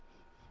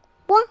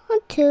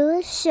to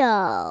the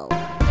show.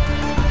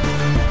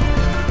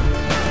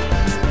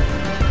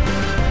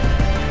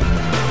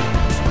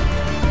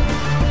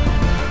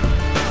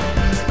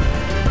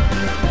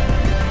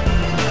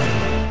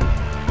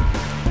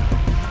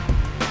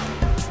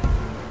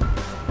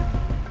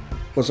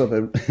 What's up,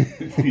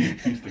 everybody?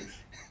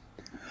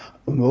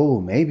 Oh,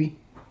 maybe.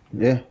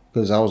 Yeah,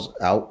 because I was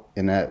out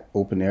in that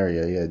open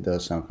area. Yeah, it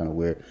does sound kind of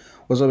weird.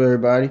 What's up,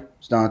 everybody?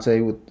 It's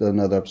Dante with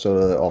another episode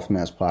of the Off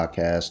Mask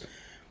Podcast.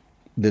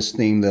 This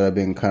theme that I've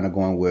been kind of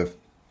going with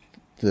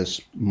this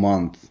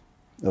month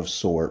of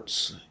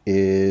sorts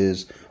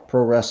is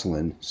pro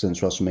wrestling.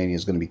 Since WrestleMania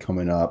is going to be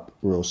coming up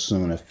real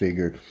soon, I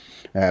figured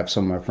I have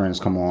some of my friends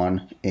come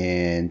on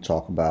and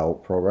talk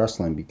about pro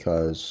wrestling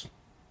because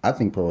I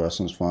think pro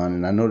wrestling's fun,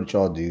 and I know that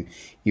y'all do.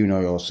 Even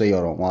though y'all say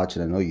y'all don't watch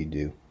it, I know you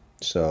do.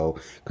 So,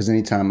 because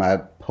anytime I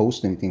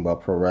post anything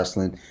about pro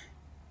wrestling,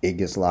 it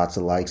gets lots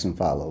of likes and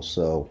follows.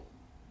 So,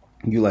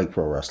 you like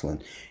pro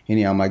wrestling.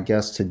 Anyhow, my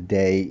guest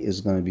today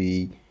is going to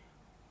be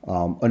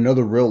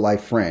another real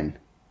life friend.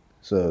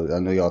 So, I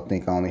know y'all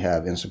think I only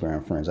have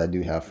Instagram friends. I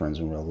do have friends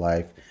in real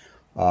life.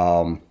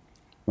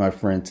 My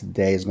friend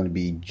today is going to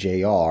be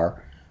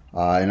JR,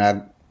 and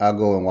I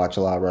go and watch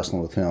a lot of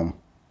wrestling with him.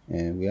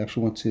 And we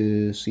actually went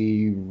to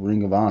see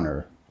Ring of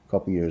Honor a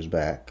couple years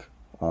back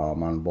out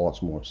in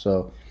Baltimore.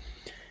 So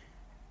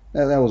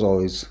that was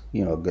always,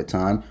 a good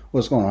time.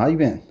 What's going on? How you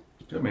been?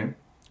 Good, man.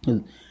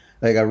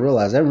 Like, I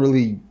realized I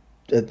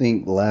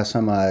think the last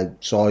time I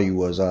saw you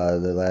was the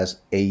last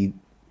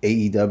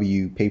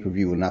AEW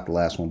pay-per-view. Well, not the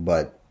last one,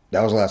 but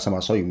that was the last time I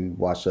saw you. We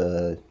watched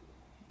Full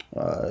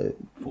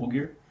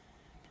Gear?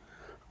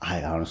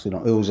 I honestly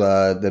don't. It was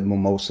the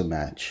Mimosa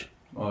match.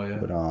 Oh, yeah.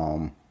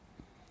 But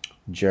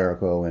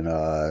Jericho and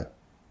the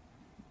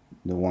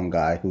one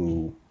guy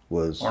who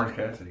was Orange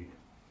Cassidy.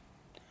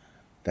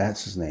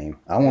 That's his name.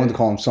 I wanted to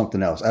call him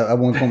something else. I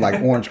wanted to call him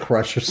like Orange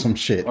Crush or some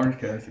shit. Orange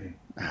Cassidy.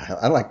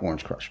 I like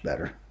Orange Crush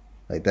better.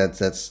 Like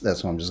that's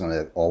what I'm just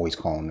gonna always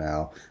call him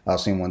now. I'll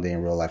see him one day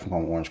in real life and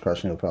call him Orange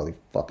Crush, and he'll probably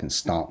fucking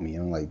stomp me.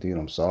 I'm like, dude,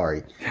 I'm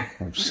sorry.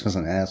 I'm just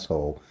an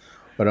asshole.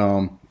 But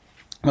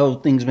how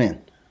things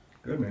been?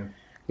 Good, man.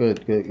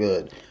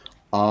 Good.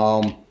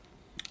 I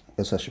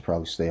guess I should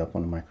probably stay up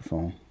on the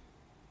microphone.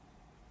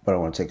 But I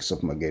want to take a sip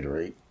of my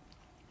Gatorade.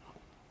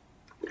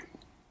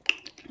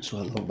 So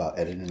I love about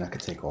editing. I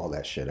could take all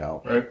that shit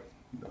out. Right.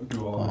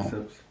 Do all the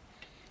sips.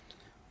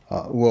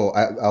 Well,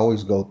 I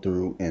always go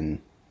through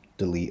and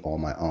delete all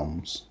my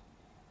ums.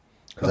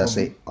 Because I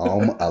say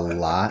a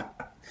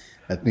lot.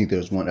 I think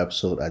there's one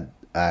episode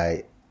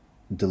I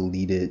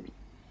deleted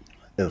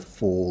a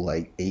full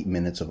 8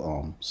 minutes of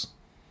ums.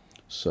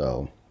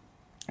 So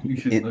You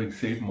should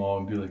save them all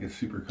and do a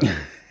super cut.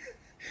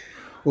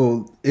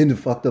 Well, and the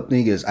fucked up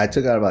thing is I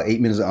took out about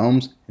 8 minutes of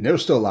ums, and there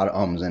was still a lot of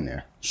ums in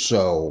there.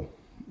 So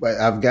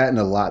I've gotten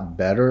a lot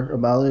better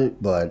about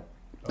it, but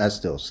I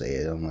still say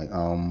it. I'm like,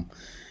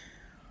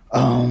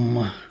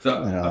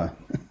 So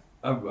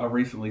I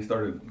recently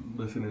started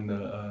listening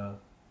to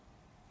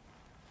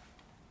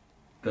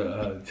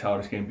the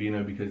Childish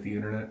Gambino Because the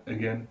Internet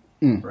again,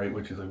 right?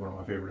 Which is one of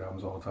my favorite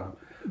albums of all time.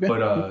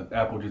 But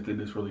Apple just did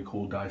this really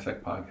cool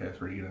dissect podcast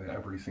where you get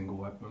every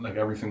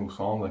single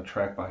song,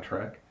 track by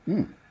track.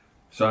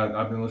 So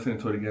I've been listening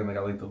to it again. I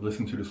like to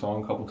listen to the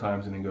song a couple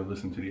times and then go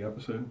listen to the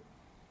episode.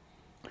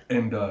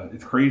 And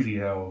it's crazy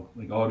how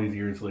all these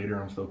years later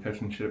I'm still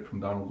catching shit from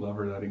Donald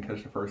Glover that I didn't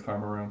catch the first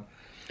time around.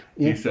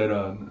 Yeah.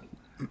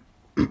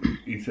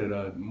 He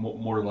said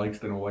more likes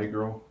than a white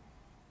girl.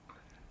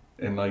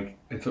 And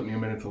it took me a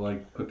minute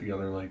to put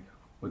together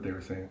what they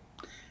were saying.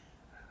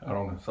 I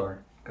don't know. Sorry,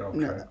 got off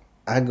track.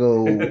 I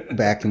go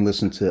back and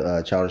listen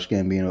to Childish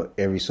Gambino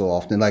every so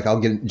often. I'll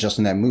get just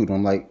in that mood.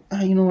 I'm like,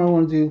 you know what I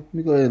want to do? Let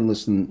me go ahead and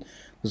listen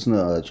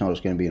to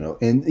Childish Gambino.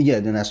 And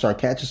yeah, then I start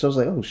catching. So I was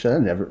like, oh shit,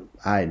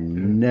 I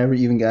never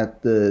even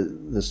got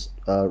the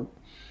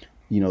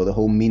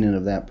whole meaning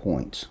of that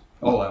point.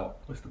 All Out.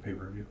 What's the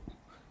pay-per-view?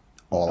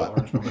 All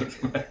Out.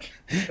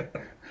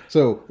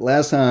 So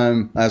last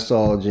time I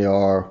saw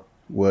JR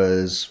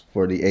was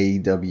for the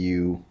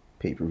AEW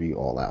pay-per-view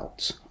All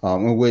Out,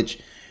 in which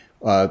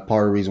part of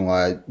the reason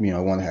why I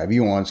want to have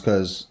you on is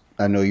because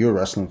I know you're a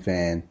wrestling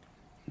fan.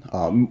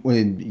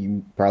 When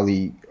you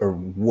probably are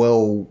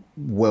well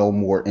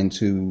more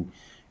into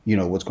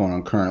what's going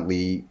on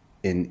currently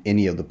in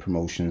any of the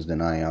promotions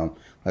than I am.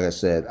 Like I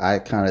said, I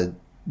kind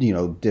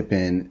of dip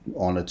in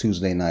on a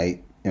Tuesday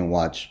night and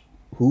watch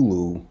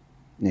Hulu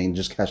and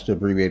just catch the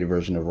abbreviated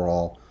version of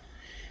Raw.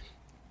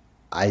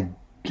 I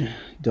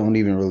don't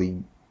even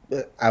really.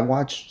 I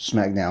watch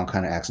SmackDown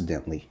kind of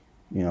accidentally.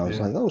 It's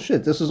like, oh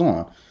shit, this is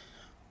on.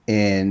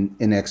 And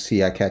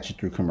NXT, I catch it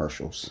through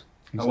commercials.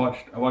 I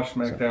watched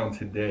SmackDown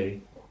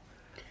today,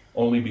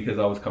 only because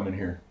I was coming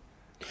here.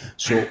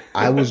 So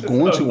I was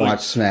going to watch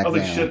SmackDown. I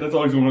was like, shit, that's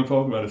all I want to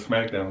talk about is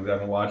SmackDown. I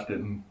haven't watched it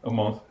in a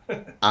month.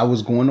 I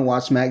was going to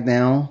watch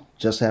SmackDown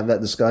just to have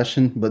that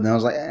discussion, but then I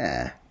was like,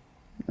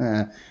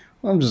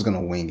 I'm just going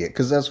to wing it,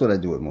 because that's what I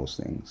do with most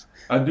things.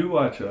 I do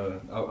watch,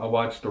 I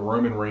watch the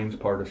Roman Reigns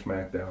part of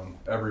SmackDown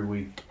every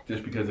week,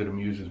 just because it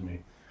amuses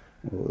me.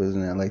 Well,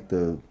 isn't that like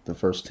the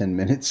first 10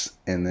 minutes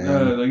and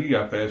then? Like you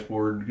got fast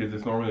forward because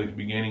it's normally like the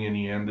beginning and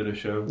the end of the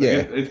show. Like Yeah.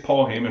 it's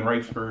Paul Heyman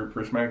writes for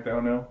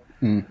SmackDown now.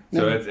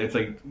 So it's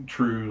like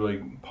true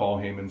like Paul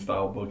Heyman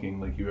style booking.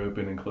 Like you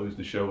open and close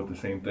the show with the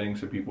same thing,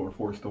 so people are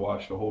forced to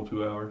watch the whole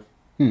 2 hours.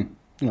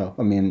 No,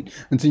 I mean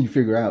until you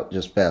figure out,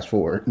 just fast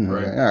forward.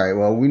 Right. Like, all right.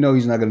 Well, we know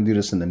he's not going to do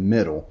this in the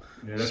middle.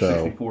 Yeah, that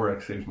so,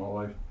 64X saves my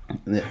life.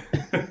 Yeah.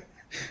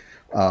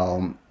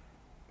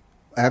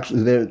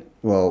 Actually, there.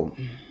 Well,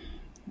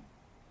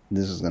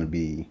 this is going to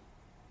be.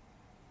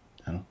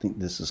 I don't think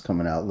this is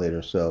coming out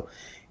later, so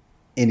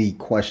any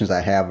questions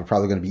I have are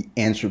probably going to be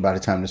answered by the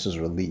time this is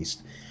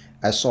released.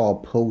 I saw a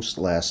post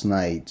last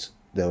night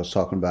that was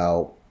talking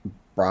about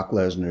Brock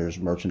Lesnar's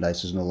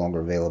merchandise is no longer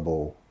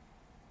available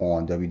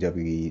on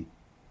WWE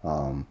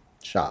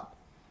shop.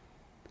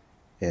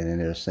 And then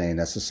they're saying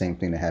that's the same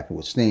thing that happened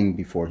with Sting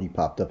before he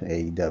popped up in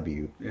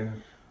AEW. Yeah.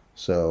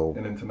 So.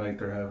 And then tonight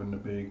they're having the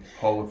big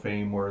Hall of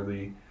Fame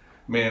worthy.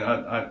 Man,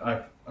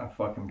 I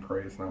fucking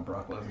pray it's not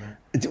Brock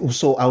Lesnar.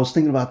 So I was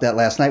thinking about that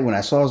last night when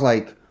I saw. I was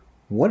like,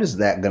 what is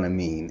that gonna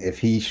mean if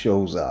he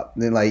shows up?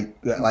 Then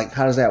like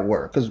how does that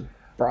work? Because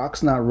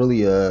Brock's not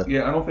really a.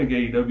 Yeah, I don't think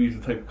AEW is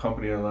the type of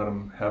company that let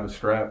him have a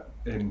strap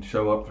and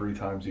show up 3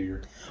 times a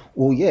year.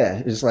 Well,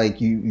 yeah, it's like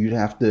you'd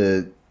have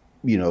to,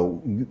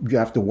 you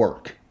have to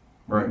work.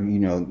 Right.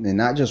 And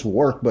not just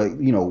work, but,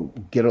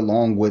 get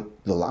along with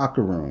the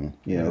locker room,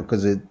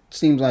 because it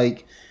seems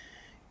like,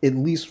 at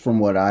least from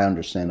what I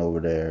understand over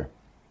there,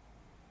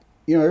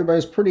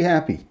 everybody's pretty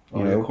happy.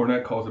 Yeah,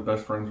 Cornette calls it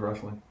best friends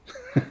wrestling.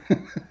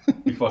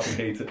 He fucking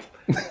hates it.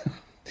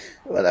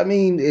 But I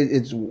mean,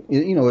 it's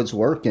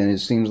working. It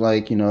seems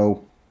like, you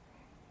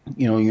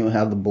don't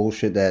have the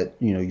bullshit that,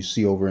 you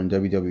see over in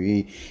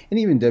WWE. And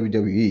even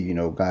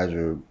WWE, guys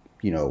are,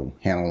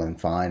 handling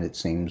fine, it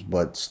seems.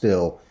 But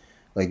still,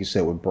 like you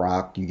said, with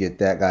Brock, you get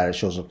that guy that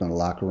shows up in the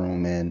locker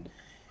room. And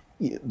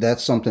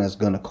that's something that's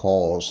going to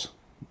cause,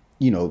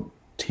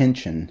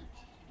 tension.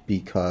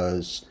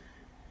 Because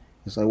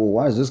it's like, well,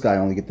 why does this guy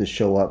only get to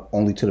show up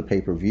only to the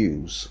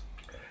pay-per-views?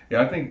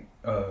 Yeah, I think...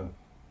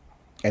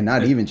 and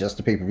not even just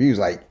the pay-per-views,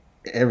 like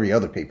every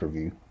other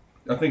pay-per-view.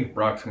 I think if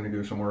Brock's going to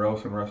go somewhere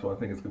else and wrestle, I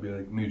think it's going to be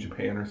like New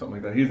Japan or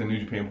something like that. He was in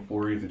New Japan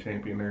before. He was a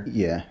champion there.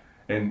 Yeah.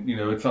 And,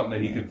 it's something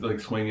that he could like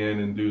swing in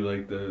and do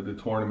like the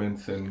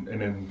tournaments and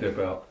then dip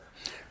out.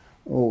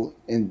 Oh,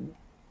 and,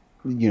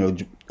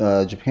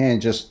 Japan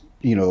just,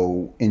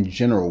 in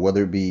general,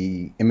 whether it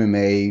be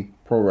MMA,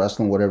 pro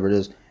wrestling, whatever it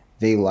is,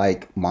 they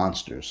like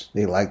monsters.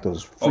 They like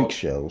those freak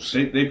shows.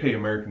 They pay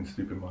Americans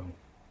stupid money.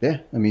 Yeah,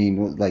 I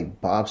mean,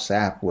 like Bob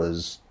Sapp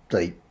was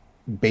like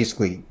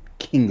basically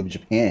king of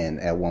Japan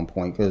at one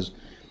point because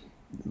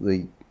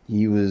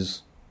he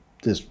was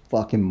this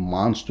fucking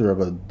monster of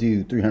a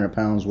dude, 300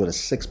 pounds with a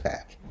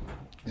 6-pack.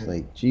 It's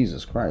like,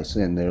 Jesus Christ.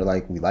 And they're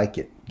like, we like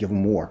it. Give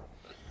him more.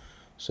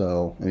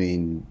 So, I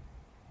mean,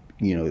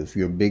 if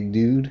you're a big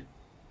dude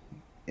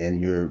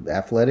and you're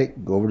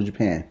athletic, go over to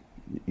Japan.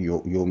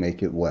 You'll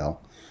make it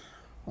well.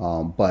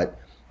 But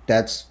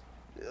that's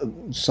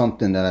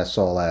something that I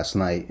saw last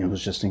night and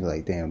was just thinking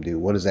like, damn,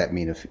 dude, what does that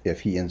mean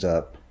if he ends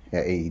up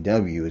at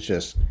AEW? It's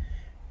just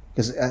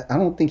because I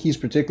don't think he's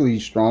particularly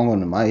strong on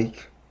the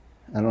mic.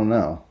 I don't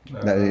know.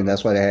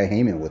 That's why they had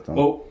Heyman with him.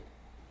 Well,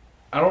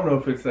 I don't know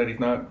if it's that he's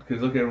not,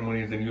 because look at him when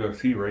he was in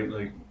UFC,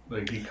 right?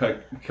 Like he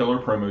cut killer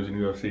promos in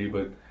UFC,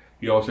 but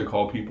he also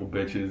called people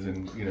bitches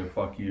and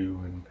fuck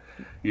you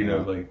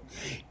and like.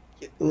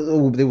 It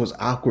was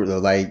awkward though,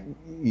 like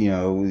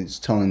he's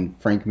telling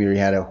Frank Mir he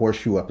had a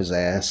horseshoe up his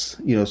ass,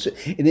 so,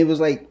 and it was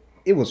like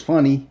it was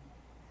funny.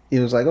 It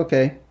was like,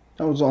 okay,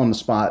 I was on the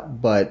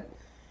spot, but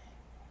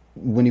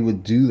when he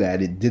would do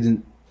that, it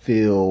didn't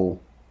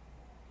feel.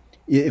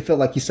 It felt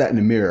like he sat in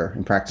the mirror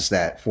and practiced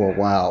that for a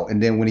while,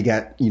 and then when he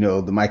got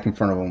the mic in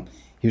front of him,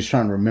 he was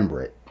trying to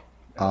remember it.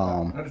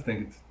 I just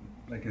think it's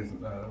like his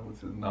what's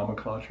his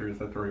nomenclature? Is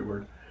that the right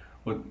word?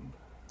 What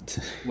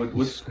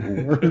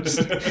school words?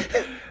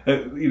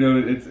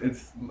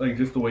 It's like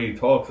just the way he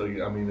talks.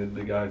 Like, I mean,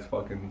 the guy's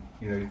fucking.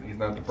 He's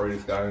not the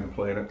brightest guy on the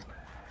planet,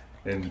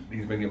 and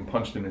he's been getting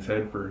punched in his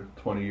head for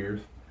 20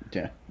 years.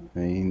 Yeah, I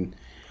mean,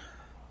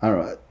 I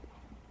don't know.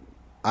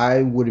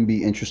 I wouldn't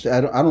be interested.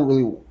 I don't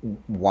really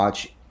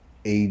watch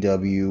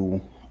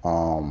AEW.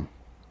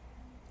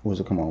 What does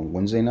it come on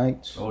Wednesday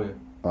nights? Oh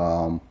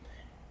yeah.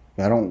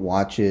 I don't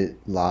watch it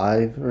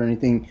live or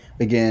anything.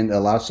 Again, a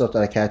lot of stuff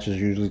that I catch is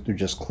usually through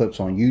just clips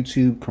on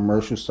YouTube,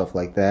 commercials, stuff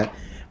like that.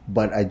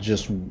 But I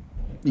just, for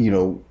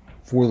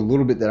the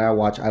little bit that I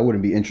watch, I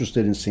wouldn't be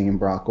interested in seeing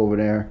Brock over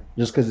there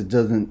just because it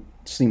doesn't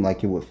seem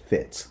like it would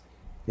fit.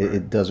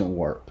 It doesn't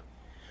work.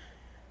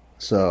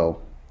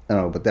 So, I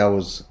don't know, but that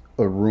was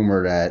a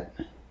rumor that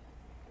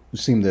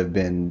seemed to have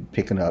been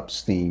picking up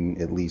steam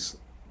at least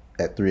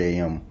at 3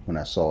 a.m. when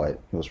I saw it.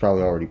 It was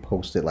probably already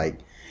posted like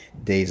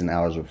days and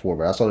hours before,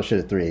 but I saw the shit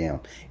at 3 a.m.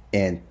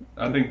 And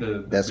I think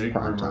that's big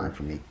prime rumor, time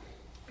for me.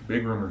 The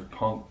big rumor is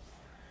Punk.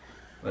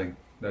 Like,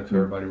 that's who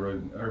everybody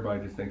wrote.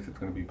 Everybody just thinks it's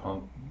going to be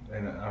Punk,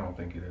 and I don't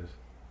think it is.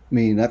 I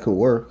mean, that could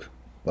work,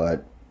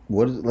 but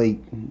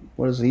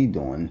what is he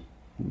doing?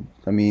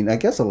 I mean, I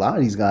guess a lot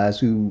of these guys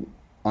who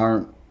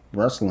aren't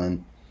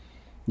wrestling,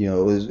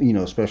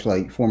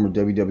 especially like former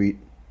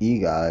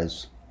WWE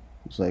guys,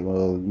 it's like,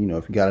 well,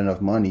 if you got enough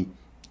money,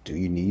 do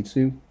you need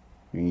to?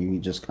 I mean, you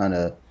just kind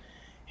of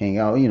hang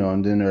out,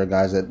 and then there are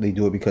guys that they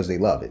do it because they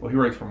love it. Well, he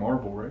writes for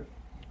Marvel, right?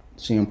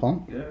 CM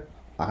Punk? Yeah.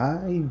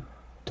 I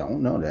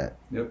don't know that.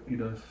 Yep, he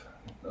does.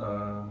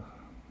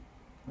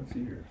 Let's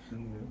see here.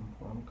 CM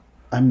Punk.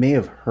 I may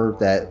have heard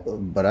that,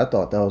 but I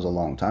thought that was a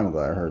long time ago.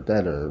 I heard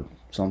that or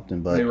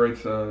something, but... He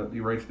writes the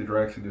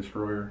Draxi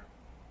Destroyer.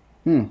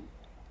 Well,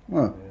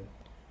 yeah.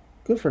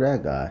 Good for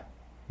that guy.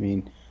 I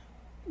mean,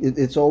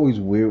 it's always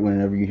weird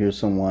whenever you hear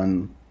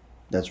someone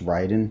that's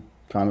writing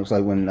comics.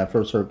 Like when I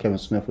first heard Kevin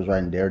Smith was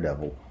writing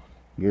Daredevil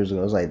years ago,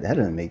 I was like, that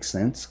doesn't make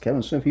sense.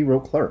 Kevin Smith, he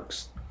wrote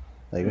Clerks.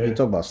 Like, when you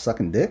talk about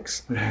sucking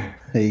dicks,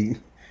 and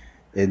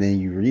then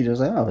you read it,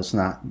 it's like, oh,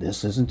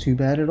 this isn't too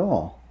bad at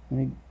all. I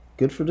mean,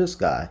 good for this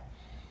guy.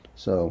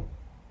 So,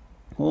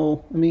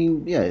 well, I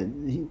mean, yeah,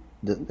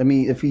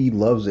 if he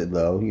loves it,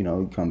 though,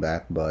 he'd come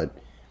back, but,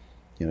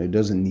 he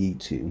doesn't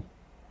need to.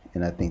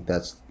 And I think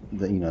that's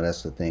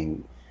the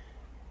thing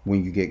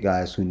when you get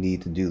guys who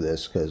need to do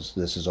this because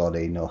this is all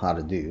they know how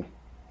to do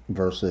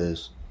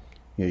versus,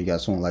 you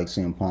got someone like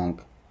CM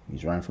Punk,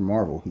 he's running for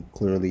Marvel. He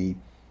clearly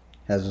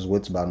has his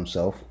wits about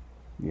himself,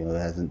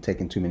 hasn't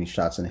taken too many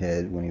shots in the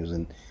head when he was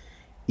in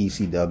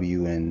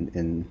ECW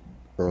and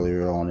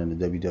earlier on in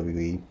the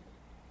WWE.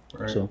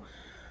 Right. So,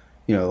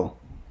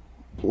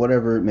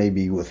 whatever it may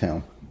be with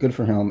him, good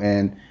for him.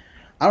 And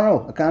I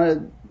don't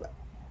know,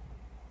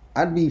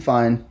 I'd be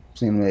fine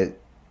seeing him at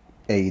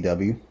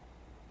AEW.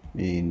 I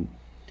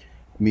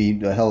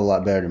mean, a hell of a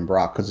lot better than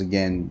Brock because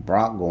again,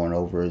 Brock going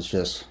over is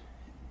just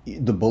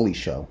the bully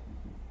show.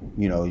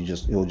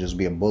 He'll just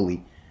be a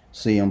bully.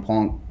 CM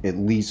Punk, at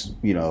least,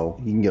 he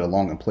can get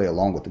along and play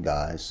along with the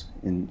guys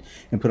and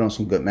put on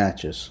some good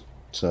matches.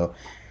 So.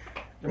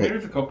 I mean,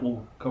 there's a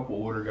couple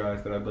older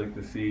guys that I'd like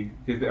to see.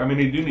 I mean,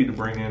 they do need to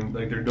bring in,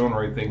 like, they're doing the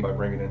right thing by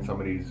bringing in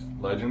some of these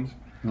legends,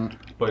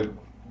 but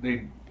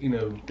they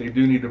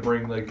do need to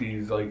bring like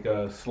these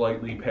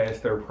slightly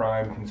past their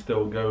prime can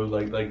still go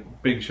like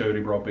Big Show.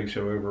 They brought Big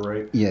Show over,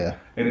 right? Yeah.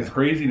 And it's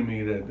crazy to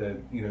me that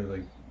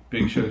like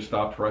Big Show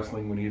stopped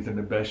wrestling when he was in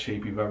the best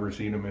shape you've ever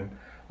seen him in.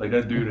 Like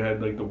that dude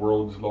had like the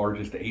world's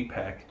largest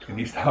 8-pack, and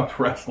he stopped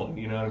wrestling.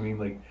 You know what I mean?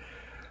 Like,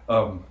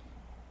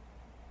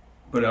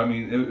 but I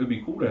mean, it would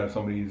be cool to have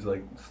somebody who's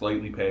like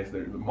slightly past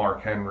their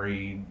Mark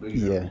Henry,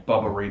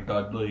 Bubba Ray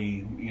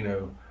Dudley,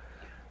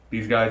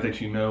 these guys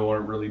that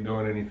aren't really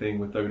doing anything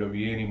with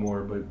WWE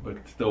anymore, but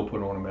still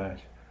put on a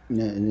match.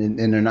 Yeah, and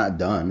they're not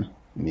done.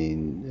 I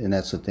mean, and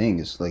that's the thing.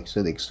 It's like I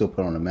said, they can still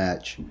put on a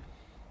match.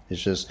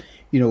 It's just,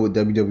 with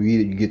WWE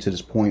that you get to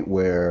this point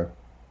where,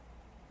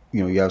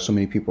 you have so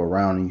many people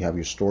around and you have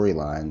your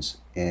storylines,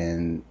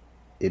 and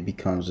it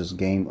becomes this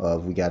game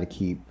of we got to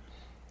keep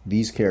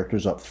these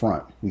characters up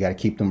front. We got to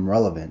keep them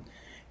relevant.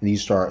 And you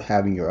start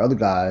having your other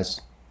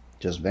guys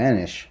just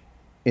vanish.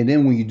 And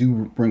then when you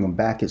do bring them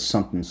back, it's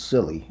something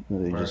silly.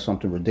 Just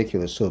something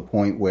ridiculous to a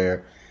point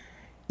where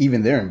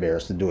even they're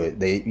embarrassed to do it.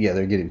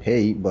 They're getting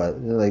paid,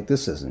 but they're like,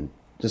 this isn't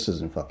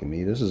fucking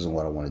me. This isn't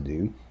what I want to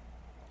do.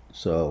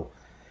 So,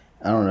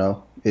 I don't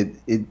know.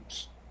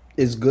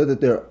 It's good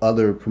that there are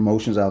other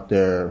promotions out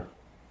there,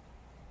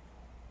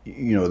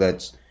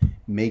 that's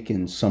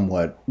making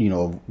somewhat,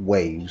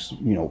 waves,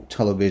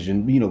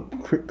 television,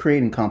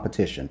 creating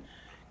competition.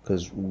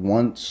 Because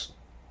once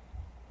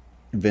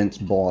Vince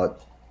bought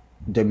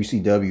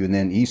WCW and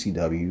then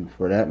ECW,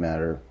 for that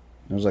matter,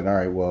 it was like, all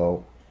right,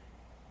 well,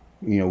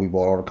 we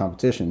bought all the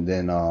competition.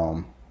 Then,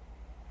 what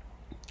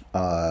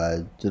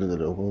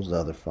was the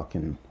other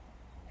fucking...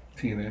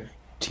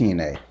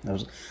 TNA.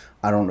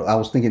 I don't know. I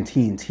was thinking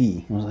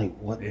TNT. I was like,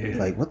 what? Yeah,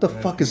 like, what the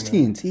fuck is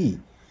TNT?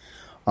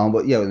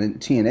 But yeah, then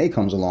TNA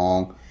comes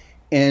along,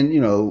 and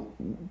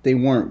they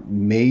weren't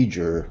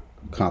major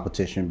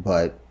competition,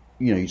 but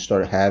you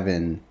started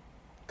having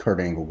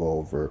Kurt Angle go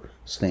over,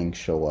 Sting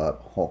show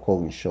up, Hulk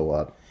Hogan show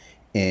up,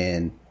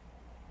 and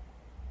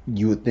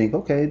you would think,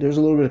 okay, there's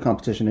a little bit of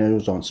competition there. It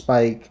was on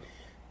Spike,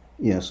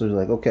 so it's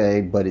like,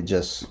 okay, but it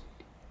just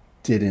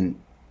didn't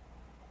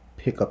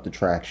pick up the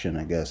traction,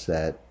 I guess,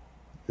 that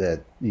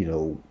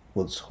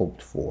was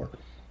hoped for.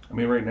 I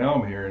mean, right now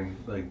I'm hearing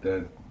like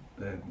that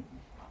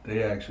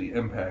they actually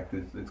Impact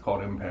it's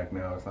called Impact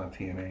now. It's not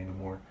TNA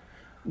anymore.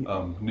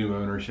 New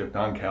ownership.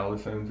 Don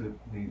Callis owns it.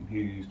 He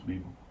used to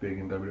be big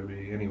in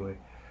WWE anyway.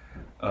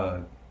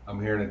 I'm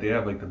hearing that they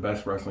have like the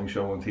best wrestling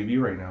show on TV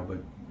right now,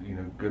 but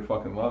good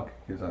fucking luck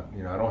because I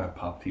don't have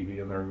Pop TV.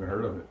 I've never even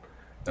heard of it.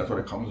 That's what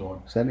it comes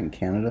on. Is that in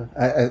Canada?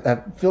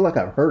 I feel like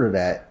I've heard of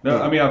that.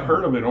 No, I mean I've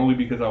heard of it only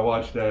because I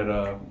watched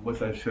that what's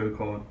that show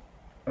called?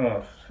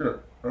 Oh shit,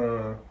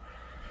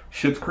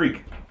 Schitt's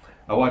Creek.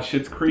 I watch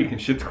Schitt's Creek, and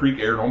Schitt's Creek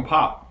aired on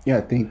Pop. Yeah,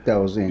 I think that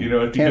was in at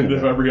the Canada. end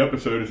of every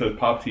episode it says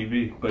Pop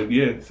TV. But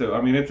yeah, so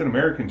I mean it's an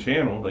American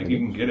channel. Like you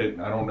can get it.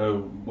 I don't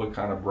know what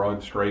kind of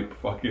broad stripe,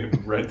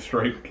 fucking red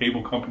stripe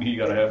cable company you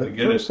gotta have to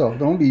get First off,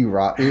 don't be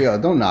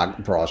don't knock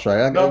Broad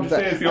Stripe. I'm just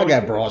saying I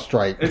got Broad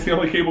Stripe. It's the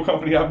only cable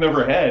company I've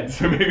never had,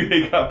 so maybe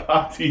they got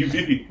Pop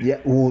TV. Yeah,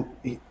 well,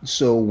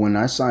 so when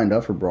I signed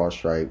up for Broad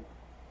Stripe,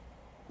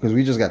 because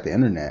we just got the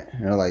internet,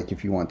 like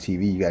if you want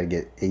TV, you got to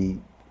get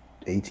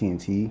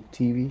AT&T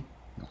TV.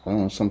 I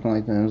don't know, something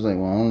like that. I was like,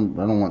 well,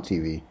 I don't want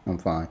TV. I'm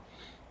fine.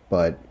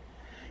 But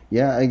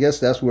yeah, I guess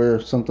that's where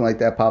something like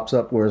that pops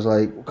up, where it's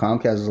like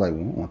Comcast is like, we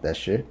don't want that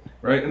shit.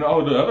 Right, and the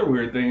other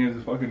weird thing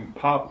is fucking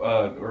Pop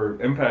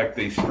or Impact.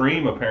 They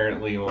stream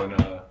apparently on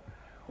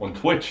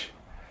Twitch.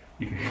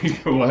 You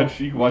can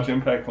watch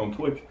Impact on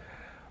Twitch,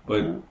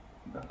 but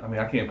I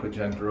mean I can't put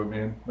Jen through it,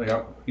 man. Like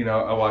I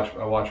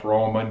watch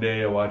Raw on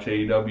Monday. I watch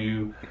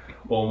AEW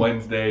on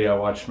Wednesday. I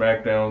watch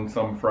SmackDown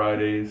some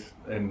Fridays,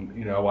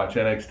 and I watch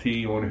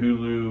NXT on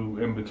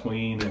Hulu in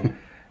between, and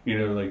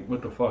like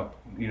what the fuck,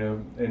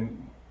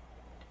 and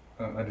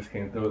I just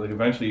can't do it. Like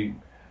eventually,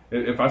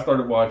 if I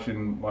started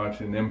watching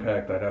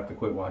Impact, I'd have to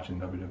quit watching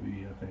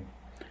WWE. I think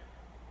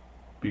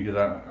because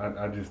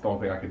I just don't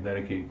think I could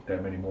dedicate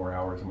that many more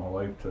hours of my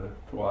life to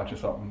watching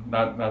something.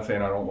 Not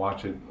saying I don't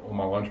watch it on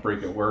my lunch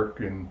break at work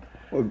and.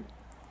 Well,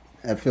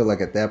 I feel like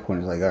at that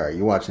point it's like, all right,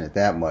 you're watching it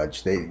that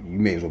much, you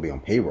may as well be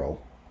on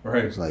payroll.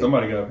 Right. It's like,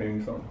 somebody got to pay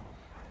me something.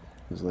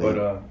 Like,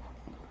 but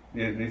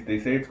they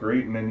say it's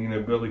great, and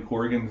then Billy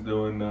Corgan's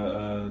doing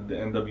the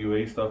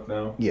NWA stuff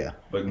now. Yeah.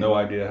 But no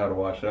idea how to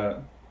watch that.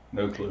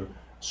 No clue.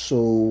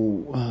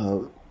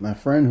 So my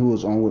friend who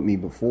was on with me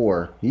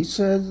before, he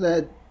says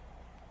that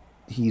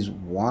he's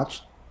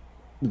watched,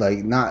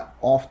 like not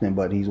often,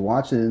 but he's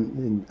watching.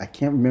 And I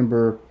can't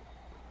remember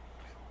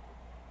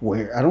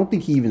where. I don't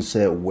think he even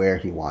said where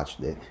he watched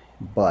it,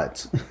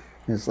 but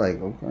it's like,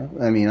 okay.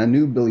 I mean, I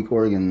knew Billy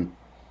Corgan,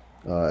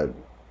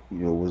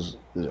 was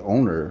the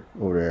owner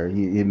over there.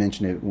 He had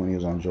mentioned it when he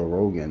was on Joe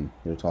Rogan.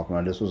 They were talking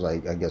about this was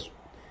like, I guess,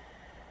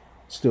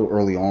 still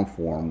early on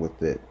for him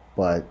with it,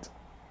 but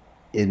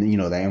the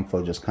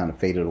info just kind of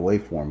faded away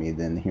for me.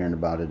 Then hearing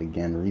about it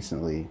again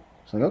recently,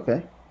 it's like,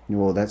 okay,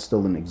 well, that's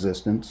still in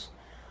existence.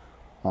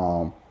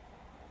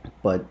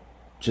 But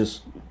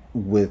just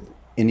with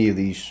any of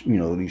these,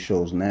 these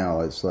shows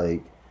now, it's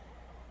like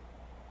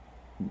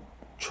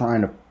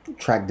trying to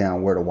track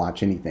down where to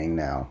watch anything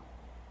now.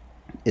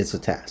 It's a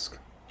task.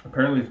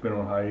 Apparently, it's been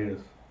on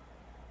hiatus.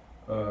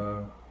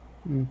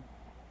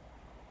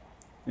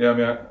 Yeah, I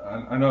mean,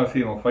 I know I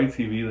see it on Fight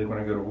TV, like when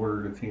I go to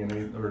order the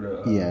TNA or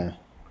the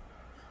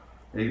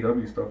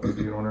AEW stuff, I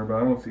see it on there, but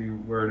I don't see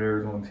where it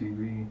airs on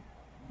TV.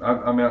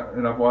 I mean,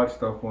 and I've watched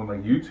stuff on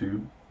like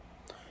YouTube.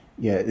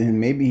 Yeah, and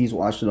maybe he's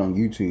watched it on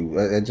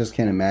YouTube. I just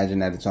can't imagine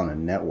that it's on a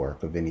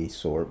network of any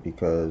sort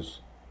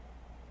because,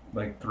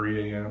 like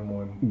 3 a.m.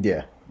 on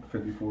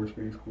 54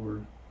 Space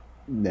Corps.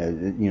 Yeah,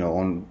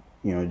 on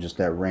just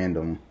that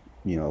random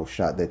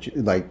shot that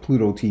like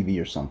Pluto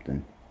TV or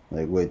something,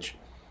 like which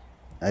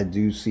I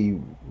do see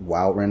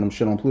wild random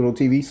shit on Pluto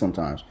TV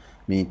sometimes.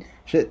 I mean,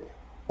 shit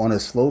on a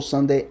slow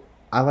Sunday.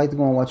 I like to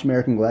go and watch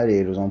American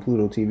Gladiators on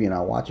Pluto TV, and I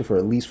watch it for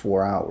at least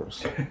 4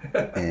 hours.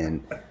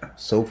 And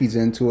Sophie's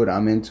into it,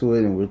 I'm into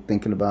it, and we're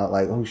thinking about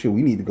like, oh shit,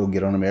 we need to go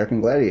get on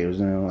American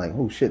Gladiators. And I'm like,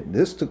 oh shit,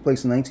 this took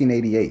place in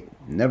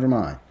 1988. Never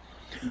mind.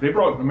 They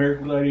brought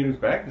American Gladiators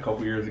back a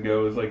couple years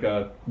ago. It was like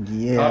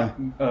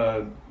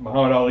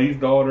Muhammad Ali's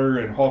daughter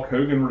and Hulk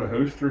Hogan were the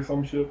hosts or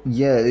some shit.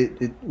 Yeah,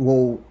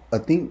 well, I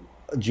think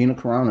Gina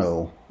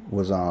Carano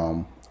was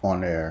on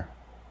there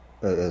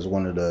as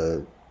one of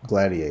the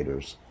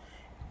gladiators.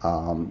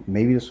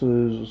 Maybe this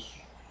was,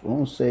 I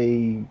want to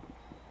say,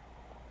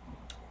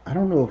 I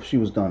don't know if she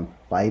was done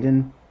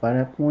fighting by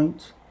that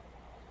point,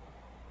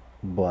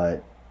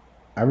 but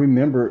I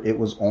remember it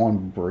was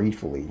on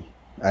briefly.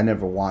 I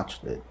never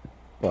watched it,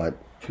 but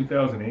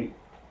 2008.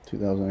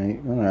 2008. I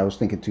don't know, I was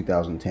thinking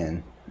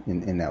 2010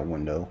 in that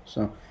window.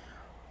 So,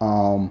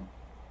 I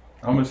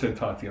almost said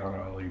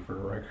Tatiana Ali for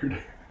the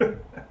record.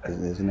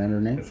 Isn't that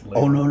her name?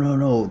 Oh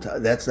no!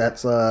 That's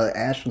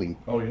Ashley.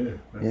 Oh yeah,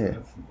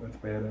 that's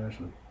bad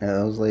Ashley. And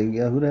I was like,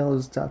 yeah, who the hell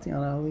is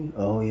Tatiana Ali?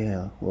 Oh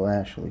yeah, well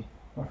Ashley.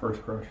 My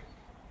first crush.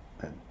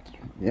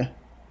 Yeah,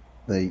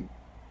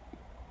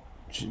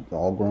 she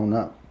all grown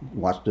up.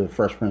 Watched the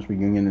Fresh Prince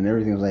reunion and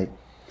everything. I was like,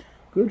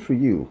 good for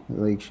you.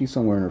 Like she's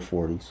somewhere in her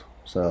 40s,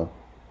 so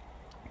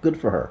good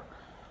for her.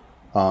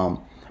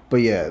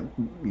 But yeah,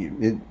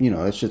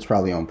 that shit's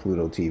probably on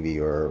Pluto TV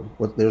or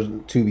what? There's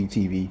Tubi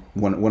TV,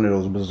 one of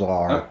those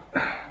bizarre.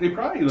 They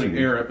probably like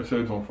air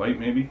episodes on Fight,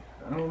 maybe.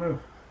 I don't know.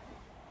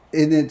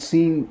 And it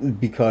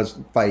seemed because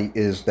Fight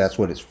that's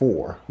what it's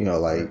for.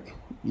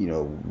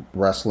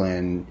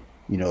 Wrestling,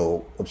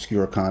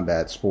 obscure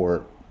combat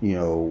sport,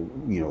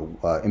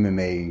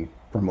 MMA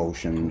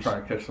promotions. I'm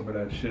trying to catch some of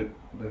that shit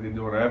that they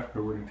do in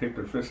Africa where they tape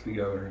their fists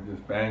together and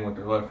just bang with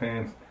their left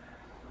hands.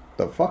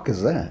 The fuck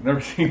is that?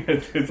 Never seen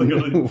it. It's like a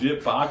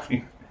legit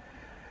boxing.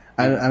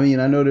 I mean,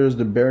 I know there's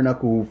the bare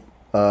knuckle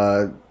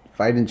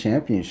Fighting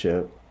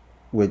Championship,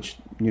 which,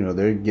 you know,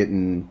 they're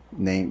getting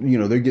named, you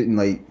know, they're getting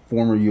like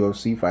former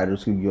UFC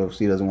fighters who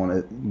UFC doesn't want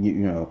to, you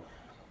know,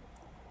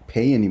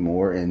 pay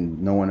anymore,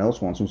 and no one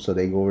else wants them, so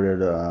they go over there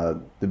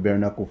to the Bare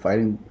Knuckle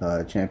Fighting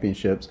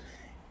Championships,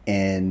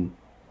 and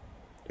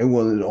the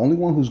only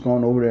one who's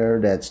gone over there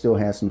that still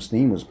has some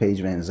steam was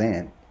Paige Van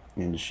Zant,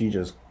 and she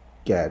just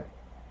got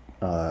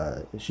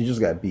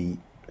beat,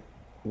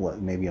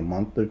 maybe a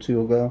month or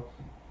two ago.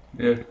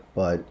 Yeah.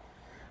 But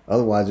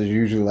otherwise, it's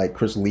usually like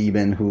Chris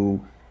Lieben,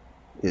 who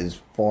is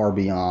far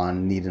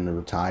beyond needing to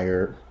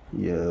retire.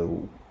 You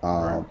know,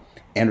 Right.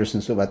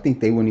 Anderson Silva. I think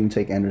they wouldn't even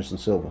take Anderson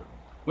Silva.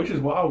 Which is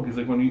wild because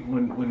like when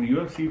the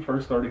UFC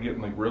first started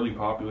getting like really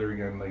popular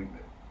again, like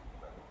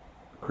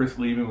Chris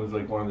Lieben was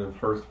like one of the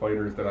first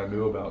fighters that I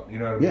knew about. You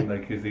know what I mean? Yeah.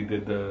 Like because he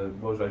did the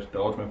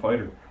Ultimate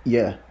Fighter,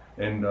 Yeah,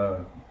 and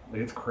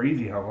it's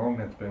crazy how long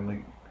that's been.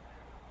 Like,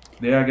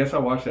 yeah, I guess I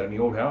watched that in the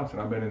old house,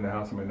 and I've been in the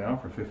house I'm in now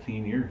for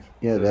 15 years.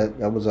 yeah. So,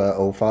 That was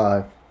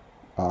 05.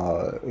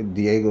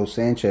 Diego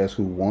Sanchez,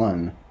 who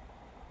won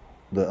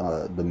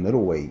the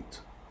middleweight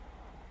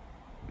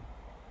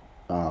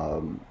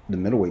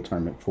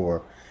tournament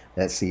for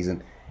that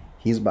season,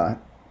 he's about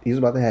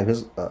to have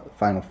his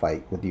final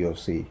fight with the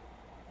UFC.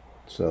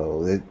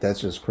 So that's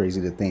just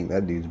crazy to think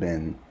that dude's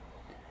been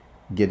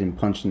getting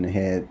punched in the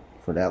head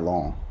for that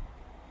long.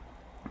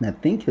 And I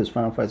think his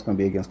final fight's going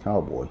to be against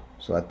Cowboy.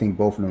 So I think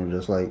both of them are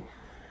just like,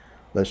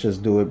 let's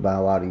just do it,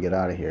 bow out, and get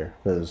out of here.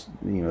 Because,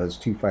 you know, it's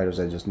two fighters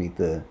that just need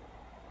to,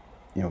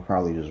 you know,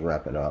 probably just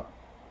wrap it up.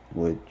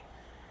 Which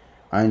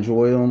I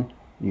enjoy them.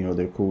 You know,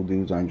 they're cool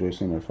dudes. I enjoy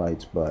seeing their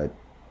fights, but,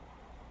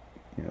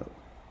 you know,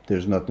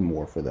 there's nothing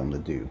more for them to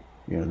do.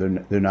 You know,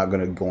 they're not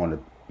going to go on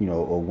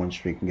a win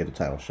streak and get a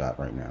title shot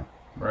right now.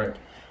 right.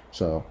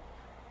 So,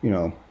 you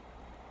know,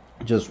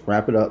 just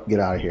wrap it up, get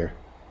out of here.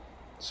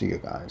 See you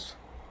guys.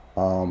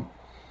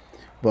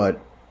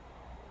 But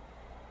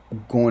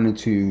going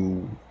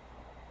into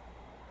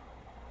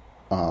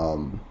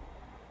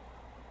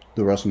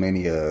the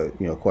WrestleMania,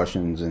 you know,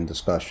 questions and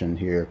discussion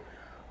here,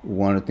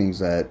 one of the things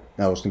that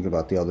I was thinking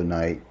about the other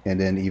night, and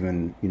then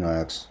even, you know, I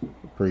asked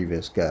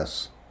previous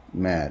guest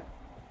Matt,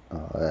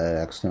 I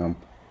asked him,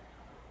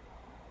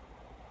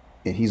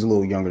 and he's a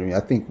little younger than me. I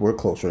think we're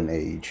closer in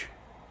age.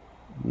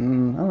 I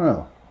don't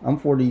know. I'm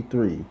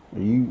 43. Are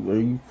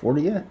you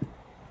 40 yet?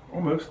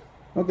 Almost.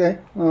 Okay.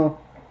 Well,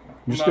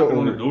 you're I'm still knocking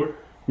on the older. door.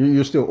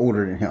 You're still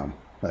older than him.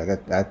 Like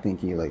I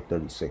think he's like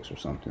 36 or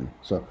something.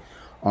 So,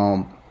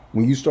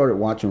 when you started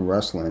watching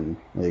wrestling,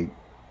 like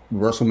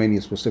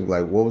WrestleMania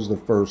specifically, like what was the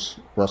first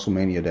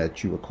WrestleMania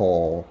that you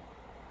recall,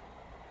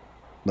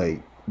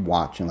 like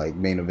watching, like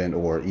main event,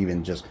 or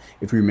even just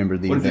if you remember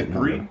the What is event it,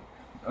 number? 3?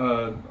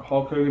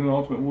 Hulk Hogan and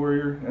Ultimate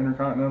Warrior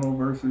Intercontinental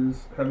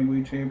versus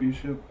Heavyweight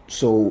Championship.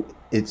 So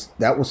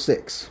that was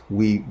 6.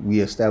 We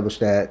established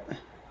that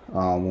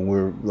when we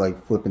were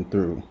like flipping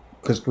through,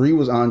 because 3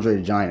 was Andre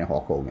the Giant and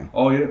Hulk Hogan.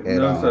 Oh yeah, And,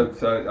 no,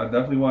 so I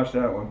definitely watched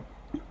that one.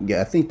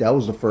 Yeah, I think that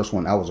was the first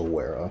one I was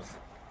aware of.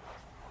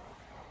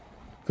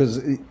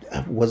 Because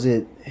was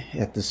it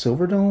at the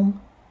Silverdome?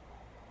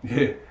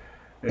 Yeah,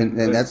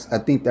 And I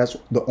think that's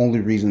the only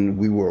reason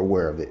we were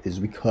aware of it, is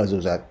because it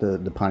was at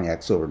the Pontiac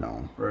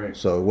Silverdome. right.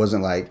 So it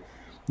wasn't like,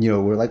 you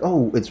know, we're like,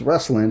 oh, it's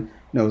wrestling.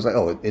 No, it was like,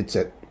 oh, it's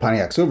at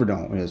Pontiac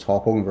Silverdome, and it's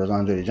Hulk Hogan versus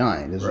Andre the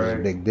Giant. This was a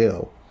Right. big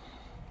deal.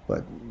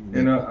 But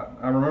And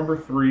I remember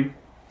 3.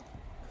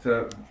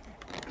 So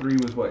 3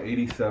 was what,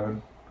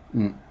 87.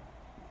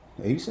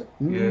 87?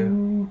 Yeah.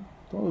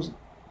 I thought it was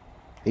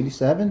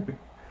 87?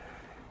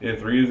 Yeah,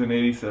 3 is in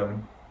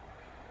 87.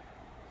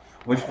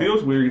 Which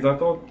feels weird because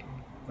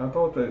I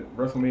thought that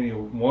WrestleMania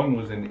 1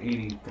 was in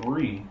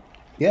 83.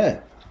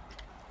 Yeah.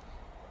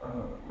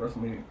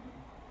 WrestleMania.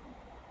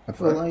 I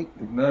feel like,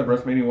 No,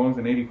 WrestleMania 1's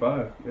in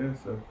 85. Yeah,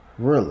 so.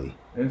 really.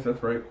 Yes,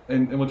 that's right.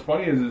 And what's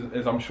funny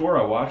is I'm sure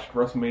I watched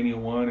WrestleMania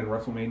 1 and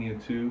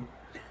WrestleMania 2.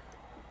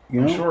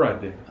 You know, I'm sure I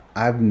did.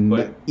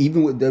 But-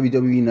 even with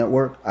WWE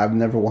Network, I've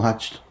never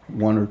watched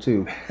 1 or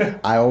 2.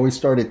 I always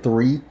start at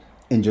 3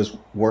 and just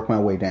work my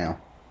way down.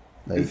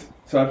 Like,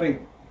 So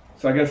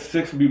I guess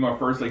 6 would be my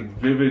first like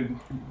vivid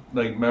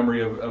like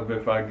memory of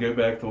if I go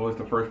back to what's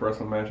the first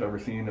wrestling match I've ever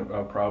seen,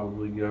 I'll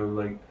probably go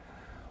like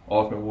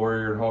Ultimate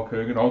Warrior and Hulk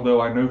Hogan.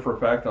 Although I know for a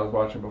fact I was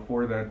watching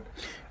before then.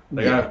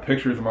 Like I have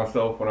pictures of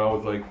myself when I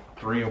was like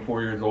 3 and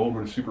 4 years old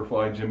with a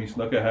Superfly Jimmy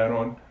Snuka hat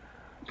on.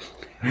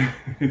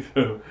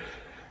 So,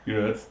 you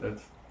know, that's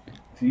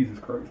Jesus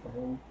Christ.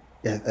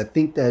 yeah, I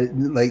think that,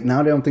 like,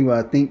 now that I'm thinking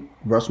about it, I think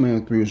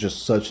WrestleMania 3 was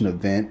just such an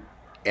event.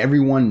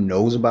 Everyone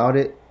knows about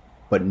it,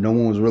 but no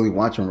one was really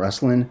watching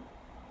wrestling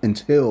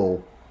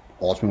until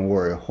Ultimate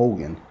Warrior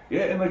Hogan.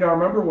 Yeah, and like I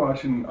remember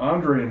watching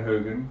Andre and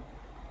Hogan.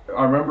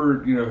 I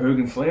remember, you know,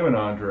 Hogan slamming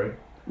Andre.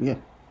 Yeah.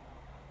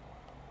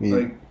 I mean,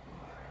 Like,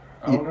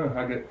 I don't know.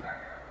 I get.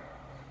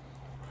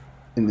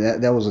 and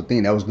that was the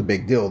thing. That was the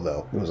big deal,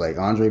 though. It was like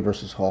Andre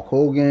versus Hulk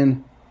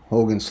Hogan.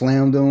 Hogan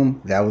slammed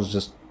him. That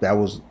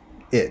was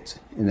it.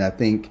 And I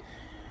think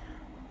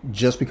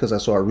just because I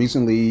saw it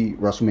recently,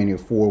 WrestleMania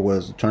 4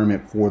 was the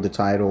tournament for the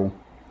title,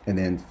 and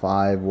then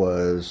 5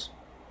 was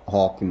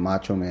Hulk and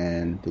Macho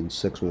Man. Then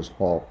 6 was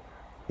Hulk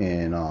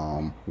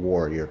and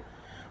Warrior,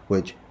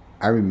 which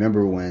I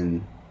remember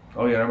when.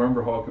 Oh yeah, I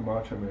remember Hulk and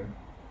Macho Man.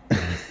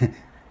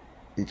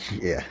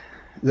 Yeah.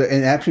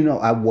 And actually, no,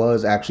 I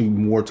was actually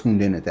more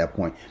tuned in at that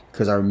point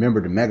because I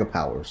remember the Mega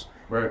Powers.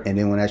 Right. And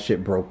then when that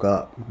shit broke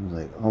up, I was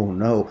like, oh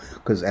no.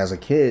 Because as a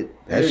kid,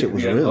 that shit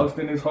was real. He had lust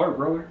in his heart,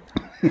 brother.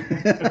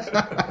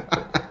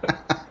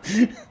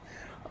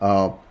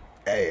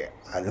 Hey,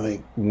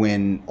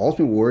 when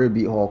Ultimate Warrior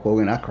beat Hulk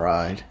Hogan, I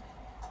cried.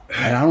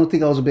 And I don't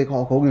think I was a big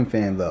Hulk Hogan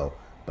fan, though.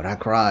 But I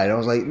cried. I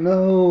was like,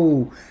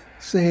 no,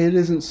 say it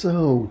isn't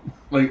so.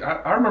 Like,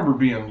 I remember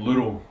being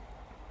little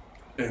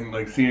and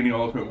like seeing the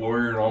Ultimate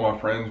Warrior and all my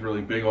friends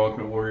really big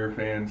Ultimate Warrior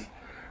fans,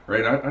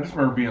 right? I just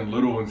remember being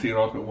little and seeing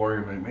Ultimate Warrior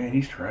and like, man,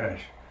 he's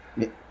trash.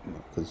 Yeah,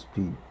 because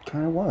he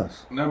kind of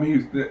was. I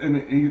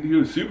mean, he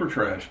was super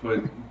trash,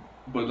 but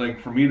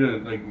like for me to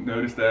like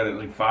notice that at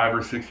like 5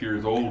 or 6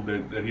 years old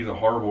that he's a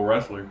horrible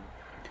wrestler.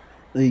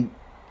 I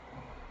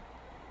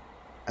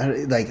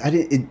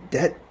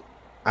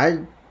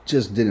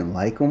just didn't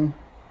like him.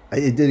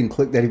 It didn't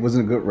click that he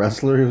wasn't a good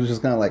wrestler. It was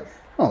just kind of like,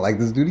 I don't like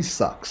this dude. He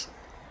sucks.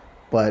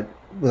 But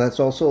that's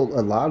also a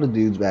lot of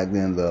dudes back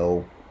then,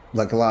 though.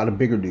 Like a lot of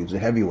bigger dudes, the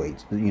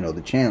heavyweights,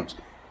 the champs,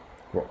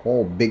 were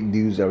all big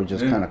dudes that were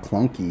just kind of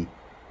clunky.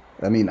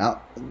 I mean,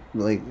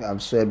 like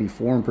I've said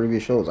before in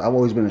previous shows, I've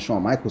always been a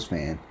Shawn Michaels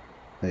fan.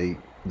 The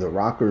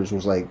Rockers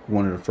was like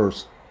one of the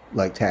first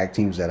like tag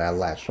teams that I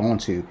latched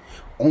onto,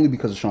 only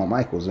because of Shawn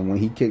Michaels. And when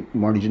he kicked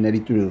Marty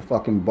Jannetty through the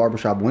fucking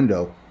barbershop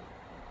window,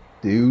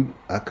 dude,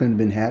 I couldn't have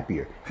been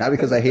happier. Not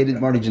because I hated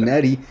Marty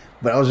Jannetty,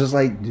 but I was just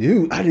like,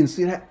 dude, I didn't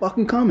see that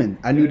fucking coming.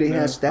 I knew they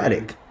had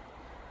static.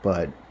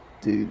 But,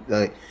 dude,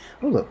 like,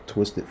 I was a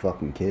twisted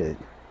fucking kid.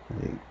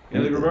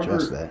 Remember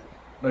that.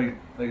 Like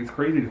it's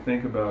crazy to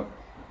think about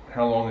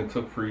how long it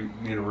took for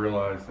me to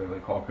realize that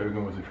like Hulk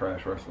Hogan was a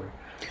trash wrestler.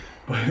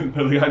 But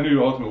like, I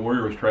knew Ultimate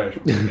Warrior was trash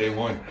from day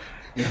one.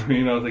 You know what I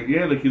mean? I was like,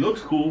 yeah, like he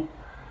looks cool.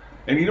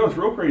 And you know what's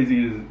real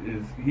crazy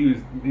is he was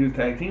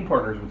tag team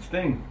partners with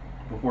Sting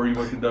before he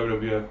went to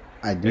WWF.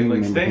 I do. And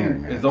like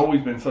Sting has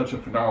always been such a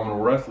phenomenal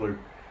wrestler.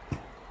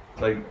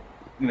 Like,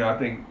 you know, I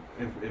think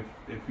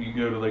if you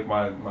go to like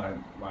my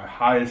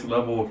highest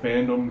level of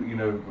fandom, you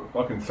know,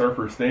 fucking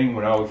Surfer Sting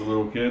when I was a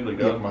little kid, like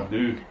that was my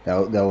dude.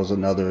 That was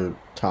another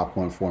top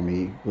one for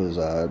me, was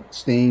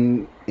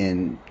Sting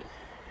in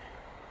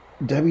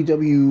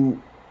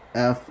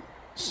WWF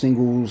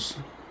singles.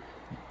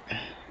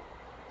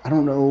 I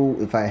don't know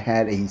if I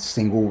had a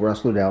single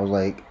wrestler that I was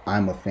like,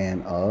 I'm a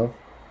fan of.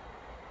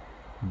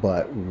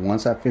 But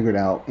once I figured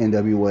out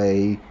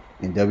NWA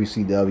and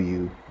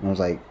WCW, I was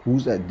like,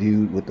 who's that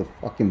dude with the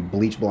fucking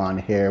bleach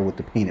blonde hair with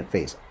the painted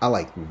face? I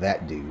like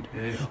that dude.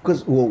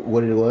 Because,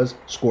 what it was?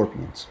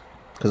 Scorpions.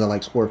 Because I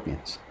like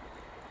Scorpions.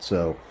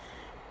 So,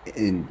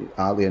 and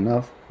oddly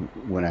enough,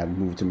 when I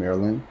moved to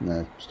Maryland and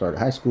I started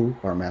high school,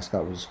 our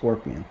mascot was a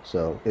scorpion.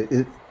 So,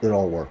 it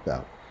all worked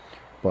out.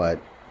 But,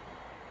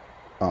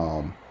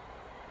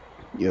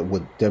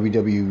 with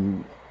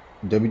WWF,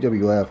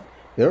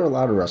 there are a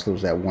lot of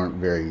wrestlers that weren't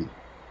very.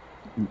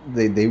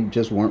 They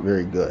just weren't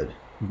very good.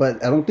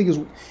 But I think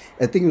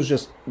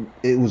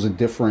it was a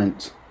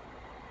different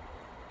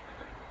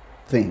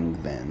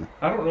thing then.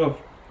 I don't know if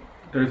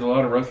there's a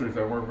lot of wrestlers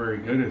that weren't very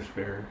good is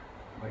fair.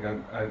 Like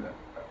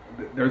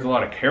there's a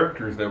lot of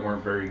characters that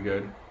weren't very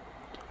good.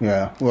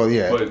 Yeah, well,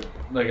 yeah. But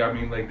like I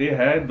mean, like they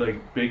had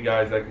like big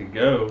guys that could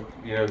go.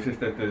 You know, it's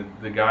just that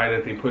the guy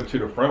that they put to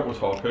the front was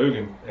Hulk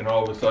Hogan, and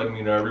all of a sudden,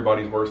 you know,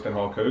 everybody's worse than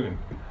Hulk Hogan,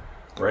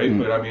 right? Mm.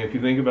 But I mean, if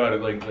you think about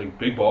it, like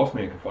Big Boss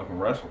Man could fucking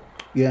wrestle.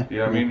 Yeah. You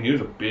know what I mean? He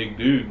was a big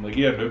dude. Like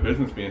he had no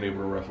business being able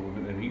to wrestle,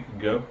 and he could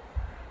go.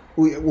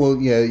 Well,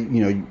 yeah.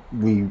 You know,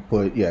 we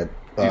put you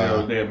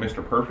know, they had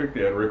Mr. Perfect.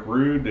 They had Rick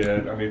Rude. They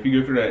had. I mean, if you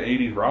go through that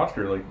 '80s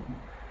roster, like.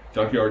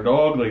 Junkyard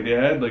Dog, like they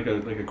had like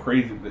a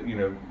crazy, you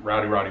know,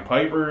 Roddy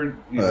Piper,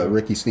 you know,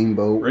 Ricky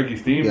Steamboat, yeah.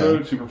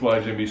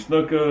 Superfly Jimmy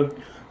Snuka.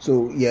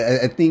 So yeah,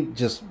 I think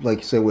just like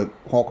you said with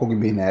Hulk Hogan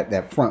being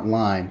that front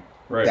line,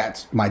 right.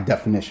 That's my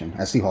definition.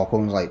 I see Hulk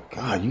Hogan's like,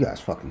 God, you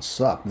guys fucking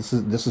suck. This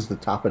is the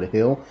top of the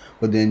hill.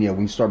 But then when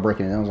you start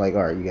breaking it down, I was like,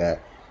 all right, you got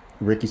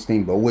Ricky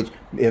Steamboat, which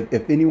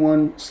if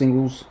anyone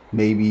singles,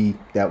 maybe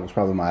that was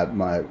probably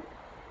my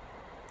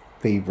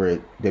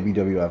favorite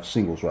WWF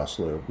singles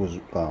wrestler was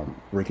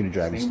Ricky the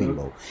Dragon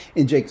Steamboat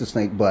and Jake the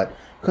Snake, but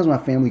because my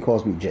family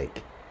calls me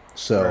Jake,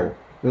 so right.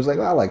 It was like,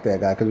 I like that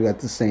guy because we got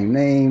the same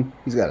name.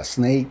 He's got a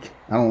snake.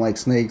 I don't like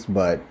snakes,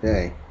 but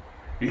hey,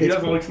 he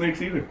doesn't like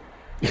snakes either.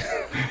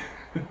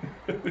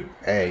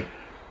 Hey,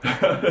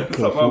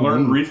 something I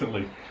learned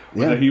recently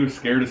was that he was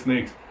scared of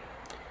snakes.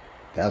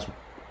 That's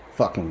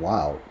fucking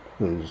wild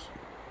because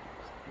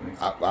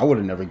I would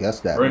have never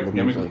guessed that. Right,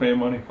 gimmicks was paying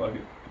money. Fuck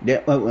it.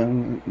 Yeah,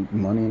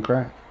 money and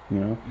crack,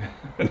 you know.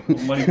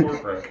 Money for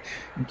crack.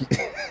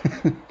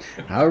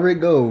 However it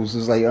goes,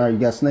 it's like, all right, you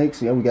got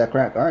snakes? Yeah, we got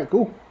crack. All right,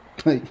 cool.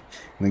 Like,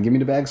 then give me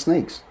the bag of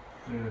snakes.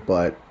 Yeah.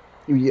 But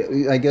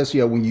yeah, I guess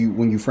when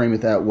you frame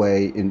it that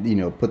way, and you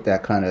know, put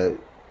that kind of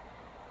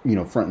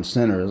front and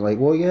center. It's like,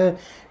 well, yeah,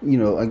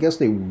 I guess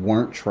they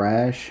weren't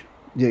trash.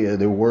 Yeah,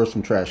 there were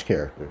some trash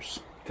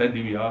characters. Ted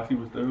DiBiase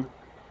was dope.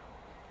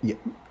 Yeah,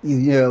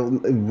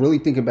 really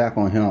thinking back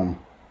on him,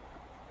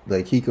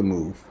 like he could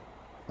move.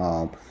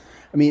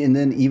 And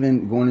then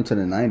even going into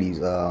the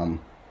 90s,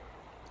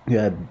 you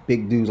had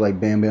big dudes like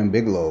Bam Bam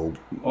Bigelow.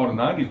 Oh, the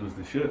 90s was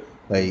the shit.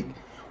 Like,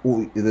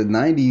 well, the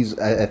 90s,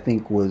 I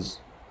think, was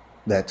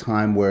that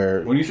time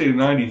where... When you say the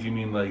 90s, you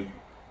mean like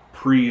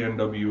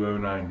pre-NWO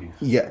 90s?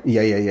 Yeah.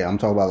 I'm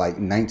talking about like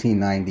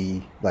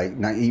 1990, like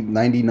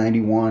 90,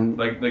 91.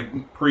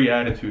 Like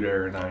pre-Attitude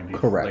Era 90s.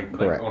 Correct.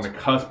 Like on the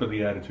cusp of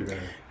the Attitude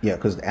Era. Yeah,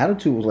 because the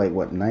Attitude was like,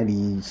 what,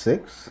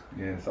 96?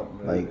 Yeah,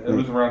 something like it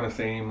was around the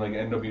same, like,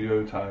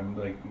 NWO time.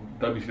 Like,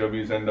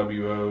 WCW's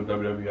NWO,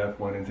 WWF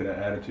went into the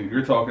Attitude.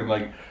 You're talking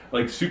like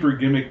super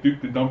gimmick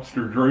Duke the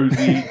Dumpster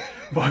Drozy,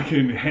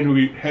 fucking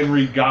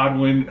Henry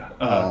Godwin.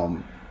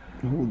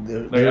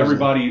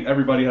 Everybody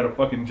had a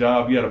fucking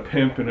job. You had a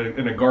pimp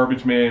and a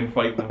garbage man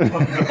fighting a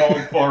fucking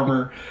hog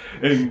farmer,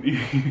 and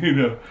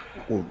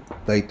Well,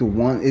 like the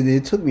one,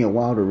 it took me a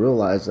while to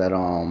realize that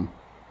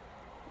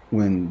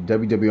when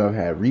WWF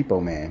had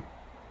Repo Man,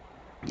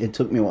 it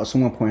took me a while.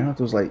 Someone pointed out,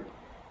 it was like,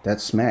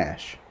 that's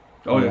Smash.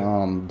 Oh yeah.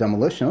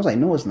 Demolition. I was like,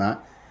 no, it's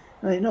not.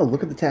 I'm like, no,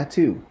 look at the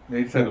tattoo.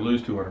 They just had to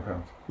lose 200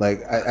 pounds.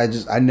 Like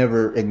I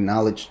never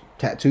acknowledged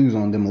tattoos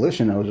on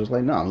Demolition. I was just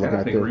like, no, I'm looking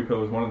at I think Repo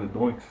was one of the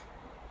doinks.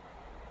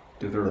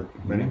 Because there were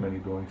many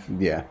doinks.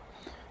 Yeah.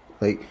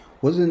 Like,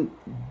 wasn't...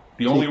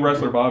 The only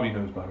wrestler Bobby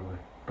knows, by the way.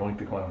 Doink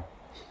the Clown.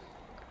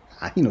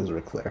 He knows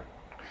Ric Flair.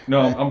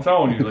 No, I'm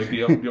telling you, like,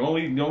 the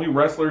only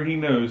wrestler he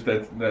knows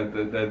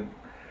that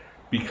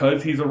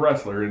because he's a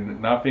wrestler and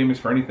not famous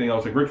for anything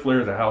else, like Ric Flair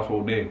is a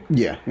household name.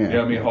 Yeah.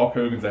 Hulk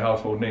Hogan's a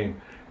household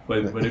name.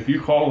 But if you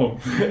call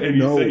him and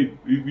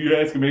you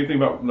ask him anything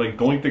about, like,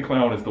 Doink the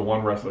Clown is the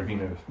one wrestler he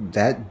knows.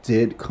 That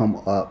did come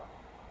up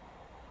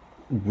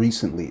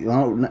recently.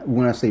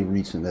 When I say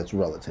recent, that's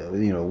relative.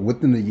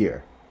 Within the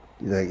year,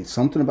 like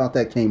something about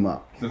that came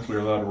up. Since we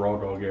were allowed to raw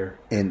dog air,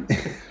 and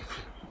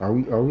are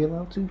we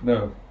allowed to?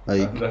 No,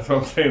 that's what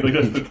I'm saying. Like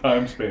that's the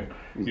time span.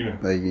 I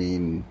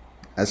mean,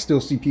 I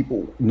still see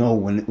people. No,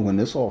 when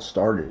this all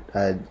started, I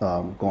had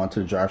gone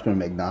to the drive-thru at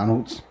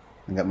McDonald's.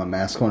 I got my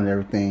mask on and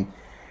everything,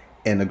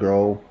 and the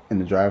girl in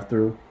the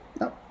drive-thru,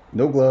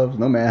 no gloves,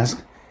 no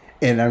mask,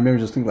 and I remember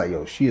just thinking like,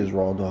 yo, she is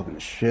raw dogging the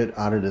shit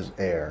out of this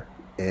air,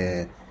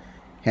 and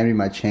handed me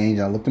my change.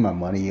 I looked at my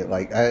money.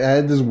 Like I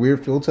had this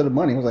weird feel to the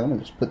money. I was like, I'm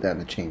gonna just put that in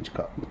the change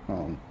cup.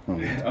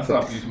 I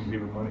stopped using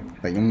paper money.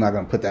 Like I'm not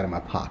gonna put that in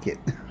my pocket.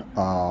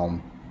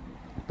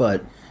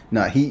 But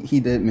no, he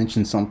did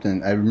mention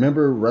something. I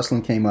remember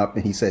wrestling came up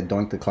and he said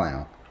Doink the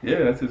Clown.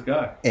 Yeah, that's his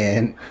guy.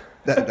 And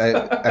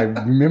I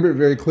remember it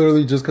very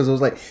clearly just because I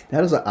was like,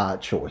 that is an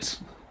odd choice,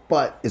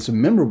 but it's a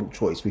memorable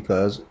choice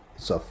because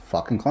it's a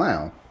fucking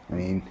clown. I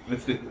mean,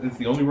 it's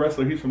the only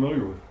wrestler he's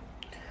familiar with.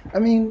 I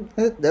mean,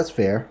 that's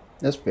fair.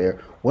 That's fair.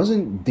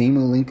 Wasn't Dean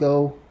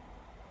Malenko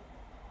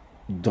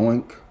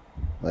Doink,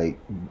 like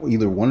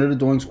either one of the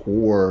Doinks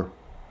or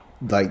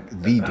like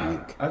the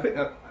Doink? I think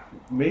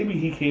maybe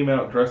he came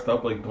out dressed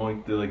up like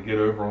Doink to like get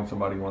over on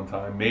somebody one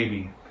time.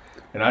 Maybe,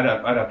 and I'd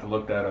have to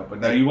look that up.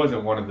 But no, he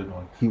wasn't one of the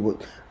Doinks. He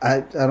would.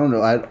 I don't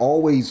know. I'd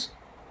always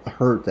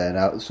heard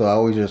that, so I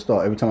always just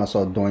thought every time I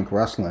saw Doink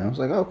wrestling, I was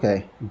like,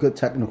 okay, good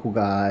technical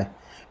guy,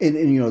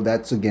 and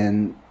that's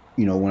again,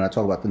 when I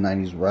talk about the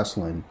 '90s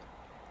wrestling.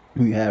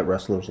 We had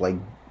wrestlers like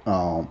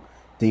Dean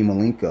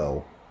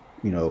Malenko,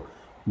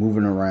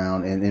 moving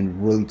around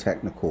and really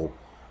technical.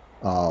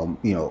 Arn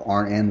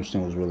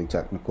Anderson was really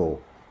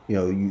technical.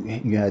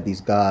 You had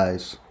these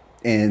guys,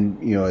 and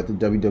at the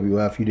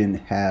WWF you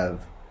didn't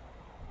have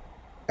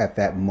at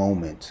that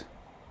moment,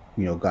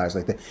 guys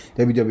like that.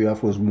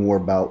 WWF was more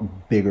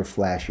about bigger,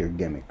 flashier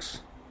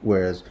gimmicks,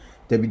 whereas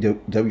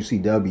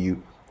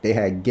WCW. They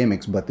had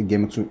gimmicks, but the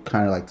gimmicks were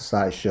kind of like the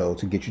sideshow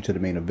to get you to the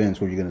main events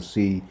where you're going to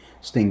see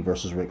Sting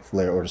versus Ric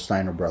Flair or the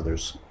Steiner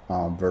Brothers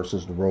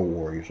versus the Road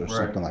Warriors or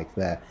something like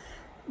that.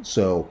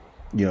 So,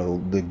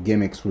 the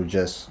gimmicks were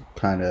just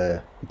kind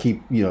of to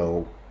keep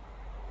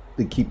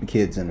the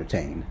kids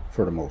entertained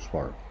for the most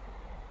part.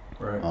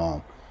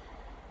 Right.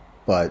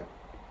 But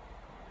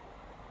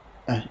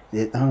I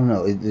don't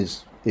know.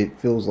 It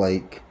feels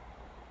like,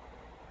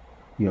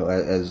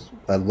 as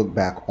I look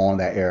back on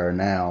that era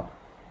now,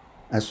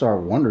 I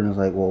started wondering, it's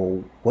like,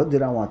 well, what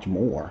did I watch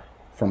more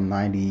from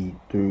 90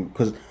 through...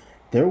 Because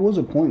there was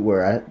a point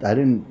where I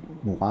didn't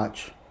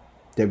watch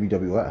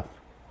WWF.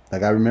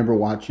 Like, I remember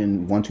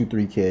watching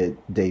 1-2-3 Kid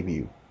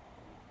debut.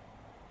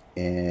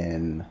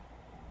 And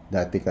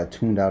I think I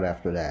tuned out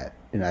after that.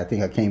 And I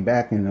think I came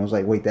back and I was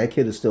like, wait, that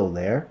kid is still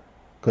there?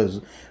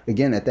 Because,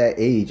 again, at that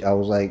age, I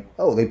was like,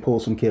 oh, they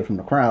pulled some kid from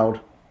the crowd.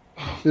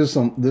 This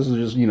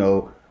is just,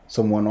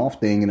 some one-off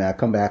thing, and I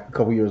come back a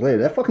couple years later.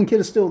 That fucking kid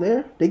is still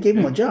there. They gave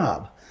him a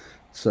job.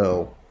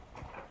 So,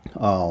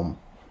 but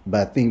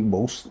I think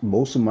most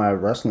of my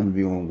wrestling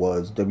viewing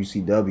was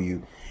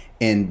WCW,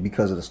 and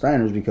because of the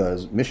Steiners,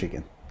 because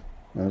Michigan.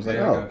 And I was like,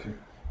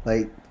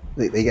 like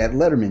they got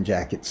Letterman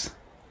jackets.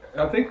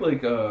 I think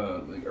like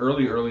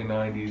early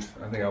 90s.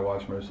 I think I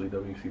watched mostly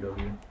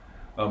WCW.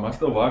 I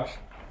still watch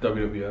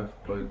WWF,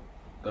 but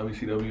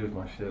WCW is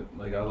my shit.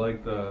 Like I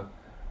like the.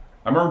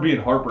 I remember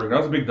being heartbroken. I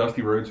was a big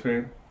Dusty Rhodes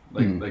fan.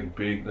 Like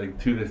big,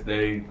 like to this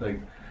day, like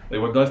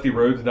when Dusty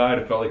Rhodes died,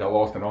 it felt like I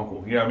lost an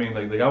uncle. Yeah, I mean,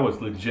 like I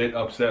was legit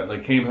upset.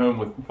 Like came home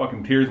with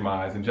fucking tears in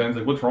my eyes, and Jen's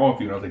like, "What's wrong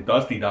with you?" And I was like,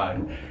 "Dusty died,"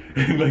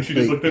 and like she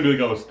just looked at me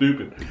like I was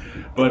stupid.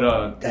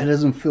 But that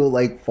doesn't feel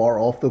like far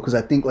off though, because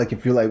I think like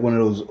if you're like one of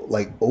those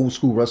like old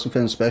school wrestling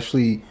fans,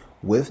 especially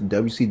with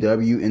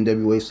WCW,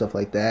 NWA stuff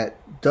like that,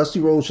 Dusty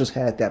Rhodes just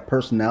had that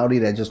personality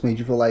that just made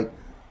you feel like,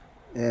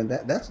 and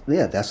that's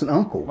an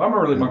uncle. I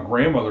remember like my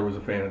grandmother was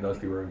a fan of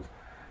Dusty Rhodes.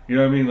 You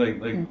know what I mean?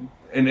 Like,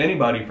 and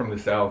anybody from the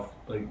South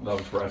like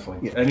loves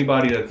wrestling. Yeah.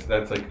 Anybody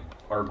that's like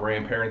our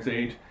grandparents'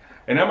 age,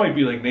 and that might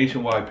be like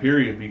nationwide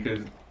period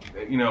because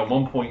you know at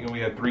one point we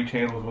had 3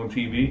 channels on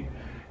TV,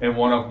 and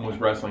one of them was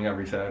wrestling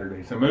every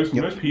Saturday. So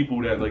most people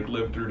that like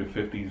lived through the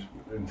 50s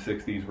and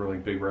 60s were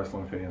like big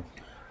wrestling fans.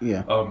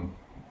 Yeah.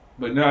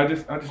 But no, I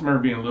just remember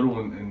being little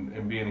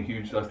and being a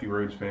huge Dusty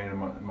Rhodes fan,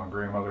 and my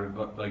grandmother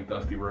liked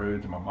Dusty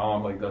Rhodes, and my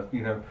mom liked Dusty,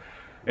 you know.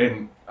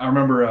 And I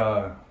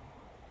remember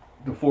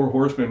the Four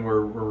Horsemen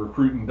were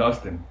recruiting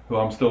Dustin, who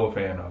I'm still a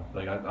fan of.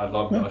 Like I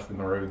love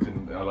Dustin Rhodes,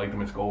 and I liked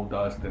him as Gold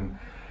Dust, and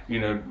you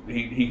know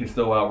he can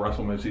still out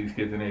wrestle most of these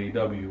kids in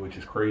AEW, which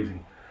is crazy.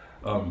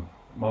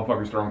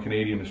 Motherfucker's throwing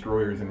Canadian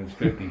destroyers in his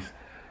 50s.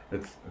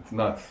 It's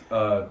nuts.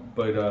 I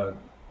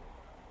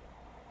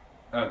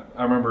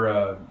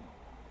remember.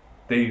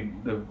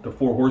 The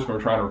Four Horsemen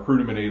were trying to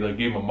recruit him, and they like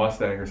gave him a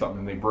Mustang or something,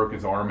 and they broke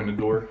his arm in the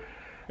door.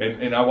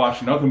 And I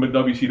watched nothing but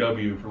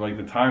WCW from like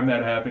the time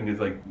that happened, is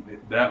like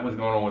that was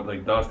going on with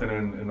like Dustin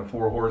and the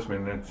Four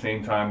Horsemen. And at the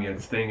same time, you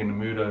had Sting and the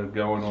Muta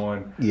going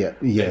on. Yeah.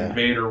 And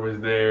Vader was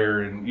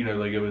there, and you know,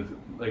 like it was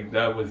like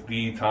that was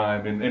the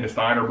time. And the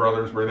Steiner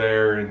brothers were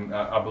there, and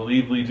I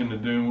believe Legion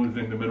of Doom was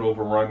in the middle of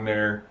a run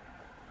there.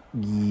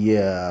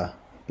 Yeah.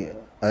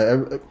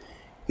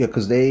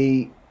 Because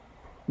they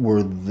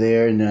were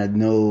there, and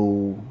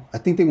I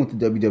think they went to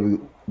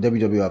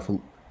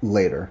WWF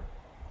later.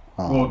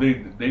 Well,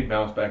 they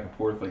bounce back and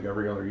forth like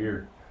every other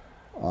year.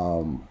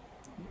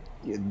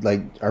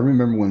 Like I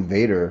remember when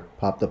Vader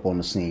popped up on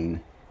the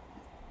scene,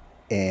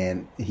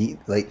 and he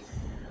like,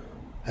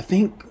 I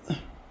feel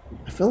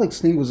like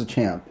Sting was a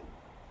champ,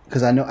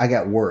 because I know I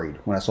got worried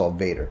when I saw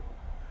Vader,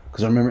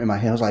 because I remember in my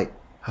head I was like,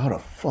 how the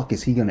fuck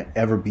is he gonna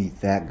ever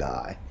beat that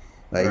guy?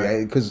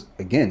 Like, because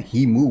again,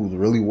 he moved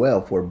really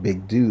well for a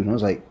big dude, and I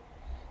was like,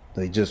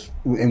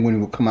 and when he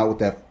would come out with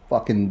that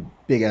fucking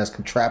big ass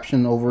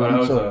contraption over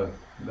him,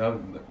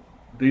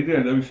 they did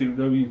in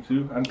WCW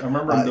too. I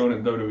remember him doing it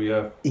in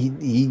WWF.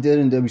 He did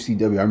in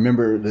WCW. I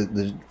remember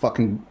the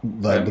fucking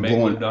the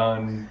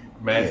glowing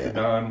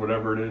Mastodon,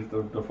 whatever it is,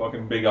 the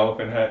fucking big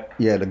elephant hat.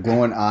 Yeah, the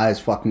glowing eyes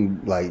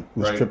fucking like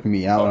was tripping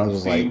me out. And I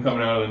was like,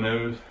 coming out of the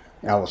nose.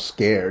 I was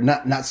scared.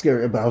 Not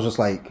scared, but I was just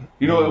like,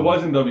 you know, it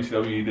wasn't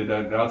WCW he did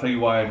that. And I'll tell you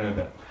why I know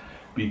that,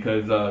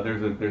 because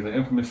there's an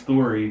infamous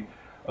story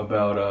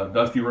about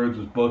Dusty Rhodes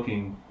was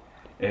booking,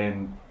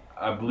 and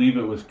I believe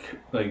it was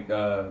like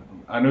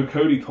I know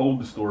Cody told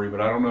the story,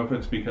 but I don't know if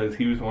it's because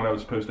he was the one that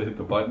was supposed to hit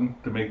the button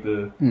to make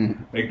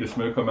the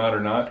smoke come out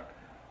or not,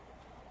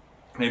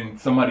 and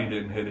somebody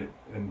didn't hit it,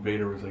 and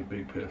Vader was like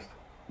big pissed.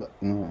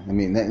 I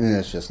mean,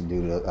 that's just a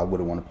dude that I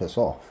wouldn't want to piss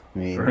off. I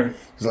mean,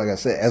 because like I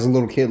said, as a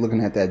little kid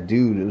looking at that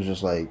dude, it was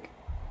just like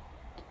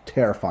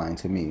terrifying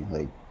to me.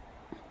 Like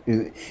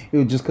it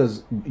was just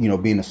because, you know,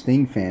 being a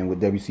Sting fan with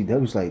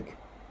WCW was like,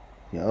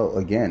 you know,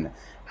 again,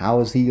 how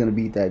is he gonna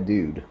beat that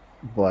dude?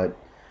 But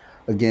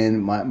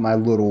again, my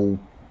little,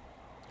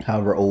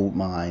 however old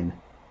mind,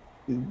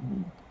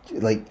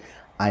 like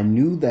I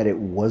knew that it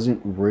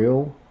wasn't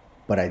real,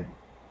 but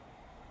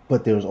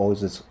there was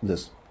always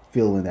this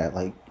feeling that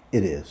like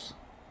it is,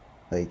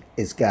 like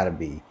it's got to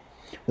be.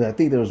 But I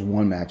think there was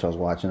one match I was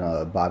watching.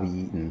 Bobby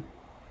Eaton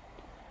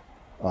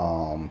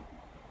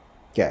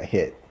got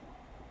hit,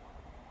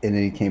 and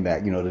then he came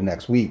back, you know, the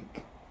next week.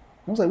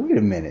 I was like, wait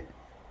a minute,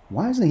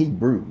 why isn't he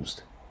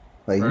bruised?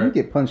 Like, you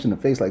get punched in the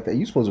face like that,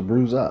 you're supposed to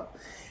bruise up.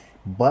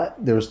 But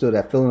there was still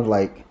that feeling of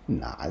like,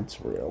 nah,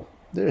 it's real.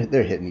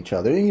 They're hitting each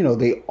other. And, you know,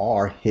 they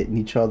are hitting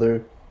each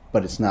other,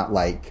 but it's not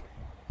like,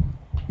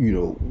 you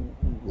know,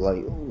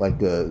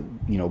 like a,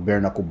 you know,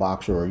 bare knuckle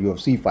boxer or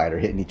UFC fighter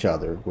hitting each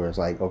other, where it's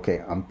like,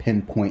 okay, I'm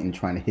pinpointing,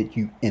 trying to hit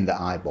you in the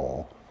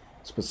eyeball.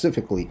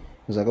 Specifically,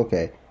 it's like,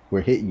 okay,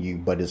 we're hitting you,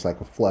 but it's like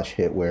a flush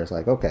hit where it's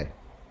like, okay,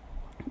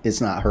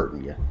 it's not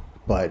hurting you.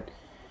 But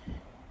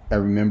I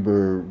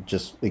remember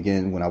just,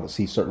 again, when I would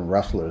see certain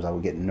wrestlers, I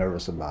would get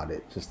nervous about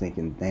it. Just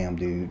thinking, damn,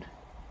 dude.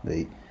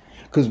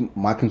 Because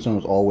my concern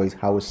was always,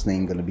 how is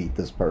Sting going to beat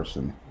this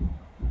person?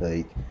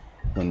 Like,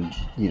 when,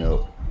 you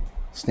know,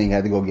 Sting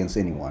had to go against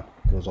anyone.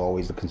 It was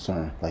always a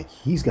concern. Like,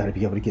 he's got to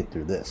be able to get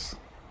through this.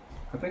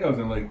 I think I was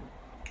in, like,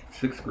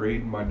 6th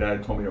grade, and my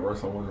dad told me that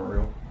wrestling wasn't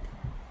real.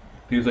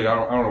 He was like, I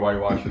don't know why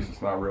you watch this.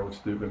 It's not real. It's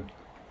stupid.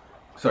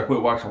 So I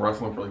quit watching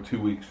wrestling for, like, 2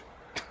 weeks.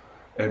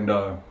 And,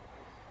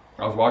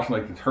 I was watching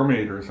like the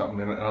Terminator or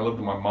something, and I lived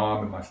with my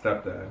mom and my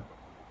stepdad.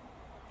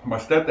 My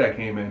stepdad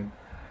came in,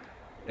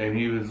 and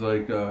he was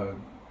like,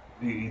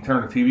 he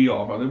turned the TV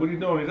off. I was like, "What are you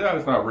doing?" He said,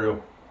 "It's not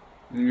real.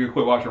 You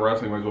quit watching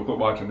wrestling. Might as well quit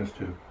watching this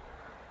too."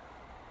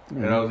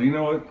 Mm-hmm. And I was like, "You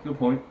know what? Good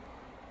point."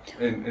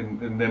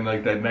 And then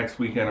like that next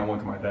weekend, I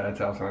went to my dad's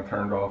house and I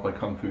turned off like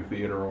Kung Fu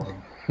Theater on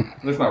him.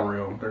 That's not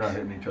real. They're not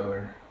hitting each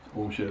other. It's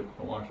bullshit.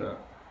 Don't watch that.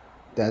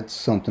 That's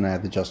something I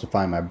had to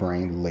justify in my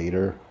brain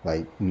later,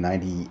 like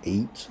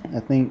 98, I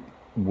think,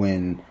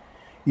 when,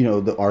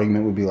 the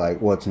argument would be like,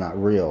 well, it's not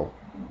real.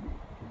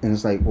 And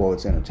it's like, well,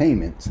 it's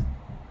entertainment.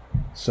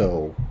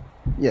 So,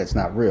 yeah, it's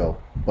not real,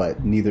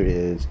 but neither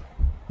is,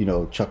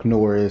 Chuck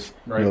Norris,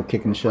 right.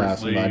 Kicking the shit out of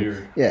somebody.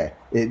 Yeah,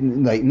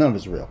 none of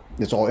it's real.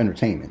 It's all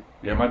entertainment.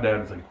 Yeah, my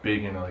dad was like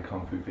big into like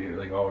Kung Fu Theater,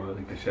 like all the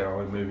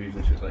Shaolin movies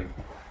and shit like.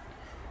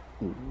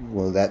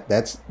 Well,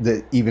 that's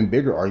the even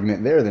bigger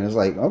argument there. Then it's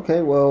like,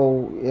 okay,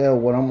 well, yeah,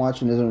 what I'm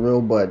watching isn't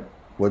real, but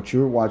what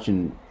you're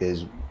watching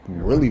is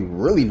really,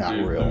 really not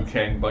real. Liu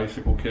Kang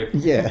bicycle kick.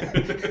 Yeah,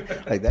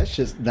 like that's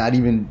just not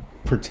even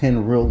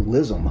pretend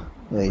realism.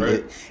 Like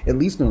right. At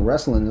least in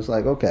wrestling, it's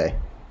like okay,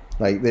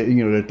 like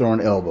they're throwing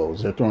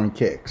elbows, they're throwing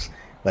kicks,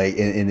 like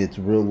and it's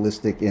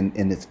realistic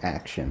in its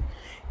action,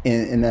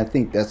 and I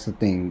think that's the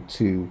thing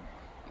too.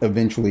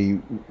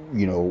 Eventually,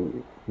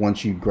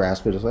 once you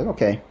grasp it, it's like,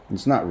 okay,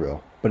 it's not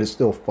real, but it's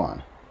still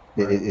fun.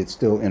 Right. It's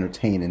still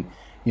entertaining.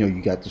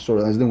 You got the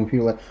storylines. Then when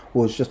people are like,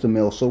 well, it's just a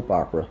male soap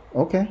opera.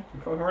 Okay.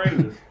 You're fucking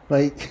right.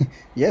 Like,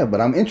 yeah,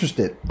 but I'm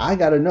interested. I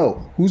got to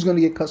know who's going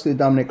to get custody of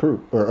Dominic Cruz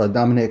or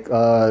Dominic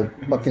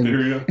fucking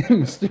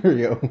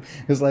Mysterio.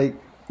 It's like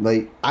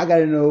I got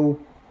to know,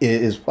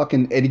 is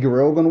fucking Eddie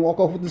Guerrero going to walk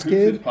off with this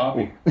kid?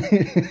 Poppy?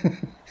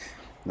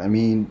 I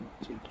mean,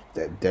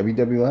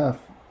 WWF,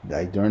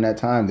 like during that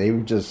time, they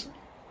were just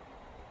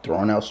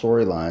throwing out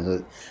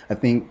storylines. I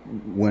think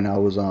when I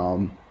was,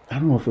 I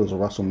don't know if it was a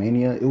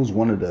WrestleMania, it was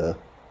one of the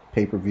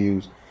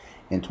pay-per-views,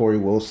 and Tori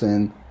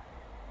Wilson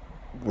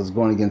was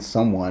going against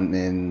someone,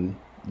 and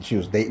she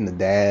was dating the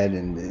dad,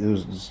 and it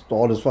was just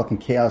all this fucking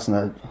chaos, and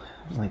I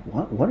was like,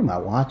 what am I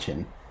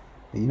watching?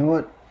 You know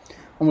what?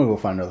 I'm gonna go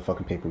find another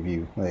fucking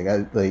pay-per-view.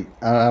 I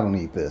don't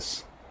need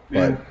this.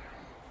 Yeah.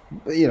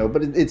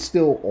 But it's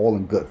still all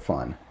in good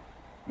fun.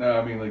 No,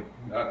 I mean, like,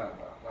 I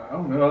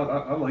don't know.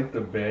 I like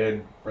the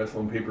bad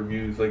wrestling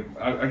pay-per-views. Like,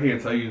 I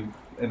can't tell you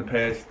in the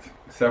past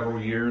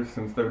several years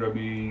since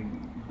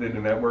WWE did the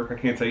network, I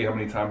can't tell you how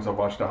many times I've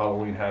watched the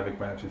Halloween Havoc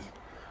matches.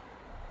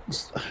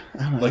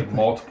 Like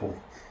multiple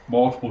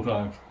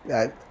times.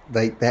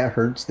 That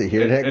hurts to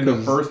hear that. And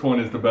the first one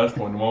is the best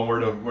one. The one where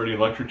the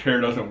electric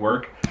chair doesn't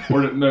work.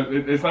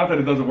 It's not that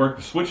it doesn't work.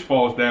 The switch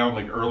falls down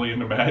like early in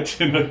the match,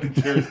 and like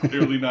the chair is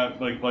clearly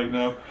not like lighting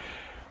up.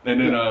 And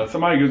then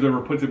somebody goes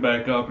over, puts it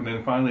back up, and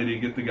then finally they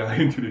get the guy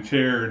into the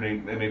chair,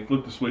 and they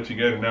flip the switch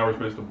again. And now we're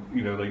supposed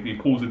to, he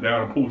pulls it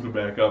down and pulls it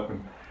back up,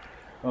 and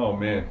oh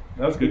man,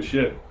 that was good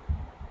shit.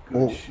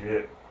 Good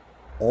shit.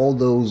 All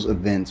those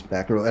events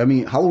back early. I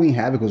mean, Halloween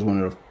Havoc was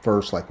one of the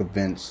first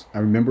events. I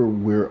remember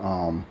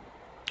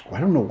I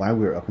don't know why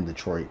we were up in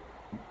Detroit,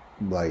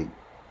 like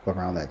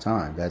around that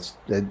time.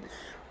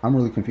 I'm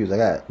really confused.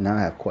 Now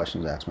I have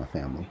questions to ask my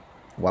family.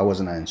 Why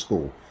wasn't I in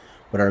school?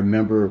 But I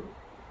remember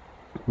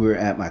we were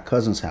at my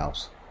cousin's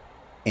house,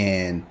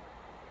 and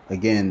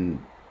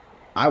again,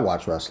 I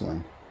watch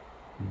wrestling.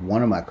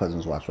 One of my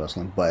cousins watched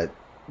wrestling, but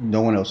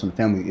no one else in the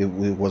family. It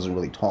wasn't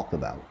really talked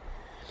about.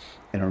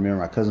 And I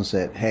remember my cousin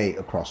said, "Hey,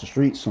 across the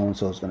street, so and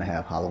so is going to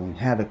have Halloween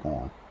Havoc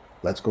on.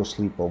 Let's go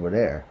sleep over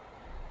there."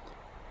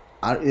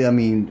 I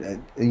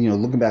mean,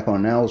 looking back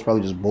on it now, it was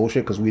probably just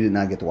bullshit because we did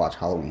not get to watch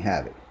Halloween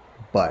Havoc.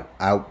 But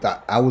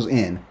I was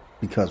in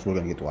because we're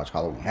going to get to watch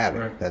Halloween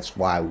Havoc. Right. That's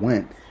why I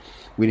went.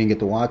 We didn't get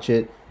to watch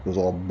it. It was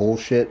all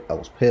bullshit. I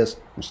was pissed.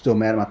 I'm still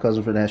mad at my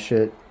cousin for that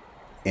shit.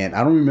 And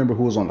I don't remember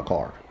who was on the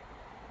card.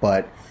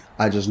 But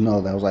I just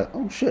know that I was like,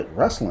 oh shit,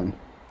 wrestling.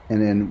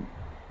 And then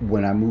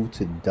when I moved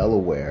to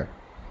Delaware,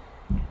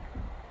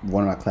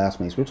 one of my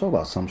classmates, we were talking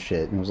about some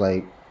shit. And it was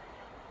like,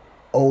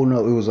 oh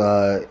no, it was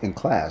in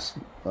class.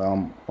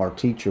 Our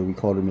teacher, we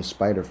called her Miss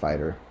Spider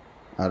Fighter.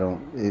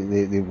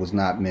 It was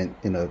not meant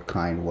in a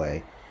kind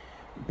way.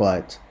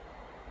 But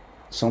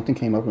something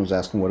came up and was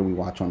asking, what do we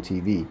watch on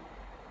TV?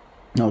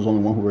 And I was the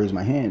only one who raised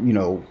my hand.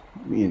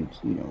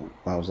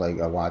 I was like,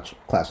 I watched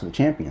Clash of the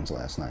Champions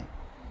last night.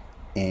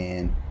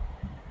 And,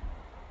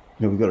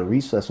 we go to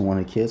recess and one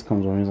of the kids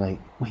comes over and he's like,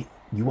 wait,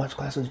 you watch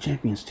Clash of the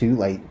Champions too?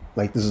 Like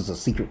this is a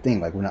secret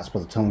thing. Like, we're not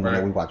supposed to tell them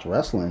that we watch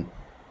wrestling.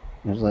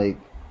 And I was like,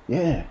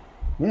 yeah,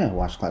 I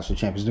watch Clash of the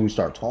Champions. Then we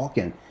start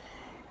talking.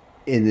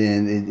 And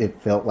then it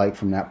felt like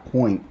from that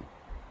point,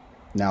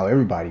 now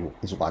everybody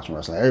is watching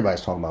wrestling.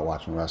 Everybody's talking about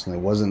watching wrestling.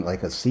 It wasn't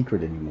like a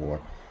secret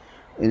anymore.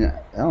 And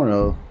I don't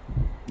know.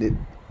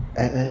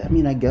 I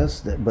mean, I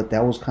guess, but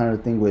that was kind of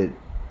the thing with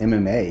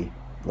MMA,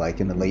 like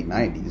in the late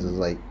 90s. It was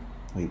like,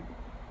 wait,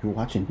 you're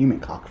watching human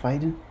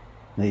cockfighting?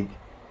 Like,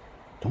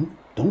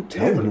 don't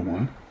tell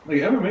anyone. Like,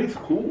 MMA's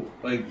cool.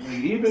 Like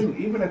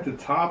even at the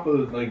top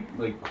of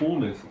like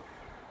coolness,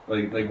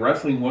 like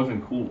wrestling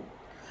wasn't cool.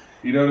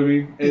 You know what I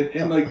mean?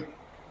 And like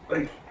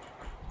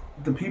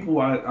the people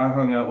I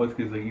hung out with,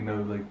 because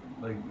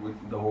like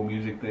with the whole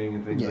music thing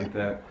and things like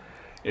that,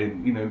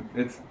 and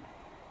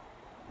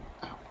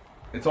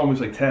it's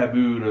almost like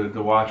taboo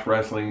to watch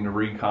wrestling, to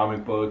read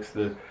comic books,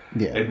 and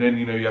then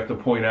you have to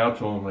point out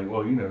to them like,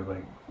 well,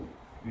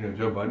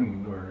 Joe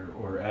Budden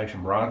or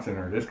Action Bronson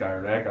or this guy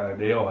or that guy,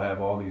 they all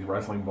have all these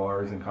wrestling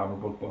bars and comic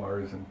book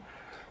bars, and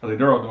like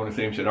they're all doing the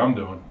same shit I'm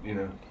doing,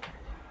 And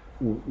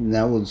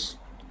that was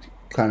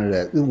kind of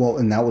that. Well,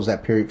 and that was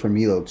that period for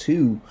me though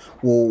too.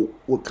 Well,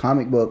 with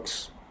comic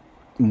books,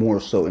 more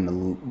so in the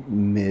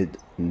mid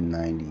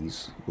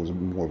 '90s was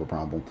more of a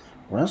problem.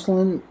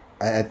 Wrestling,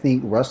 I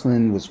think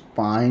wrestling was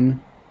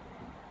fine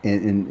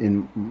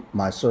in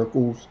my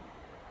circles.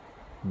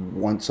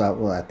 Once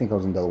I think I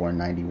was in Delaware in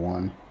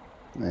 '91,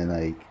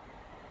 and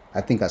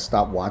I think I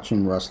stopped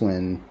watching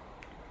wrestling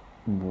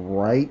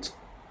right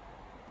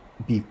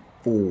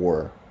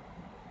before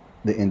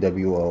the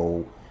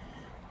NWO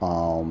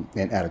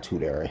and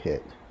Attitude Era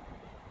hit,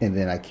 and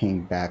then I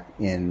came back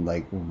in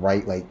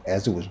right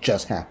as it was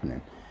just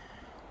happening.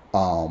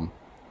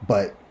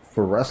 But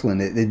for wrestling,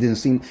 it didn't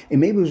seem,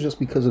 and maybe it was just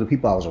because of the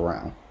people I was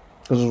around.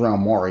 Because I was around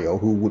Mario,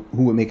 who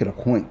would make it a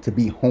point to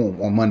be home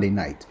on Monday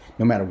night.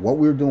 No matter what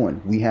we were doing,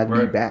 we had to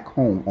be back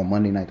home on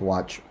Monday night to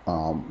watch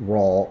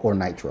Raw or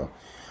Nitro.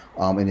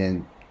 And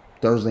then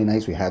Thursday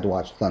nights we had to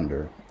watch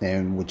Thunder.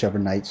 And whichever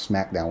night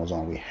SmackDown was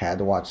on, we had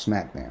to watch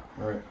SmackDown.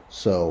 Right.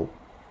 So,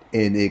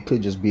 and it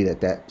could just be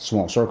that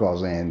small circle I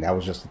was in, that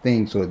was just the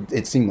thing. So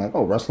it seemed like,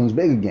 oh, wrestling's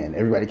big again.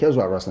 Everybody cares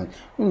about wrestling.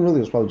 When really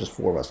it was probably just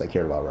 4 of us that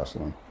cared about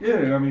wrestling.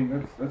 Yeah, I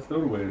mean, that's still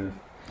the way it is.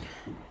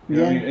 You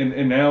know what I mean?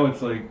 And now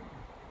it's like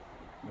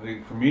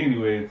for me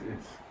anyway,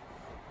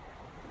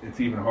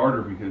 it's even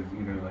harder because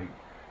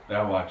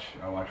I watch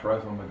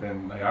wrestling, but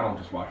then I don't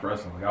just watch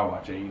wrestling. I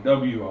watch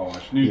AEW, I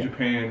watch New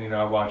Japan.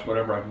 I watch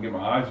whatever I can get my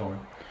eyes on,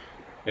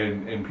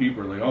 and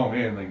people are like, oh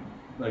man,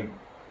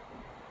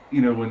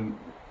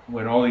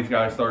 when all these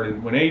guys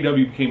started, when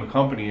AEW became a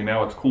company, and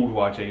now it's cool to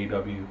watch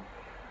AEW.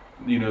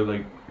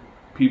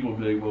 People would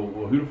be like,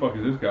 well, who the fuck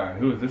is this guy? And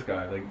who is this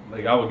guy?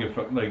 I would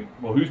get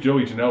well, who's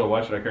Joey Janela?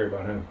 Why should I care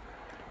about him?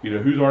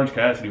 Who's Orange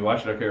Cassidy? Why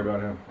should I care about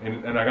him?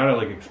 And I gotta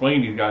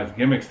explain these guys'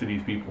 gimmicks to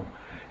these people.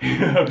 You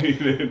know what I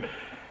mean?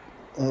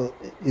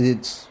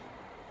 It's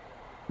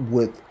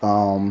with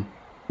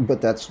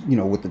but that's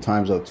with the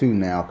times though too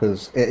now,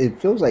 because it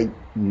feels like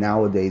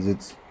nowadays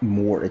it's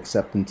more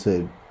accepting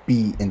to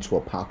be into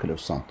a pocket of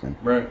something.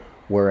 Right.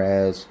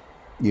 Whereas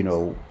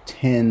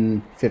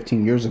 10,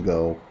 15 years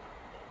ago,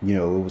 it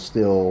was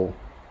still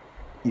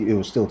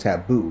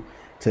taboo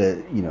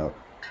to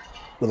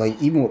but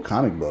even with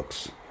comic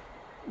books.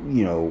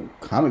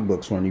 Comic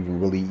books weren't even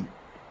really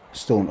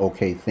still an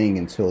okay thing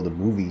until the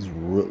movies,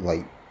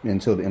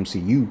 until the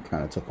MCU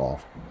kind of took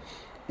off.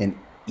 And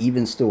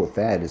even still with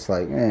that, it's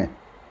like, when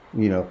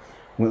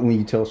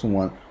you tell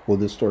someone, well,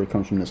 this story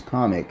comes from this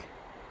comic,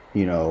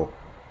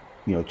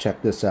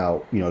 check this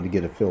out, to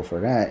get a feel for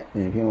that.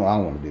 And I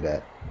don't want to do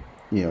that.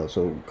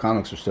 So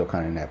comics are still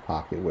kind of in that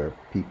pocket where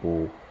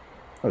people,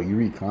 oh, you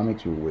read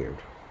comics, you're weird.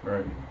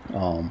 Right.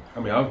 I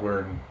was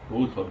wearing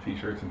Bullet Club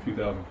t-shirts in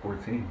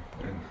 2014,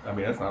 and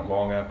that's not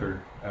long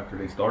after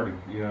they started.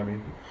 You know what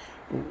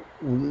I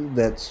mean?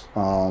 That's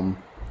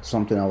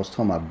something I was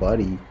telling my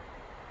buddy.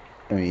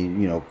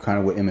 Kind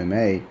of with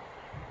MMA,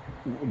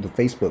 the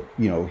Facebook,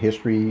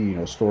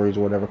 history, stories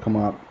or whatever come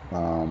up. I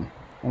don't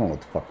know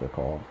what the fuck they're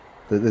called.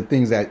 The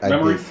things that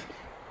memories.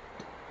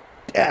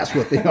 That's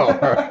what they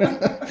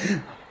are.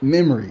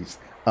 Memories.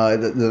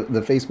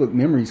 The Facebook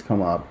memories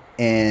come up,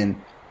 and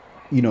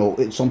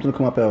it's something to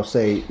come up and I'll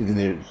say,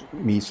 there's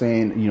me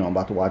saying, I'm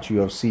about to watch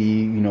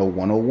UFC,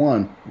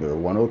 101 or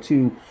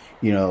 102,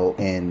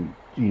 and,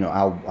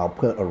 I'll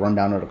put a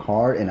rundown of the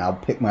card and I'll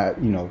pick my,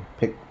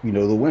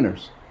 the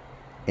winners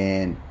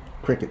and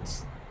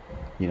crickets,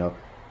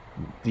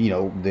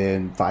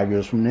 then 5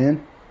 years from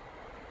then,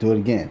 do it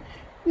again.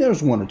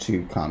 There's 1 or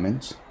 2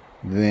 comments.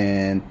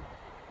 Then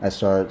I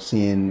start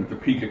seeing the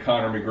peak of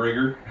Conor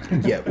McGregor.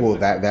 Yeah, well,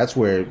 that's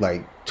where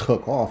it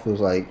took off. It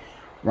was like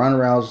Ronda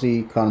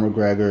Rousey, Conor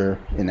McGregor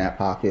in that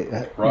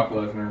pocket. Brock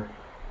Lesnar.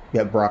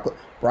 Yeah, Brock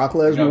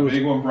Lesnar was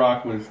big when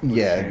Brock was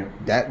champ.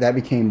 that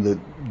became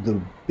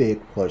the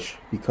big push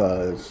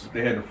because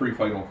they had the free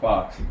fight on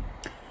Fox.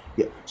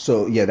 Yeah,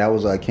 so that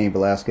was Cain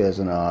Velasquez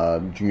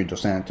and Junior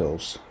Dos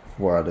Santos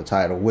for the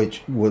title,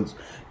 which was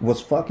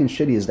fucking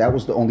shitty. Is that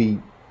was the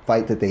only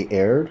fight that they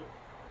aired,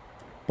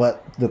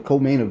 but the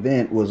co-main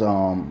event was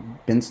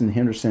Benson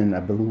Henderson, I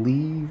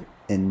believe,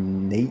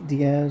 and Nate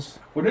Diaz.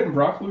 Well, didn't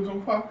Brock lose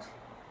on Fox?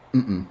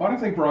 Mm-mm. Why do you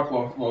think Brock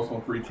lost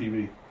on free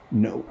TV?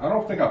 No. I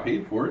don't think I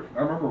paid for it. I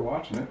remember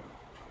watching it.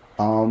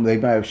 They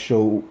might have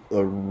showed a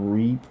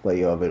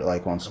replay of it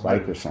on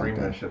Spike or something.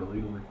 Stream that shit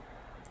illegally.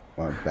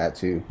 Or that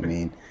too.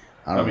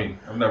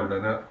 I've never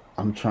done that.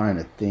 I'm trying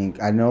to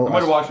think. I know. I might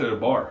have watched it at a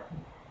bar.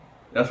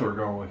 That's what we're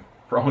going with.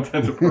 For all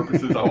intents and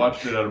purposes, I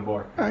watched it at a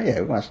bar. Oh yeah,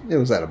 it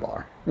was at a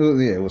bar.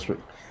 It was free.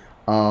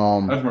 I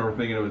just remember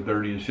thinking it was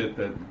dirty as shit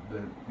that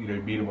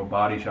you beat him with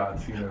body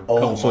shots.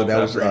 Oh, so that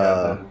was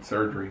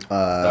surgery.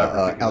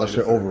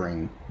 Alistair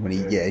Overeem when he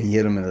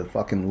hit him in the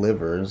fucking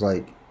liver. It was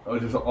like it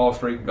was just all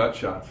straight gut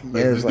shots.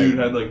 This dude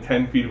had like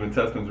 10 feet of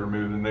intestines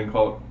removed and then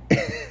called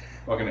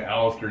fucking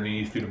Alistair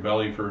knees to the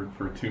belly for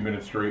 2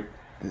 minutes straight.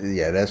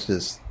 Yeah, that's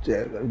just.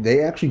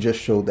 They actually just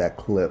showed that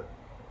clip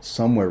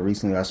somewhere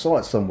recently. I saw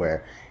it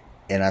somewhere,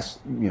 and I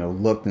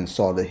looked and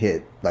saw the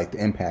hit, like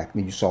the impact,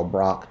 and you saw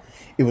Brock.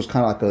 It was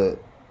kind of like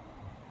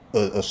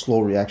a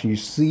slow reaction. You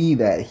see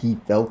that he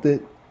felt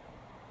it,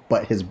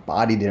 but his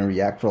body didn't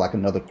react for like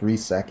another 3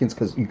 seconds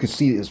because you could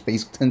see his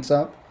face tense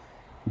up.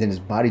 Then his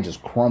body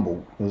just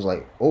crumbled. It was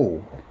like,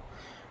 oh,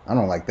 I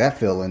don't like that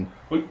feeling.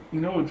 But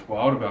what's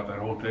wild about that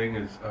whole thing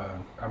is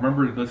I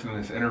remember listening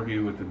to this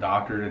interview with the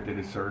doctor that did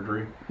his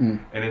surgery,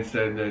 and it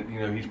said that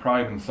he's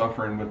probably been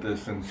suffering with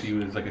this since he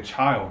was like a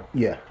child.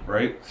 Yeah.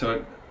 Right?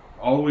 So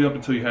all the way up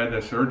until you had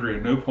that surgery,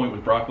 at no point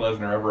was Brock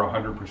Lesnar ever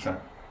 100%.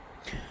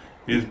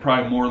 He was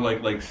probably more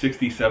like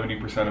 60,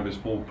 70% of his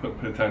full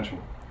potential.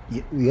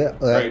 Yeah.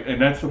 Right? And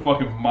that's the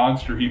fucking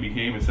monster he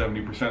became at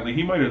 70%. Like,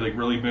 he might have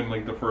really been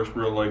like the first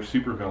real life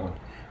supervillain.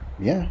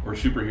 Yeah. Or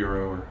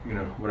superhero or,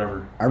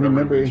 whatever. I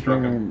remember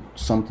hearing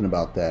something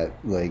about that.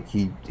 Like,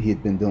 he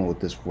had been dealing with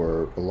this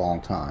for a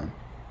long time.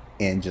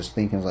 And just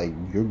thinking, like,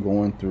 you're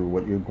going through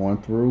what you're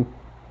going through,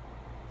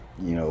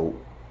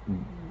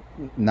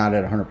 not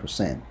at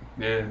 100%.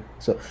 Yeah.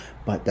 So,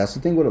 but that's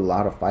the thing with a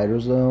lot of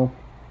fighters, though.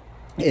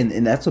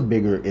 And that's a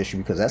bigger issue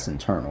because that's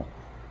internal.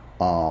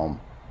 And,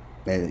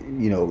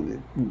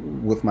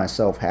 with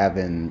myself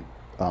having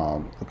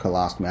a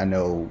colostomy, I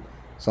know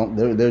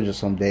there are just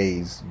some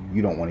days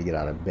you don't want to get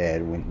out of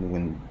bed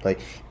when like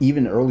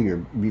even earlier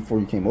before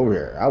you came over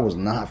here, I was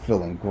not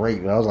feeling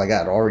great. I was like,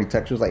 I'd already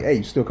texted, was like, hey,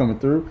 you still coming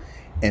through?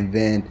 And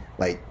then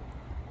like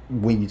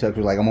when you texted,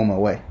 was like, I'm on my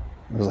way.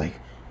 I was like,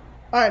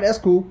 all right, that's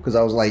cool, because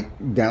I was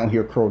like down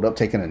here curled up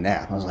taking a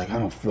nap. I was like, I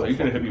don't feel. You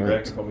could have hit me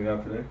back and told me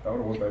that today. I would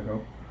have went back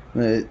home.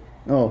 I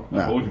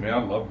told you, man,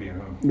 I love being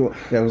home. No,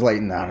 I was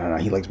like, nah,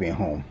 he likes being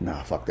home.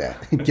 Nah, fuck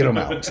that. Get him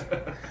out.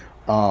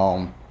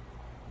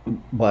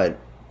 But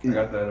I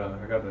got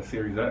that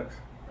Series X.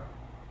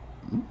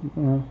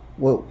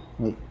 Well,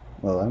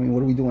 I mean,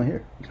 what are we doing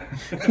here?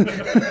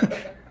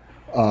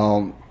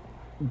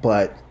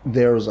 But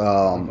there's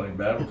I'm playing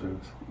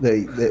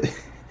Battletoads.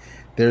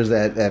 There's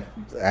that.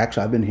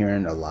 Actually, I've been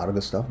hearing a lot of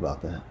good stuff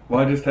about that.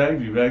 Well, I just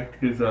tagged you back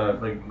because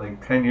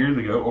like 10 years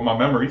ago, on my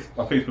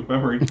Facebook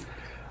memories,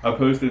 I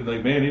posted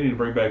like, man, they need to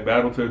bring back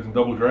Battletoads and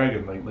Double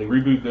Dragon, like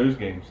reboot those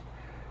games.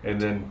 And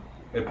then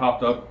it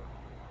popped up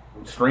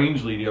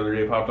strangely the other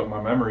day. It popped up in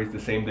my memories the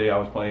same day I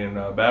was playing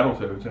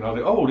Battletoads, and I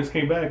was like, oh, this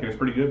came back and it's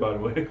pretty good, by the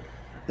way.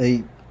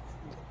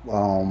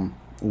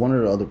 One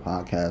of the other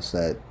podcasts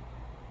that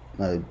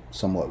I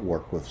somewhat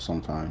work with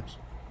sometimes,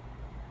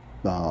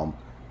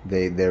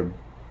 they're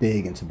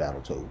big into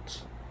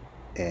Battletoads,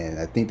 and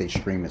I think they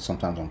stream it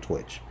sometimes on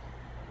Twitch.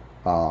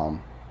 Go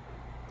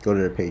to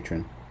their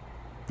Patreon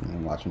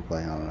and watch them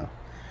play. I don't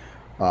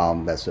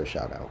know. That's their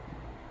shout out.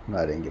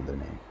 I didn't give their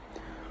name.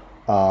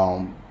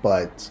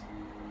 But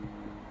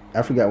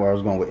I forgot where I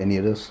was going with any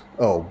of this.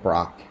 Oh,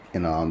 Brock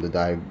and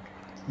the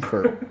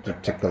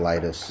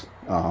diverticulitis.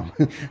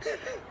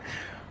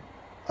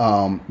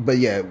 But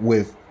yeah,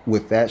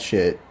 with that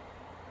shit,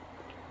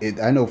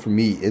 I know for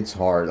me it's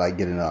hard, like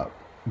getting up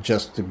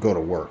just to go to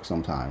work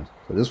sometimes.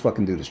 So this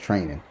fucking dude is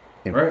training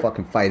and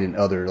fucking fighting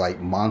other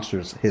like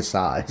monsters his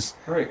size.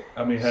 Right.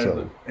 I mean,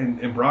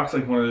 and Brock's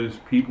like one of those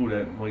people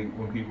that like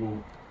when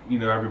people,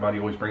 everybody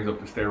always brings up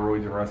the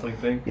steroids and wrestling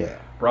thing. Yeah.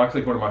 Brock's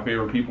like one of my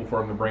favorite people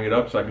for him to bring it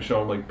up, so I can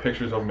show him like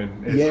pictures of him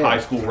in his high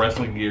school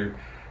wrestling gear.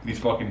 And he's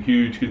fucking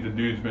huge because the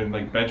dude's been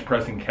like bench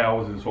pressing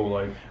cows his whole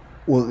life.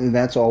 Well, and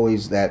that's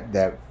always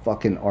that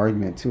fucking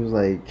argument too. It's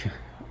like,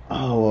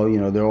 oh,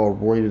 well, they're all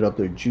roided up,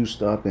 they're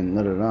juiced up, and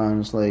da da da.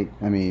 And it's like,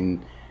 I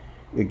mean,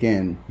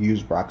 again,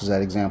 use Brock as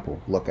that example.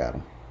 Look at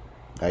him.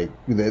 Like,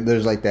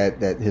 there's like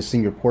that his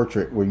senior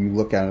portrait where you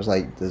look at him, it's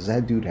like, does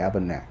that dude have a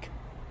neck?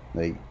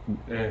 Like,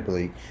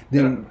 really?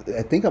 Then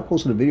I think I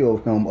posted a video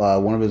of him,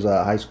 one of his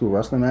high school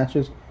wrestling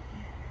matches.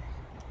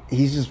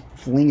 He's just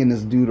flinging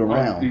this dude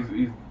around.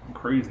 He's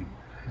crazy.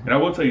 And I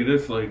will tell you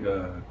this, like,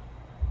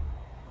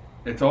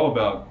 it's all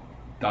about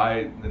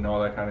diet and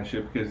all that kind of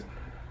shit, because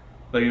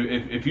like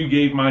if you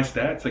gave my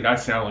stats, like I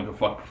sound like a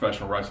fuck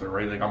professional wrestler,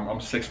 right? Like I'm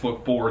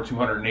 6'4",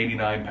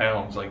 289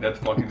 pounds. Like that's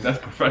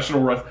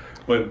professional wrestling.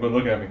 But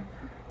look at me,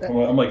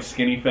 I'm like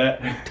skinny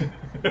fat.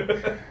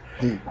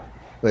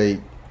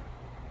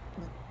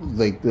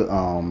 like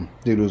the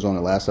dude who was on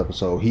the last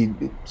episode, he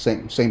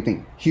same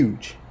thing,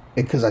 huge.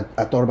 Because I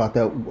thought about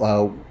that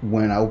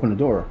when I opened the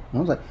door. And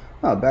I was like,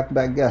 oh,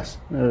 back-to-back guests.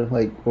 They're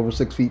like over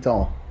 6 feet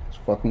tall. It's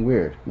fucking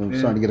weird. I'm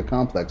starting to get a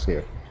complex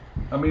here.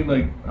 I mean,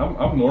 like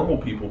I'm normal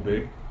people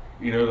big,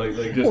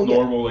 like just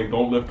normal, like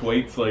don't lift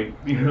weights, like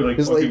like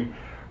it's fucking like,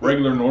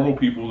 regular normal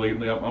people. Like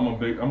I'm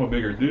a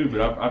bigger dude,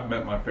 but I've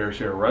met my fair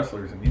share of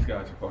wrestlers, and these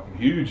guys are fucking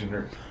huge, and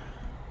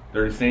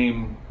they're the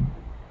same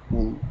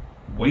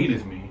weight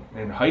as me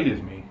and height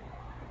as me,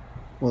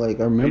 Well, like I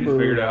They remember. just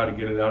figured out how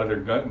to get it out of their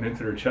gut and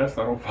into their chest.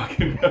 I don't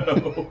fucking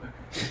know.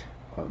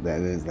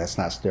 That's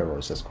not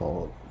steroids. That's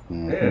called. Who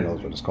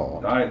knows what it's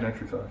called? Diet and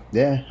exercise.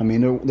 Yeah, I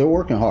mean they're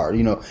working hard,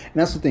 and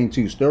that's the thing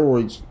too.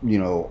 Steroids,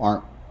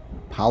 aren't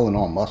piling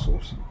on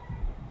muscles.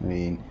 I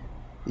mean,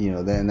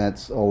 then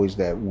that's always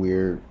that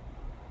weird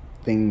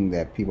thing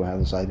that people have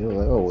this idea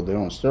like, oh, well, they're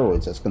on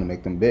steroids. That's going to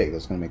make them big.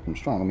 That's going to make them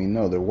strong. I mean,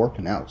 no, they're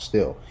working out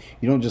still.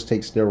 You don't just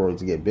take steroids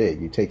to get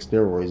big. You take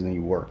steroids and then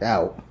you work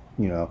out.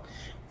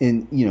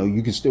 And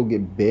you can still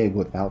get big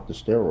without the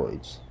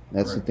steroids.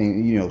 That's the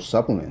thing.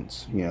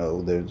 Supplements.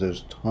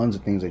 There's tons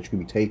of things that you could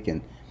be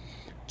taking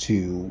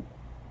to,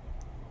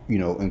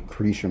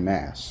 increase your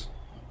mass.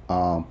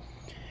 I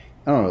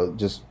don't know.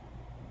 Just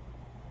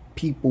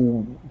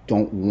people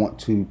don't want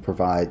to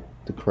provide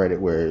the credit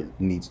where it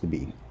needs to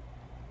be,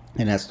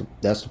 and that's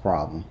the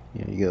problem.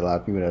 You get a lot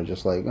of people that are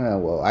just like, oh,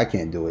 well, I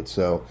can't do it,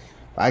 so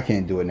if I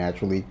can't do it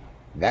naturally,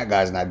 that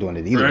guy's not doing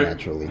it either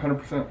naturally.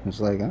 100%. It's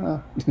like,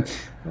 I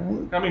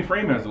mean,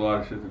 frame has a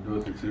lot of shit to do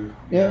with it too.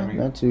 Yeah,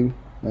 that too.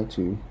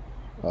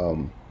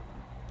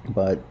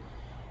 But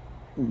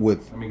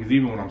with, because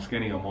even when I'm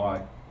skinny, I'm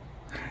wide.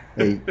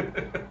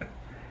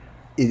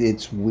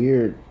 It's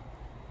weird.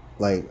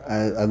 Like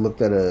I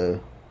looked at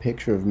a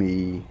picture of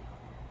me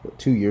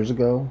 2 years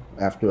ago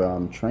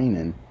after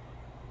training,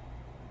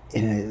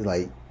 and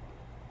I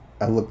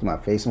looked at my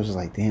face and was just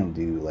like, damn,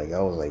 dude. Like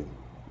I was like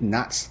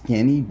not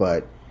skinny,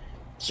 but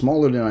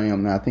smaller than I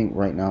am now. I think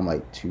right now I'm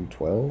like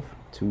 212,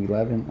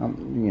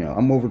 211.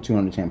 I'm over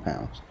 210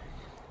 pounds.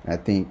 And I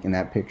think in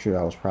that picture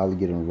I was probably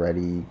getting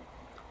ready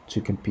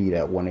to compete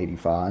at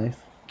 185.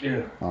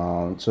 Yeah.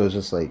 So it's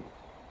just like,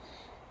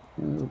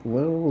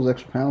 where do those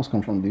extra pounds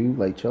come from, dude?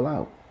 Like, chill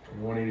out.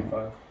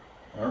 185.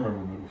 I remember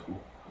middle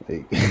school.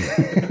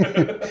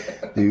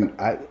 Dude,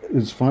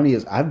 it's funny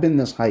is I've been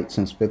this height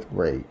since 5th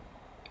grade,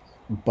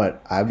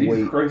 but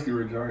Jesus Christ, you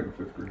were a giant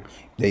in 5th grade.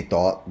 They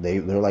thought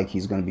they're like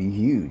he's gonna be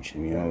huge,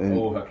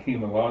 And,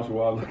 Hakeem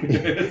Olajuwon, look at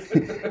this.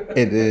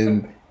 And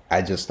then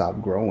I just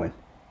stopped growing.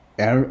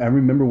 And I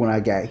remember when I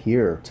got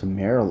here to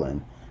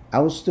Maryland, I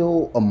was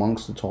still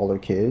amongst the taller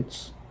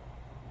kids,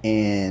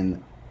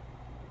 and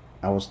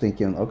I was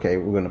thinking, okay,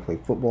 we're gonna play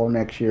football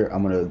next year.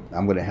 I'm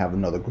gonna have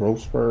another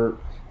growth spurt.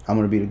 I'm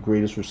gonna be the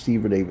greatest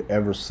receiver they've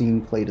ever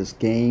seen play this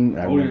game.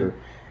 And I remember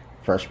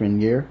freshman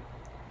year,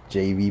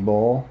 JV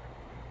ball,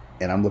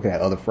 and I'm looking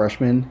at other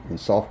freshmen and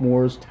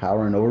sophomores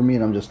towering over me,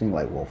 and I'm just thinking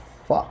like, well,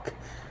 fuck.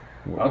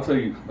 I'll tell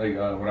you,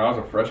 when I was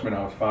a freshman,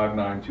 I was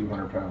 5'9",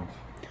 200 pounds.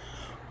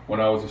 When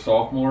I was a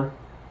sophomore,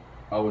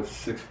 I was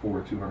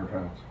 6'4", 200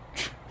 pounds.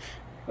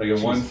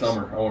 In one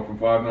summer, I went from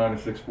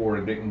 5'9" to 6'4"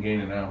 and didn't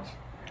gain an ounce.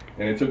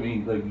 And it took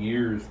me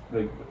years,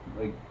 it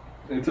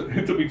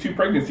took me 2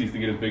 pregnancies to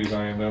get as big as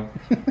I am now.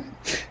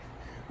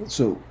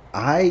 So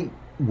I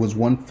was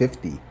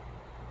 150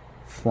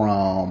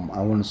 from,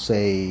 I want to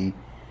say,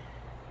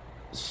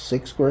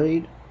 6th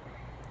grade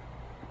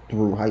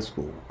through high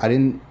school. I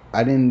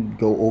didn't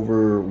go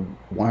over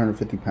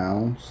 150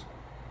 pounds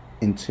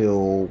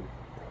until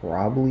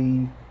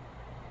probably,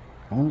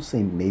 I want to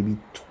say maybe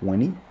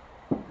 20,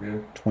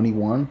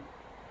 21,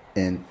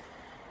 and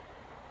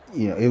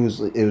it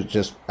was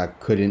just I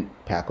couldn't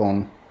pack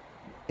on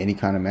any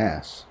kind of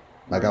mass.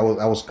 Like I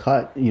was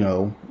cut,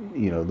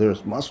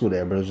 there's muscle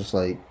there, but it was just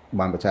like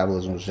my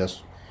metabolism was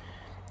just,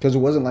 because it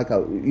wasn't like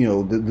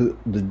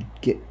the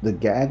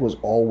gag was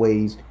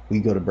always, we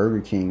go to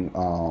Burger King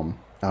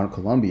out in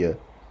Columbia,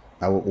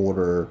 I would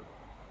order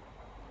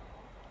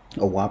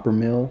a Whopper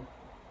meal,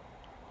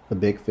 a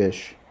Big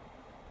Fish,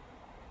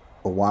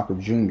 a Whopper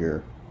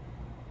Junior,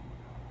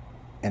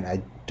 and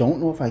I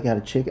don't know if I got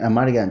a chicken. I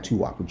might have gotten 2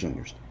 Whopper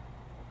Juniors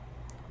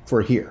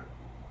for here.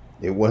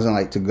 It wasn't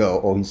like to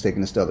go, oh, he's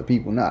taking this to other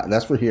people. Nah,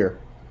 that's for here.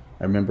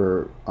 I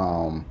remember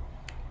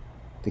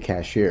the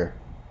cashier,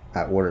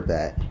 I ordered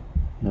that.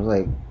 And I was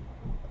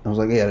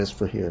like, yeah, that's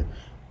for here.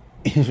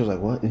 And she was like,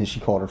 what? And then she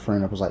called her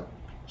friend up. Was like,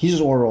 he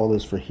just ordered all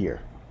this for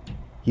here.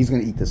 He's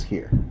going to eat this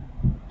here.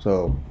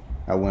 So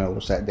I went over,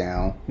 sat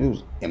down. It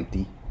was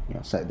empty.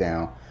 Sat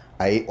down.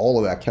 I ate all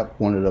of it. I kept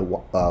one of the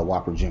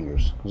Whopper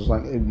Juniors. It was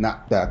like,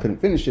 not that I couldn't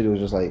finish it. It was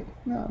just like,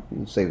 nah,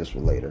 save this for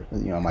later.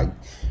 I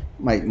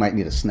might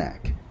need a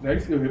snack. I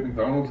used to go hit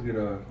McDonald's and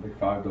get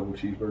 5 double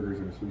cheeseburgers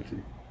and a sweet tea.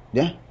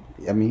 Yeah,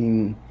 I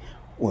mean,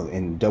 well,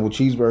 and double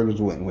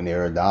cheeseburgers when they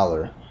were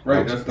 $1.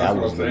 Right, that's what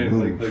I'm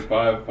saying. Like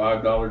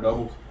 $5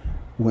 doubles.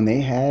 When they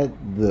had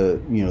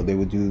they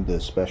would do the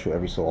special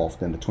every so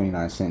often, the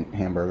 29-cent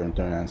hamburger and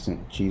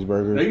 39-cent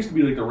cheeseburgers. That used to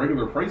be like the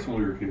regular price when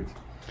we were kids.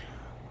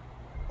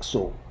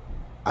 So,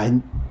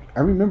 I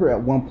remember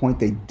at one point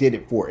they did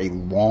it for a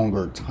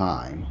longer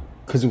time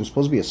because it was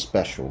supposed to be a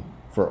special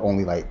for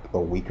only like a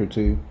week or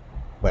 2,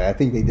 but I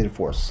think they did it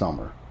for a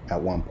summer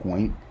at one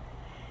point.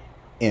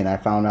 And I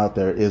found out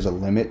there is a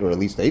limit, or at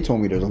least they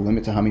told me there's a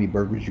limit to how many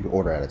burgers you can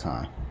order at a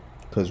time.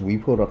 Because we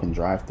pulled up in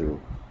drive-thru.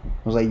 I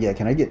was like, yeah,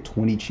 can I get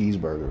 20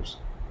 cheeseburgers?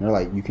 And they're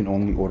like, you can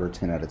only order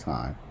 10 at a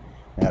time.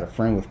 I had a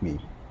friend with me.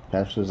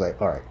 Pastor was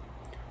like, all right,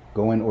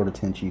 go in and order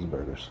 10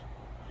 cheeseburgers.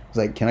 He's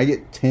like, can I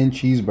get 10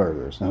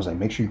 cheeseburgers? And I was like,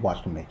 make sure you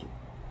watch them make it.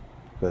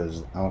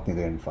 Because I don't think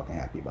they're going to be fucking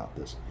happy about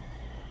this.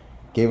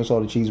 Gave us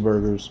all the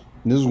cheeseburgers.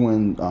 And this is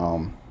when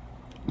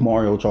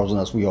Mario, Charles, and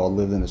us, we all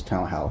lived in this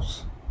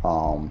townhouse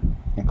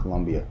in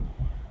Columbia.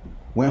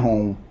 Went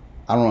home.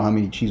 I don't know how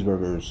many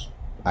cheeseburgers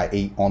I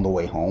ate on the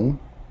way home,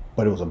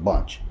 but it was a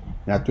bunch.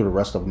 And I threw the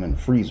rest of them in the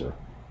freezer.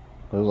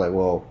 I was like,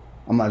 well,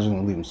 I'm not just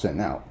going to leave them sitting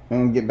out. They're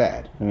going to get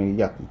bad. I mean, you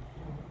got to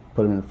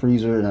put them in the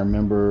freezer. And I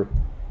remember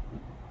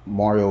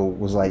Mario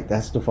was like,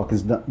 that's the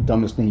fucking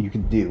dumbest thing you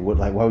could do.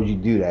 Why would you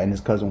do that? And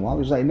his cousin Wally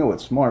was like, no,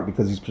 it's smart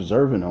because he's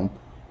preserving them.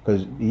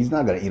 Because he's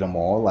not going to eat them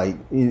all. Like,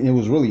 it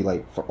was really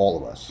like for all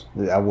of us.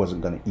 I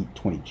wasn't going to eat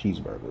 20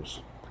 cheeseburgers.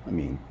 I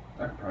mean,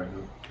 I could probably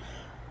do it.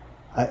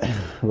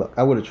 Look,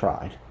 I would have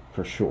tried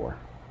for sure.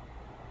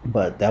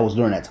 But that was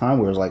during that time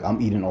where it was like,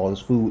 I'm eating all this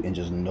food and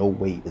just no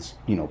weight is,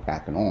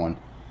 packing on.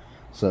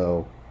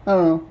 So, I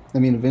don't know. I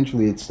mean,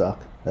 eventually it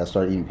stuck. I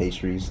started eating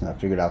pastries and I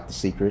figured out the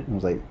secret. It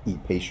was like,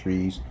 eat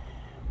pastries,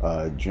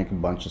 drink a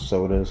bunch of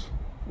sodas,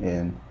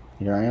 and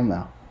here I am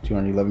now,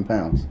 211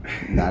 pounds.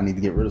 Now I need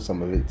to get rid of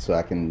some of it so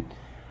I can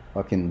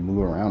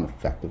move around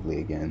effectively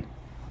again.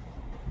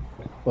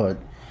 But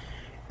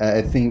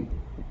I think,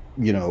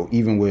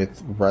 even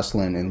with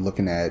wrestling and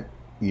looking at,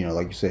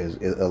 like you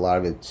said, a lot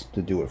of it's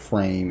to do with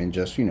frame and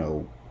just,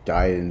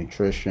 diet and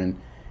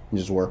nutrition and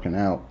just working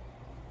out.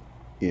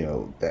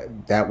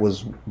 That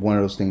was one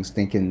of those things,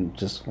 thinking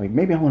just like,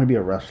 maybe I want to be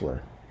a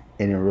wrestler.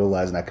 And then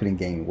realizing I couldn't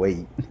gain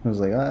weight. I was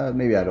like,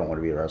 maybe I don't want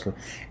to be a wrestler.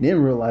 And then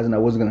realizing I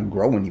wasn't going to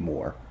grow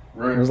anymore.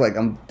 Right. I was like,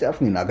 I'm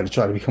definitely not going to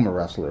try to become a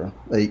wrestler.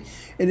 And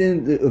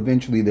then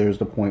eventually there's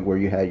the point where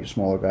you had your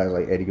smaller guys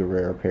like Eddie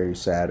Guerrero, Perry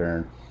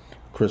Saturn,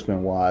 Chris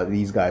Benoit.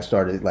 These guys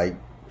started like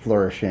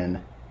flourishing,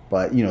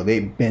 but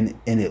they've been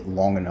in it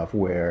long enough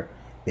where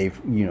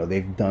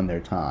they've done their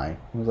time.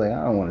 I was like,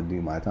 I don't want to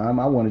do my time.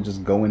 I want to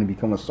just go in and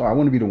become a star. I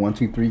want to be the 1,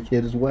 2, 3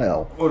 kid as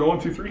well. Oh, the 1,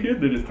 2, 3 kid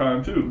did his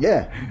time too.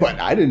 Yeah, but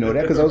I didn't know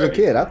that because I was a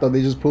kid. I thought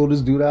they just pulled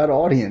this dude out of the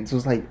audience. It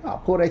was like, I'll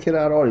pull that kid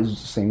out of the audience.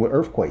 It's the same with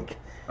Earthquake.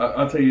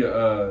 I'll tell you.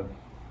 I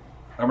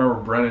remember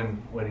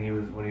Brennan when he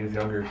was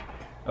younger.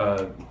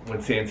 When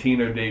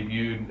Santino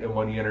debuted and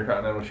won the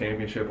Intercontinental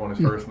Championship on his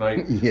first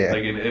night, yeah.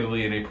 like in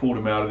Italy, and they pulled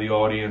him out of the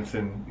audience,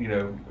 and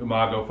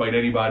Umaga fight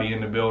anybody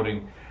in the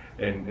building,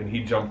 and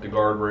he jumped the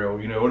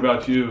guardrail. What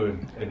about you?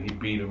 And he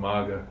beat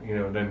Umaga.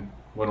 Then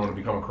went on to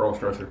become a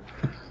crossdresser.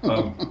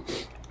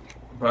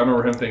 But I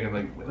remember him thinking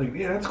like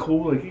yeah, that's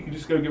cool. Like you could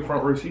just go get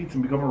front row seats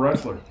and become a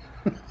wrestler.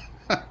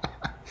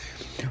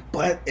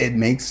 But it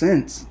makes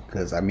sense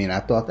because I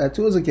thought that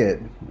too as a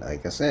kid.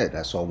 Like I said,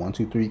 I saw 1,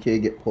 2, 3 kid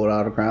get pulled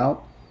out of the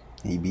crowd.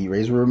 He beat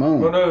Razor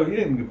Ramon. Well, no, he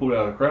didn't get pulled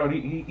out of the crowd.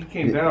 He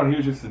came down. He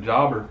was just a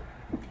jobber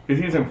because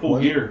he was in full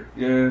gear.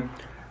 Yeah,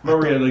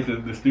 remember he had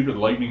like the stupid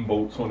lightning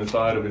bolts on the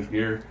side of his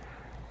gear.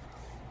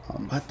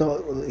 I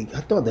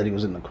thought that he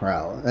was in the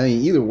crowd.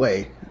 Either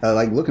way,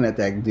 like looking at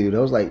that dude, I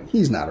was like,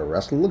 he's not a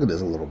wrestler. Look at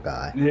this little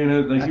guy.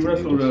 Yeah, he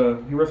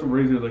wrestled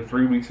Razor like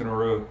 3 weeks in a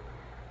row.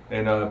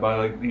 And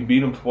he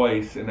beat him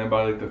twice, and then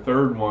by like the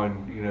third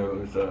one, it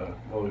was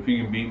well, if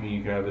you can beat me,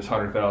 you can have this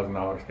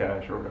 $100,000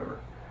 cash or whatever.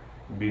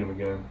 And beat him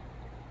again.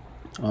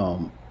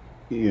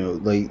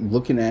 Like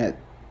looking at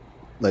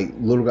like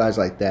little guys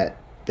like that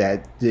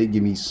did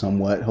give me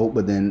somewhat hope,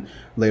 but then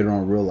later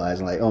on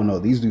realizing like, oh no,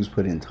 these dudes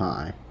put in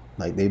time.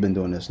 Like they've been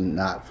doing this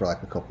not for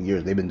like a couple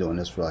years, they've been doing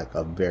this for like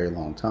a very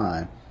long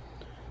time.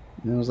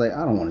 And I was like,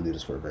 I don't want to do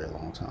this for a very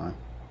long time.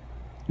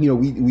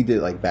 We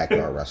did like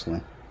backyard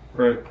wrestling.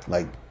 Right.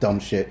 Like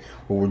dumb shit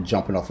where we're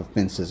jumping off of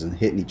fences and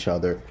hitting each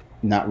other,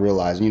 not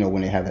realizing,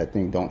 when they have that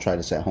thing, don't try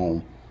this at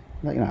home.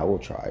 Like, we'll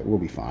try it. We'll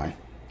be fine.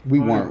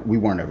 We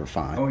weren't ever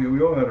fine. Oh yeah, we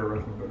all had a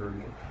wrestling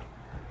federation.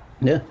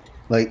 Yeah.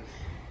 Like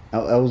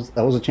I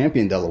was a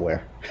champion in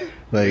Delaware.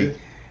 Like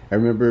I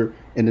remember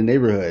in the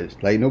neighborhood,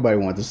 like nobody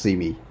wanted to see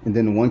me. And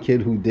then the one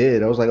kid who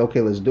did, I was like,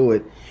 okay, let's do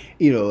it.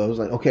 I was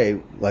like,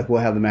 okay, like we'll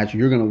have the match,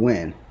 you're gonna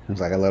win. I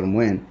was like, I let him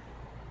win.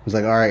 I was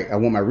like, all right, I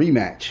want my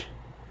rematch.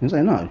 He was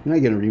like, no, you're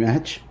not getting a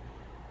rematch.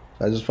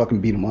 So I just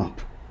fucking beat him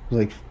up. I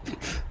was like,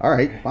 all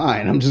right,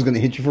 fine. I'm just going to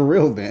hit you for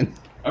real then.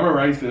 I remember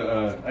I used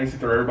to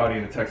throw everybody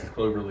in the Texas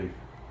Cloverleaf.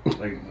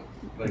 Like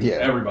yeah.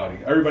 Everybody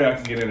I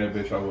could get in that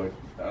bitch, I would.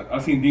 I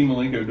seen Dean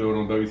Malenko do it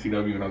on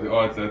WCW, and I was like,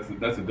 oh,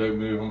 that's a dope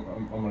move.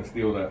 I'm going to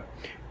steal that.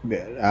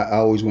 Yeah, I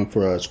always went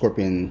for the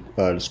Scorpion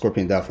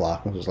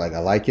Deathlock. I was like, I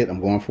like it.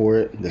 I'm going for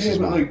it. This is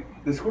mine. Like,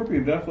 the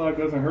Scorpion Deathlock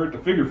doesn't hurt. The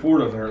figure 4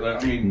 doesn't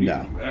hurt.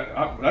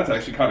 No. That's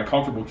actually kind of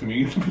comfortable to me.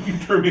 You can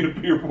turn me in a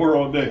figure 4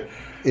 all day.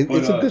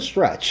 It's a good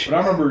stretch. But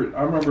I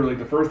remember like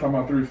the first time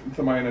I threw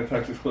somebody in a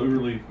Texas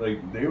Cloverleaf,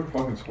 like they were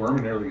fucking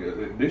squirming there.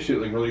 Like, this shit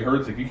like really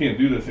hurts. Like you can't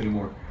do this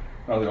anymore.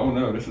 I was like, oh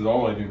no, this is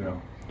all I do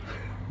now.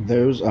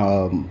 There's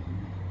our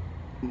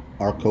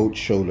coach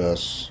showed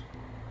us.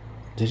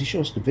 Did he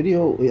show us the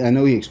video? I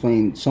know he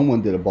explained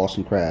someone did a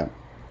Boston Crab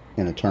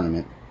in a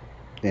tournament.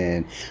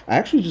 And I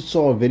actually just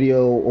saw a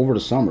video over the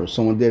summer.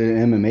 Someone did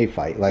an MMA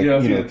fight. Like, yeah,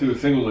 I seen it too, a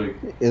single leg.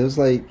 It was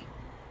like,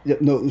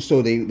 no,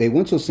 so they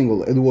went to a single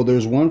leg. Well,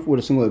 there's one for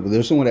the single leg, but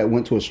there's someone that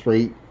went to a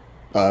straight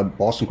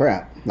Boston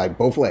Crab, like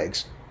both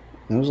legs.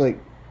 And I was like,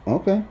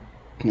 okay.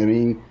 I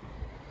mean,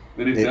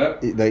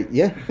 like,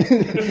 yeah.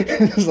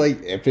 It's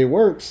like, if it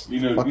works,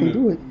 fucking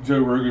do it. Joe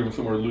Rogan was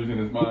somewhere losing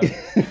his mind.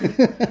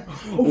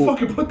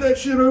 Fucking put that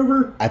shit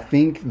over. I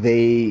think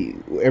they,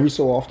 every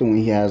so often when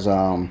he has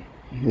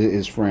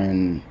his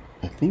friend,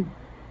 I think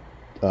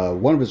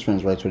one of his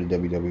friends writes for the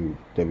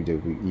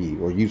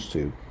WWE, or used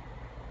to.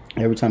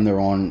 Every time they're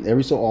on,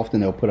 every so often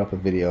they'll put up a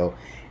video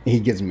and he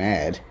gets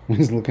mad when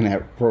he's looking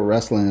at pro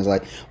wrestling. It's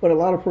like, but a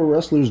lot of pro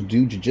wrestlers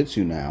do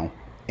jiu-jitsu now.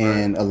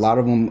 And a lot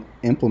of them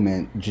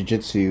implement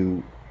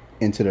jiu-jitsu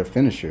into their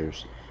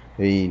finishers.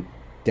 I mean,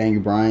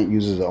 Daniel Bryant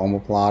uses an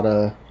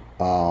omoplata.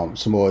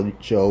 Samoa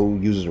Joe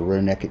uses a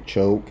rear naked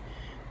choke.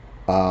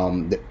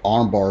 The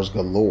arm bars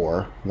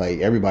galore. Like,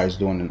 everybody's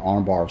doing an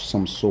arm bar of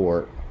some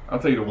sort. I'll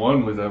tell you, the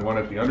one was that one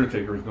that the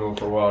Undertaker was doing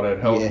for a while.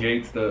 That Hell's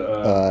Gates.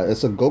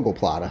 It's a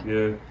gogoplata.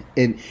 Yeah.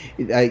 And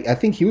I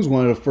think he was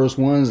one of the first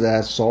ones that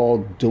I saw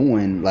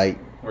doing, like,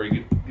 where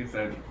he gets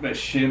that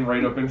shin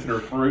right up into their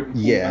throat and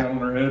yeah. down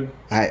on their head.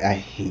 I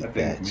hate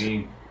that.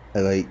 Mean.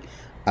 Like,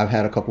 I've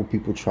had a couple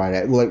people try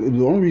that. Like,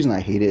 the only reason I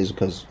hate it is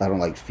because I don't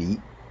like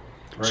feet.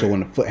 Right. So when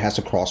the foot has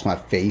to cross my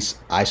face,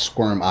 I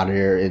squirm out of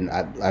there and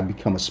I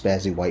become a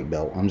spazzy white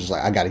belt. I'm just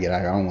like, I got to get out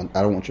of here.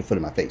 I don't want your foot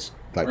in my face.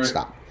 Like, right.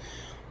 Stop.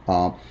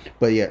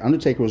 But yeah,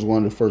 Undertaker was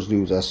one of the first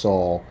dudes I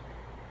saw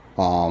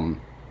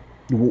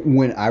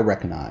when I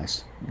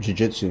recognized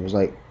jiu-jitsu. It was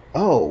like,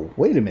 oh,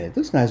 wait a minute,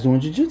 this guy's doing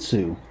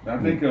jiu-jitsu. I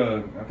think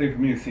for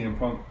me it's CM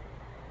Punk.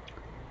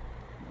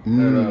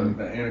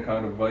 That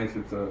Anaconda Vice,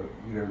 it's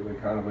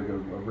kind of like a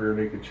rear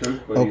naked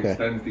choke, but he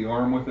extends the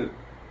arm with it.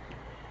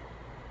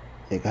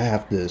 I think I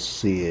have to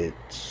see it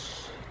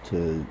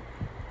to.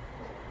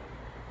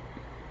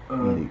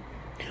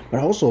 But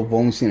I also have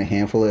only seen a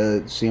handful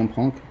of CM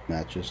Punk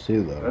matches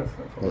too, though. That's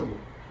horrible.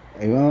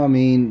 Well, I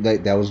mean,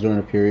 that was during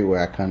a period where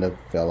I kind of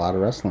fell out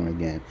of wrestling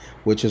again,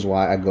 which is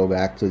why I go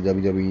back to the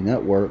WWE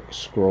Network,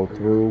 scroll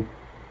through.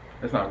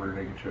 It's not rear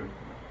naked choke.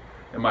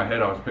 In my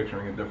head, I was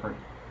picturing it different.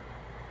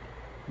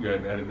 You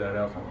had to edit that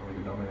out, so I'm like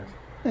a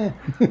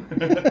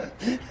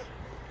dumbass.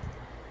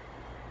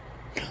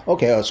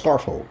 Okay,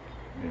 scarf hold.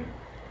 Yeah.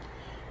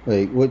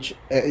 Like, which,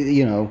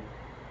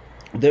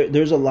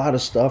 there's a lot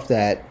of stuff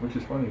that... Which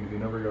is funny, because he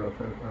never got a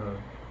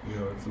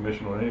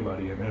submission on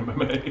anybody in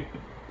MMA.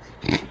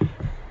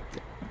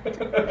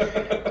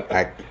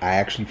 I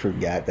actually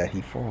forgot that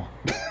he fought.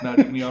 Not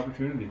even the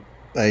opportunity.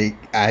 Like,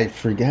 I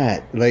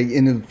forgot. Like,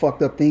 and the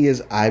fucked up thing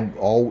is,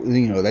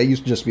 that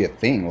used to just be a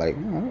thing. Like,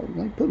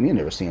 put me in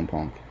there with CM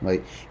Punk.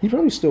 Like, he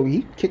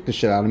kicked the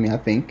shit out of me, I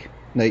think.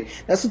 Like,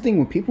 that's the thing,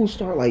 when people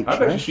start, like, I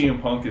bet you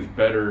CM Punk is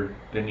better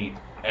than the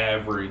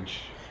average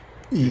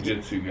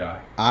jiu-jitsu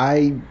guy.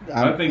 I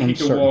think he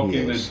can walk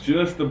into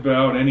just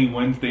about any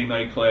Wednesday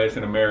night class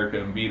in America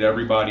and beat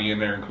everybody in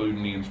there,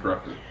 including the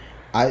instructor.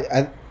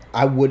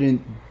 I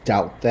wouldn't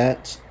doubt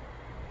that.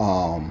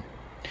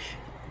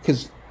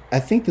 Because I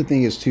think the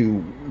thing is,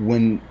 too,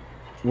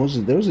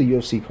 there was a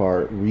UFC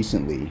card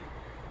recently,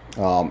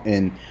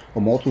 and a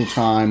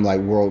multiple-time, like,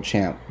 world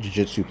champ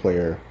jiu-jitsu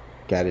player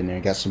got in there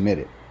and got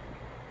submitted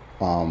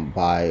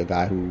by a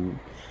guy who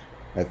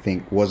I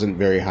think wasn't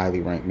very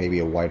highly ranked, maybe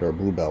a white or a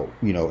blue belt,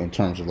 in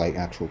terms of, like,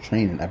 actual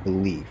training, I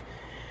believe.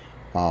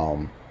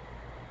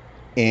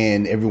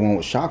 And everyone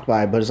was shocked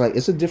by it, but it's like,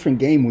 it's a different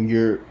game when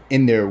you're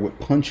in there with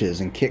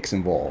punches and kicks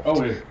involved.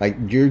 Oh, yeah. Like,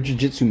 your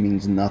jiu-jitsu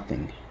means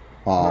nothing.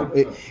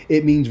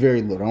 It means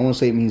very little. I don't want to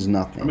say it means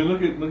nothing. I mean,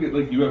 look at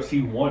like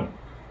UFC 1.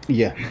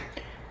 Yeah.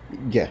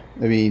 Yeah.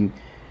 I mean,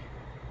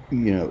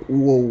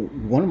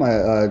 one of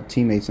my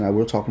teammates and I, we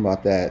were talking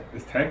about that.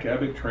 Is Tank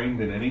Abbott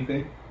trained in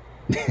anything?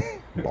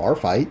 Bar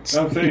fights.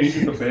 I'm saying he's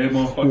just a bad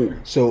motherfucker.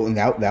 So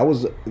that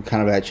was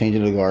kind of that change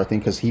in the guard thing,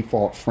 because he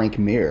fought Frank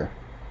Mir,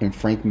 and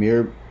Frank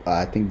Mir,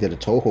 I think, did a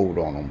toe hold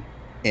on him,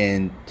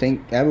 and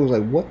Tank Abbott was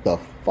like, "What the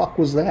fuck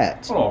was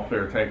that?" Well, all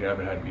fair, Tank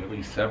Abbott had to be at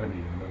least 70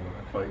 in the middle of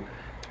that fight.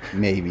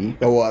 Maybe.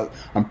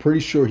 I'm pretty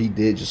sure he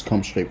did just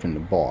come straight from the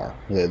bar.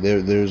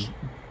 There's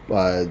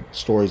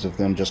stories of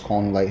them just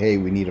calling like, "Hey,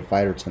 we need a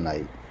fighter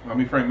tonight." I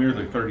mean, Frank Mir's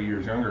like 30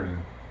 years younger than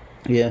him.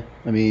 Yeah,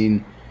 I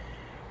mean,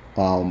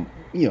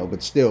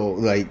 but still,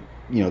 like,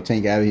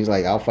 Tank Abbott, he's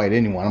like, "I'll fight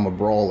anyone. I'm a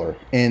brawler,"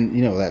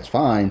 and that's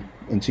fine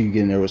until you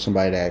get in there with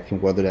somebody that can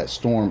weather that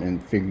storm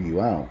and figure you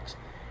out.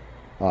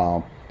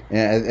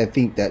 And I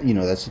think that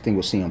that's the thing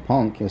with CM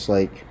Punk. It's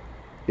like,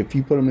 if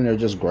you put him in there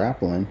just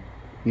grappling,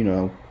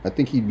 I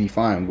think he'd be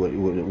fine with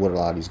a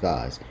lot of these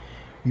guys.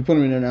 You put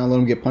him in there now and let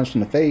him get punched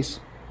in the face,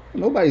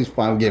 nobody's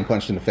fine with getting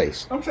punched in the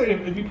face. I'm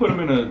saying, if you put him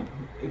in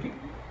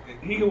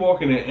he could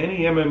walk into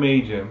any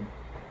MMA gym,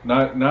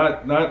 not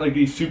like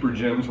these super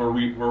gyms where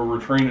we're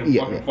training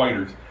fucking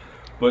fighters,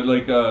 but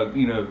like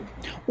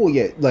Well,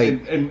 yeah,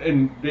 like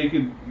and they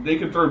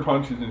could throw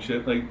punches and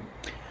shit, like.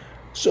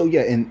 So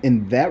yeah,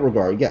 in that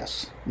regard,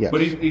 yes.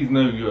 But he's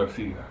no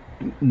UFC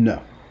guy.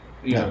 No.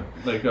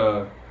 Like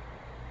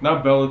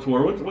not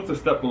Bellator. What's a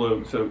step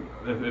below? So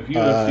if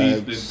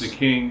UFC is the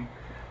king,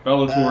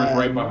 Bellator is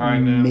right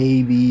behind them.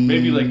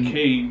 Maybe like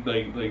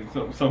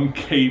some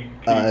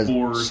K4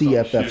 or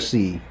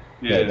CFFC.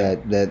 Yeah,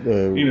 that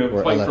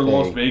Fight LFA. for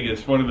Las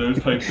Vegas, one of those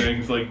type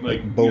things. Like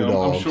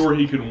I'm sure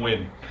he can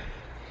win.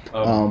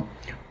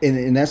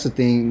 And that's the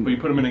thing. But you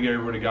put him in a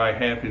game with a guy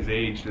half his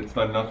age that's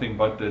done nothing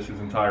but this his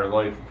entire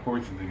life. Of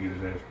course, he's gonna get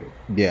his ass kicked.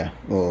 Yeah,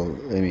 well,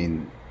 I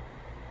mean,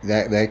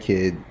 that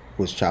kid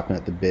was chopping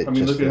at the bit. I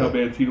mean, look at how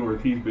bad Tito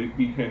Ortiz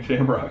beat Ken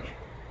Shamrock.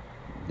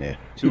 Yeah,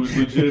 it was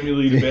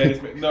legitimately the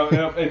baddest. No,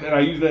 and I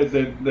use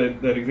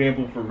that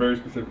example for a very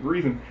specific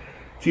reason.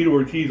 Tito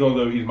Ortiz,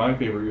 although he's my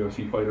favorite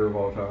UFC fighter of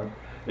all time,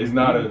 is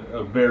not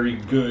a very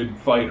good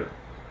fighter.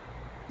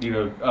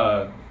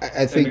 I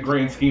think in the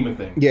grand scheme of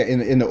things. Yeah,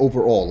 in the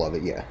overall of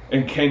it, yeah.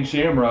 And Ken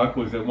Shamrock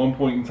was at one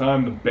point in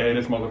time the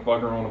baddest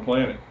motherfucker on the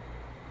planet.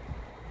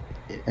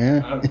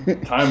 Yeah.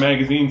 Time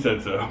Magazine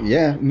said so.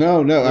 Yeah,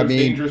 no. I mean,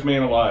 dangerous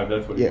man alive.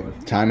 That's what he was.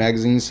 Time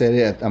Magazine said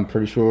it. I'm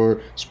pretty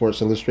sure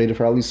Sports Illustrated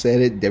probably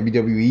said it.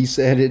 WWE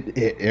said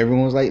it.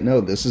 Everyone was like,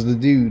 "No, this is the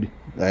dude."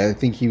 I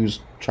think he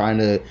was trying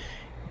to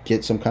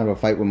get some kind of a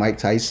fight with Mike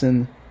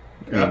Tyson.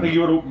 I think he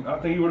would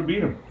have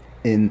beat him.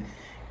 And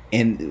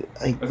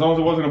as long as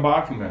it wasn't a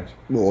boxing match.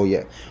 Well,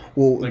 yeah.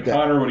 Well,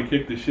 Conor would have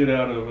kicked the shit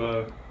out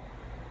of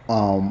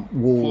Floyd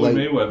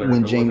Mayweather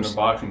when if it wasn't a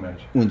boxing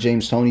match. When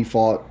James Toney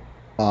fought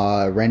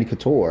Randy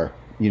Couture,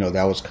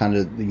 that was kind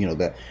of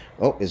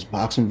it's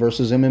boxing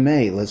versus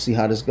MMA. Let's see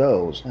how this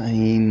goes. I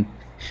mean,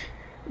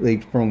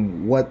 like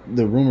from what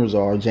the rumors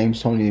are,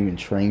 James Toney didn't even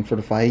train for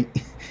the fight.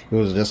 It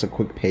was just a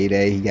quick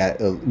payday. He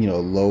got a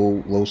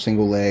low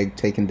single leg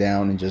taken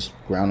down and just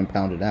ground and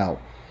pounded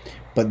out.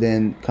 But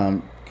then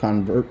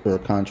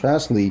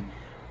contrastly,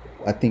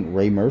 I think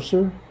Ray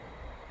Mercer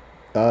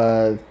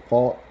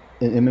fought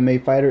an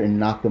MMA fighter and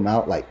knocked him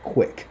out like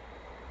quick.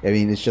 I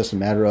mean, it's just a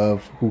matter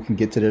of who can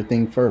get to their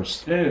thing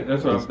first. Yeah,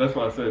 that's why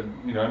I said,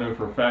 I know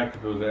for a fact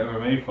if it was an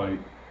MMA fight,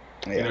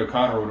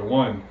 Conor would have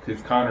won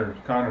because Conor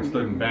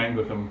stood and banged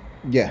with him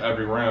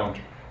every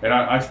round. And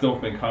I still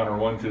think Conor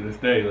won to this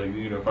day. Like,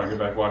 if I go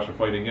back and watch the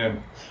fight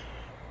again.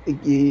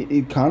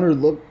 Conor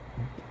looked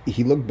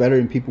better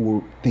than people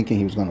were thinking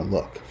he was going to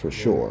look, for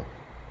sure.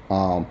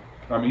 I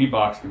mean, he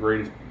boxed the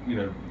greatest,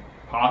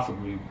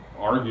 possibly,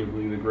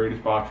 arguably the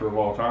greatest boxer of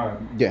all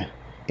time. Yeah.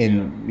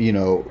 And,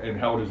 and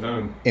held his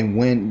own. And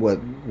win,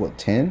 what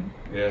 10?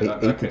 Yeah,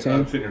 8 to 10?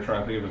 I'm sitting here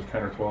trying to think if it was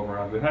 10 or 12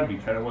 rounds. It had to be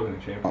 10. It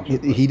wasn't a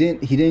championship. He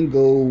didn't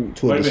go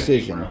to a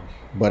decision.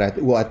 But I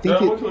think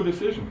it went to a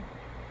decision.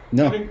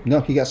 No,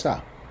 he got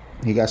stopped.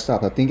 I think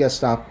he got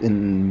stopped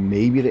in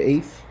maybe the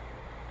 8th.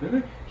 Did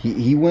it?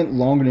 He went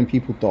longer than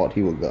people thought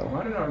he would go.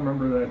 Why did I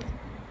remember that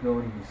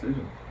going to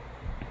decision?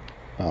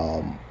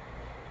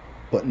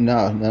 But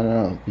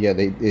no. Yeah,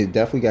 it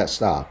definitely got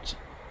stopped.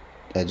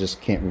 I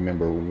just can't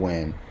remember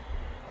when.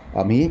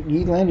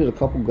 He landed a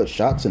couple good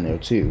shots in there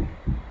too,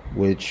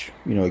 which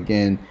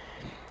again,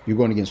 you're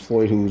going against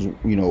Floyd, who's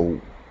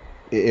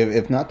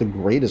if not the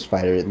greatest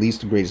fighter, at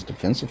least the greatest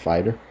defensive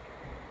fighter.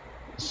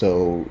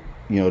 So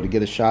to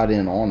get a shot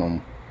in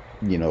on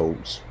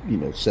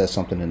him, says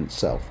something in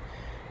itself.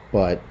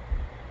 But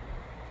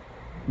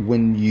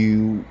when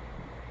you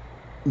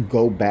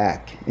go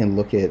back and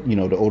look at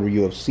the older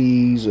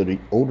UFCs or the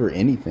older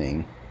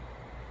anything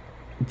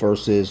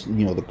versus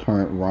the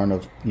current run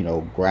of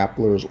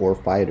grapplers or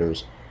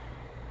fighters,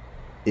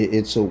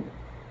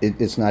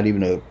 it's not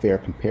even a fair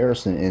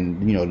comparison.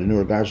 And the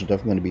newer guys are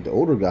definitely going to beat the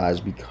older guys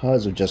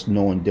because of just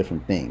knowing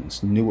different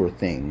things, newer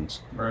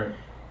things. Right.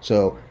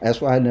 So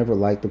that's why I never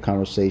liked the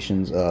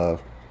conversations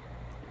of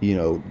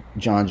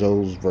John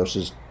Jones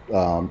versus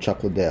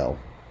Chuck Liddell.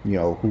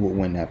 Who would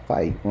win that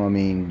fight? Well, I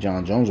mean,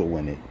 John Jones would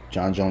win it.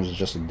 John Jones is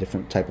just a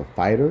different type of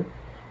fighter.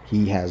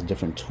 He has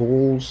different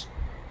tools.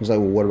 It's like,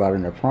 well, what about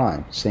in their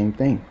prime? Same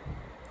thing.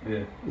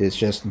 Yeah. It's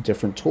just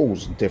different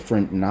tools,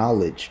 different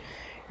knowledge.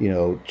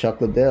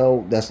 Chuck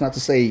Liddell, that's not to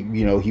say,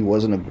 he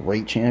wasn't a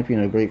great champion,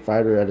 a great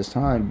fighter at his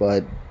time,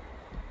 but,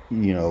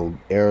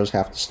 eras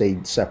have to stay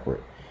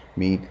separate. I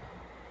mean,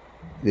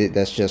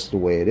 that's just the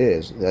way it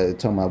is. I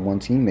told my one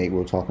teammate, we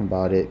were talking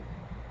about it.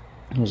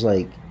 It was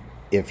like,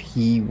 if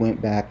he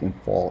went back and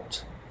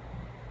fought,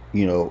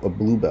 a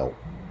blue belt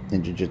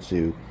in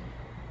jiu-jitsu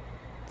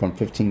from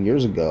 15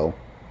 years ago,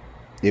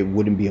 it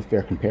wouldn't be a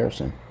fair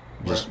comparison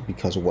just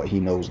because of what he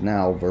knows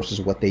now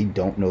versus what they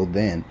don't know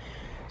then.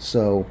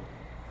 So,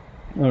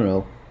 I don't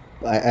know.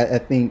 I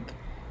think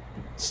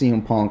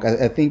CM Punk,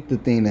 I think the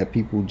thing that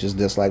people just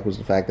disliked was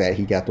the fact that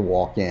he got to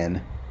walk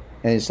in.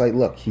 And it's like,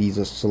 look, he's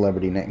a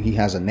celebrity name. He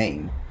has a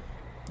name.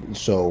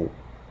 So,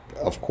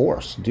 of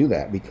course, do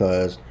that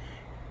because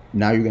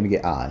now you're going to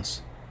get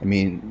eyes. I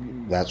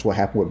mean, that's what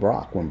happened with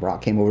Brock. When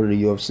Brock came over to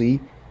the UFC,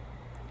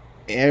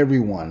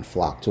 everyone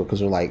flocked to it because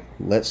they're like,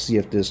 let's see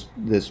if this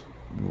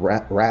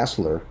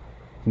wrestler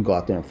can go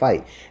out there and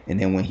fight. And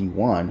then when he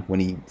won, when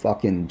he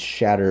fucking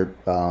shattered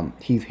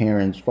Heath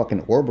Herring's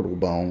fucking orbital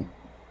bone,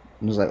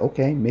 it was like,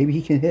 okay, maybe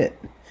he can hit.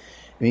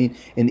 I mean,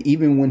 and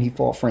even when he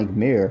fought Frank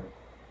Mir,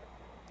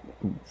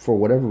 for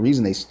whatever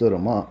reason they stood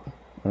him up.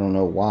 I don't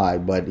know why,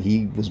 but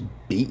he was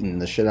beating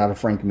the shit out of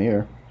Frank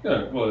Mir.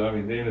 Yeah, well, I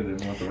mean, Dana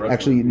didn't want the wrestler.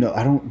 Actually, no,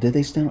 I don't. Did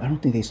they still? I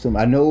don't think they still.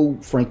 I know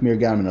Frank Mir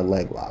got him in a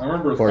leg lock. I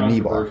remember it was or a knee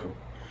bar. controversial.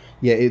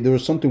 Yeah, there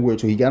was something weird.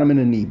 So he got him in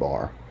a knee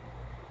bar,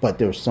 but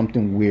there was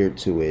something weird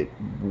to it.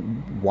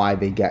 Why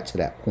they got to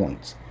that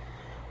point?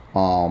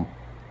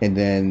 And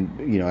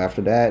then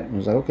after that, it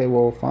was like, okay,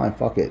 well, fine,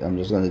 fuck it. I'm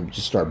just gonna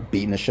start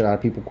beating the shit out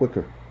of people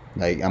quicker.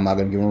 Like I'm not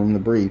gonna give him room to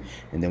breathe.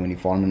 And then when he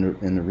fought him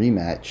in the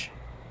rematch,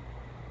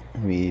 I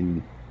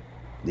mean,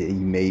 he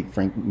made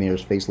Frank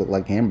Mir's face look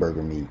like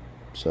hamburger meat.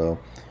 So,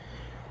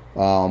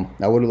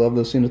 I would have loved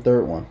to have seen the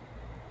third one.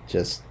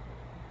 Just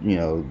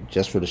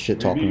for the shit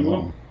talking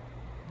alone.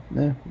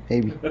 Yeah,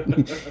 maybe.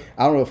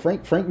 I don't know.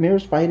 Frank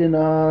Mir's fighting.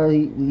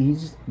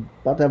 He's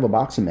about to have a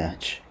boxing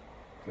match.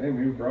 Hey,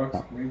 maybe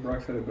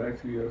Brock's headed back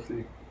to the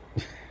UFC.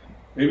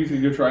 Maybe he's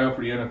gonna go try out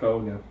for the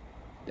NFL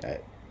again.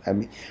 I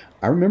mean,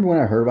 I remember when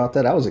I heard about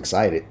that, I was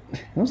excited.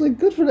 I was like,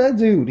 "Good for that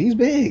dude. He's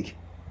big.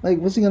 Like,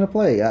 what's he gonna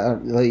play?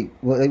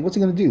 What's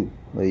he gonna do?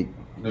 Like,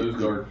 nose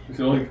guard. It's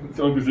the only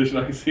position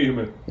I can see him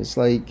in. It's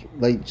like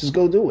just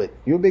go do it.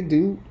 You're a big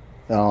dude.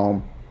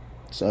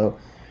 So,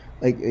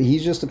 like,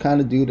 he's just the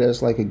kind of dude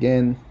that's like,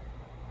 again,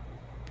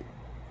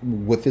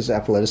 with his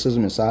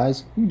athleticism and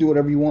size, you can do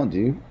whatever you want,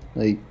 dude.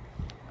 Like,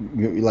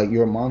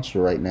 you're a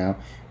monster right now.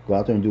 Go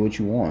out there and do what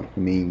you want. I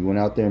mean, you went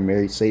out there and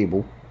married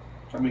Sable.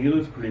 I mean, he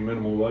lives a pretty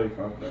minimal life.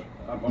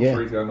 I'm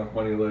sure he's got enough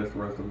money to last the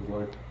rest of his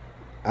life.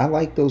 I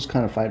like those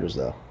kind of fighters,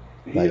 though.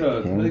 He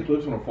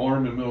lives on a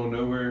farm in the middle of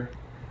nowhere.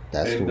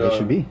 That's the way it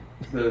should be.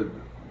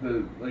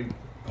 Like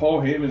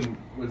Paul Heyman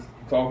was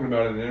talking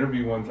about in an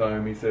interview one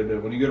time. He said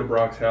that when you go to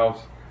Brock's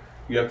house,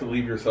 you have to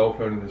leave your cell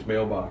phone in his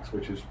mailbox,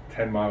 which is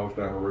 10 miles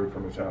down the road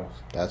from his house.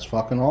 That's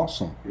fucking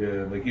awesome.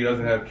 Yeah, like he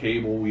doesn't have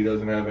cable, he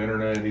doesn't have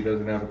internet, he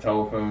doesn't have a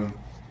telephone.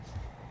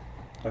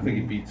 I think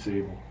he beats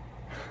Sable.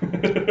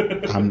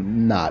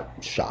 I'm not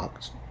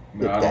shocked.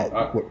 No,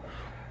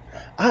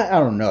 I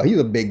don't know. He's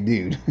a big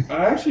dude.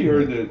 I actually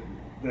heard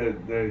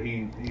that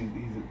he's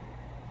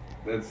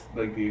that's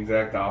like the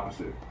exact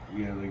opposite.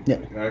 I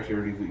actually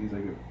heard he's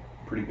like a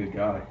pretty good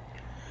guy,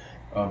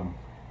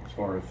 as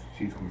far as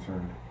she's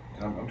concerned.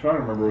 I'm trying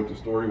to remember what the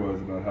story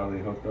was about how they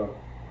hooked up.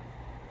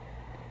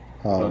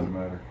 Doesn't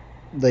matter.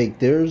 Like,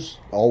 there's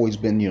always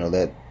been,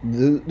 that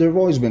there have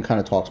always been kind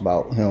of talks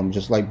about him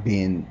just like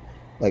being,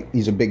 like,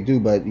 he's a big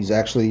dude, but he's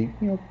actually,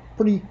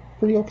 pretty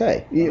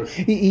okay.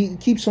 He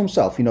keeps to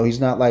himself. He's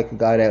not like a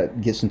guy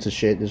that gets into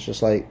shit. It's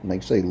just like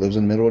you say, lives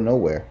in the middle of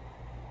nowhere.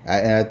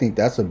 And I think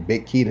that's a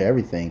big key to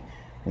everything.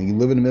 When you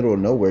live in the middle of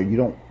nowhere, you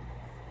don't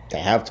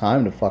have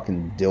time to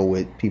fucking deal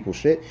with people's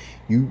shit.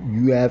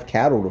 You have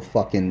cattle to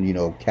fucking,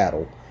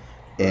 cattle.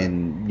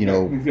 And,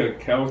 he's got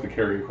cows to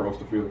carry across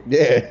the field.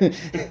 Yeah.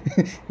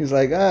 He's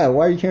like, why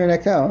are you carrying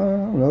that cow? I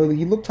don't know.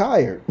 You look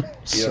tired.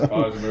 Yeah,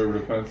 follows him over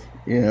the fence.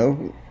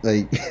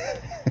 Like...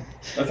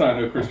 That's how I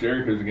know Chris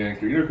Jericho's a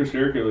gangster. Chris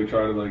Jericho,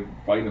 tried to,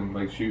 fight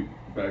him, shoot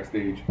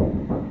backstage.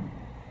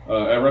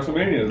 At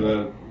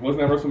WrestleMania.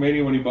 Wasn't that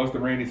WrestleMania when he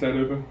busted Randy's head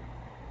open?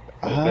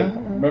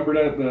 Remember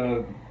that?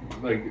 The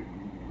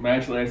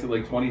match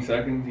lasted 20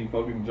 seconds. He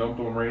fucking jumped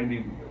on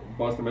Randy,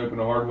 busted him open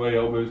the hard way,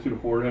 elbows to the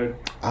forehead.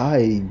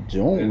 I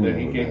don't. And then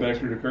he came back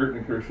through the curtain,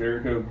 and Chris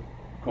Jericho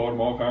called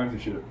him all kinds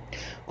of shit.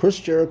 Chris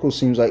Jericho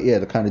seems like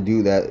the kind of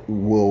dude that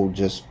will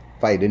just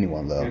fight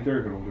anyone, though. Yeah,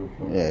 Jericho don't do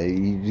it. Yeah,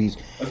 he's.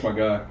 That's my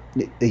guy.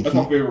 That's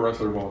my favorite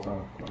wrestler of all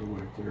time, by the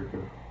way,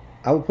 Jericho.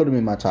 I would put him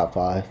in my top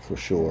 5 for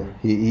sure.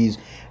 He's.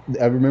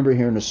 I remember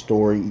hearing a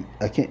story.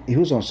 He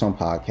was on some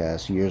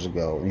podcast years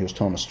ago, and he was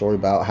telling a story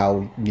about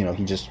how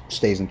he just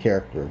stays in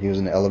character. He was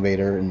in the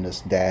elevator, and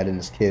this dad and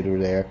this kid were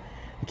there.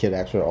 The kid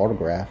asked for an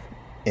autograph,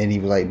 and he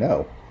was like,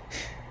 "No,"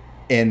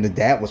 and the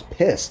dad was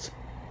pissed.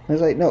 I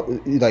was like, "No,"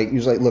 he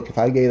was like, "Look, if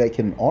I gave that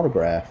kid an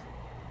autograph,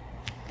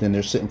 then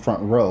they're sitting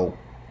front row,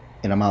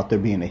 and I'm out there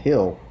being a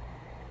heel."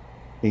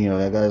 And,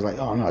 that guy's like,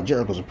 "Oh no,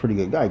 Jericho's a pretty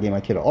good guy. I gave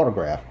my kid an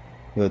autograph.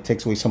 It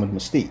takes away some of the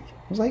mystique."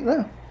 I was like,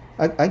 "No,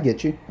 I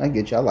get you. I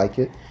like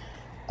it."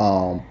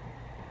 That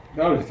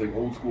was just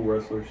old school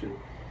wrestler shit.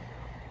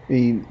 I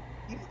mean,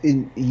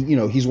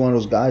 he's one of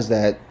those guys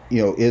that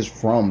is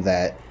from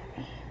that,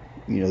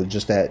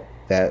 just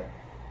that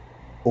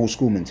old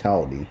school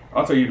mentality.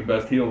 I'll tell you the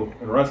best heel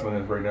in wrestling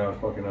is right now is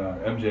fucking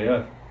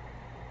MJF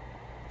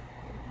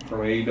from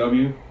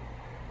AEW.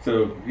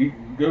 So you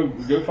go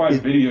find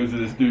videos of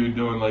this dude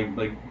doing like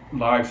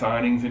live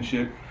signings and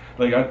shit.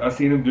 I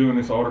seen him doing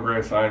this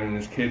autograph signing, and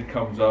this kid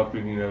comes up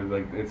and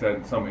it's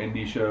at some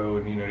indie show,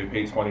 and they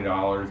pay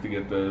 $20 to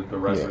get the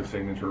wrestler's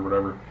signature or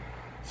whatever.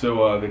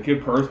 So the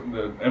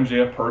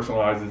MJF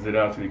personalizes it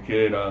out to the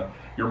kid.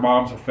 Your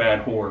mom's a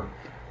fat whore.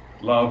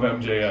 Love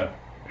MJF.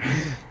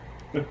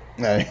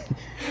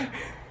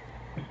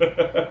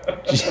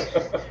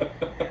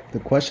 The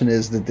question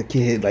is, did the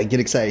kid get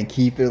excited and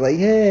keep it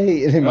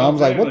hey? And his mom's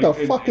like, what the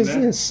fuck is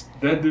this?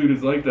 That dude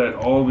is like that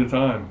all the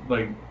time.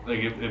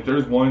 If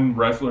there's one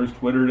wrestler's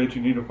Twitter that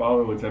you need to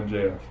follow, it's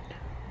MJF.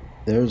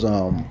 There's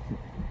a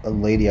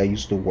lady I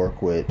used to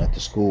work with at the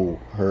school.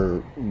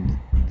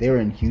 They're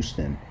in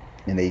Houston,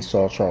 and they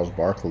saw Charles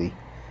Barkley,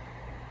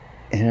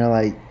 And they're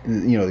like,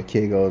 the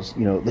kid goes,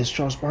 this is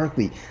Charles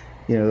Barkley.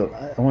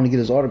 I want to get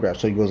his autograph.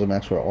 So he goes and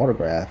asks for an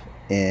autograph,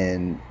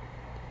 and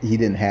he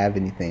didn't have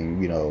anything,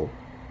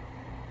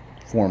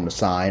 for him to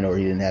sign, or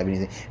he didn't have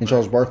anything. And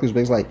Charles Barkley's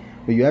basically like,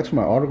 well, you asked for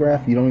my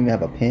autograph, you don't even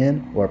have a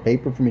pen or a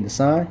paper for me to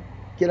sign?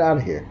 Get out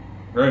of here.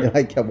 Right. And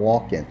I kept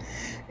walking.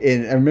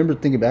 And I remember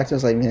thinking back to it, I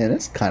was like, man,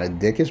 that's kind of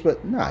dickish,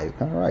 but nah, you're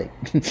kind of right.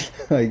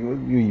 Like,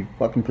 you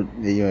fucking,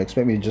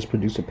 expect me to just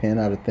produce a pen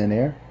out of thin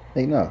air?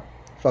 Like, no.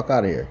 Fuck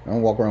out of here. I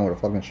don't walk around with a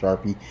fucking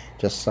Sharpie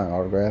just to sign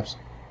autographs.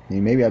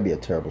 Maybe I'd be a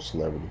terrible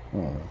celebrity. I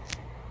don't know.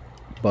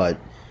 But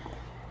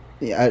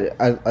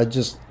yeah, I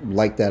just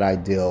like that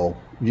ideal,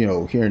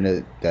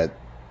 hearing that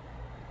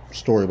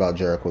story about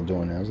Jericho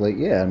doing that. I was like,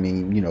 yeah, I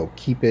mean,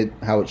 keep it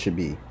how it should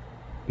be.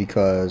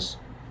 Because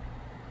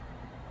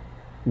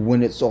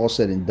when it's all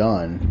said and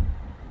done,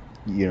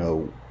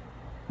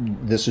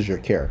 this is your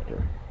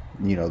character.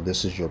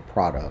 This is your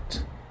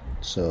product.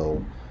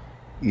 So,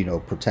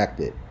 protect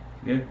it.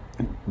 Yeah.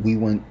 We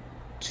went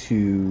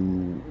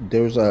to,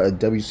 there was a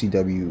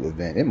WCW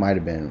event. It might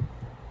have been,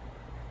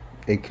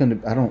 it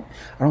couldn't have, I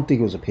don't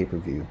think it was a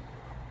pay-per-view,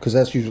 because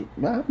that's usually,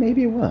 well,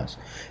 maybe it was.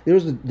 There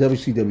was a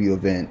WCW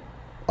event,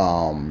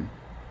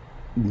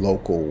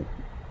 local,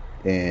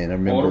 and I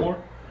remember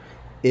Baltimore?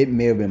 It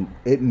may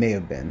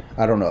have been.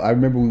 I don't know. I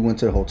remember we went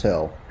to the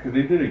hotel. Because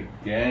they did a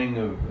gang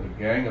of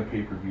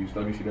pay-per-views.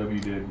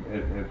 WCW did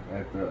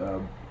at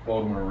the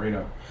Baltimore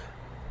Arena.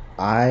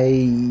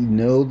 I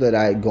know that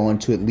I had gone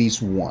to at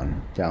least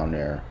one down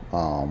there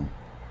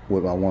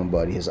with my one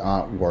buddy. His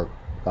aunt worked.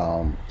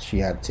 She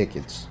had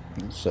tickets,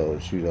 so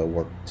she was a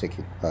work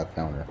ticket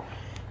counter,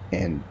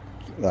 and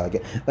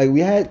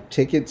we had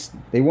tickets.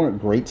 They weren't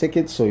great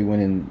tickets, so we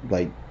went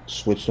and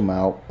switched them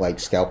out,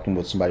 scalped them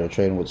with somebody or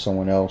traded them with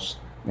someone else,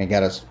 and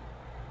got us.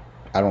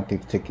 I don't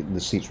think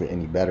the seats were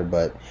any better,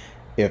 but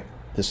if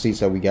the seats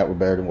that we got were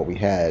better than what we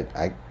had,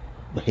 I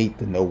hate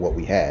to know what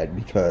we had,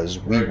 because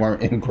we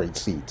weren't in great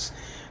seats.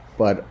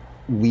 But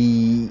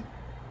we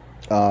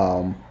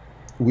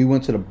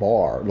went to the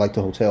bar,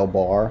 the hotel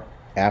bar,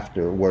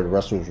 after, where the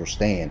wrestlers were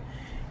staying,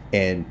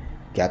 and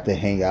got to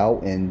hang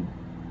out and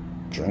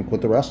drink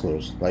with the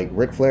wrestlers.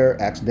 Ric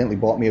Flair accidentally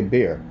bought me a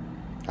beer.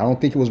 I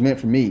don't think it was meant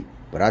for me,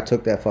 but I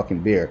took that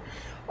fucking beer.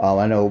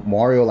 I know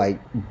Mario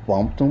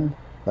bumped him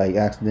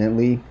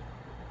accidentally,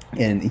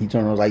 and he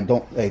turned around and was like,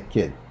 "Don't, hey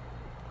kid,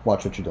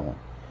 watch what you're doing."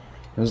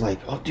 It was like,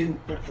 "Oh dude,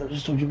 I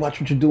just told you, watch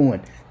what you're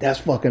doing. That's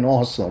fucking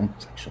awesome."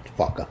 It's like, shut the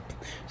fuck up.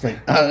 It's like,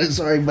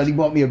 sorry, but he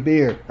bought me a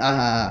beer.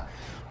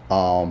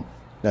 Arn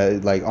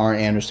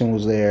Anderson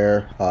was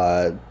there,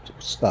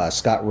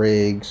 Scott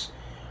Riggs.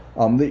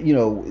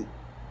 Looking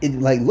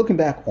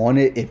back on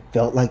it, it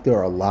felt like there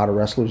were a lot of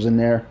wrestlers in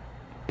there,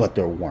 but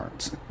there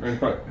weren't.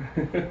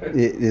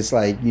 It's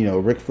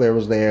Ric Flair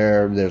was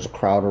there. There's a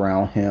crowd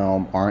around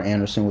him. Arn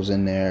Anderson was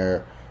in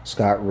there.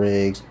 Scott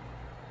Riggs.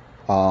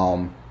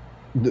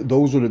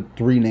 Those were the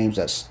three names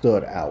that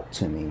stood out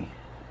to me.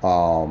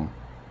 I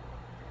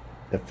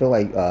feel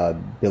like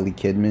Billy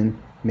Kidman,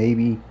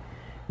 maybe.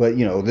 But,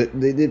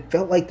 it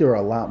felt like there were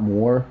a lot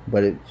more,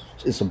 but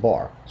it's a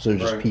bar. So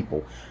there's just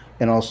people.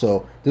 And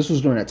also, this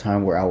was during that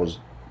time where I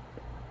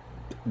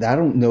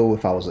don't know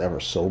if I was ever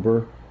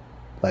sober.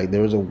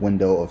 There was a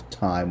window of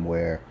time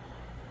where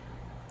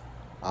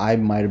I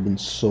might have been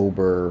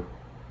sober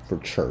for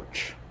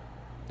church.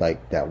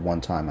 That one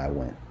time I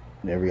went.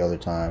 And every other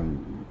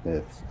time,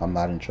 if I'm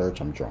not in church,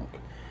 I'm drunk.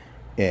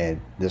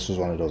 And this was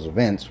one of those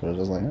events where I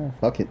was just like, oh,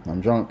 fuck it, I'm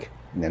drunk.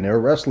 And then there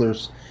were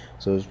wrestlers.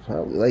 So it was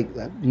probably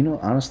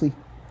honestly,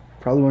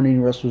 probably weren't any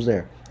wrestlers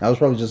there. I was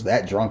probably just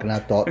that drunk, and I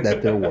thought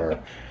that there were.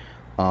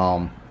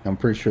 I'm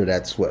pretty sure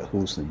that's what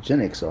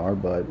hallucinogenics are,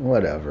 but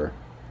whatever.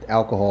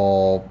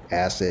 Alcohol,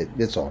 acid,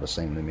 it's all the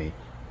same to me.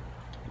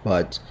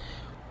 But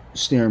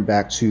steering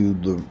back to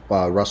the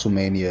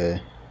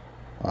WrestleMania,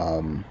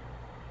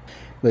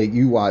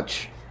 you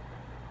watch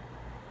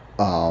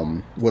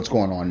what's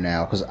going on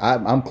now, because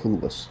I'm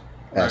clueless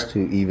as to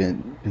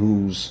even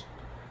who's.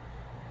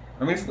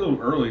 I mean, it's a little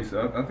early,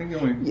 so I think the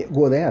only. Yeah,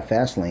 well, they have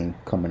Fastlane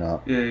coming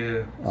up.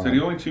 Yeah. So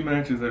the only two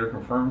matches that are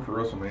confirmed for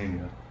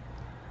WrestleMania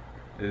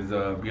is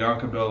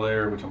Bianca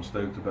Belair, which I'm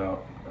stoked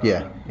about.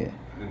 Yeah.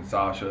 And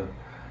Sasha.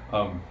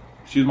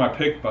 She was my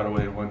pick, by the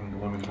way, to win the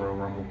Women's Royal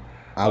Rumble.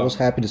 I was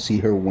happy to see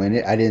her win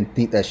it. I didn't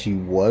think that she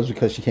was,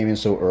 because she came in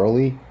so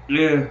early.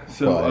 Yeah,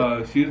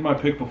 so she was my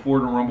pick before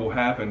the Rumble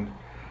happened.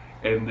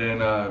 And then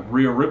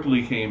Rhea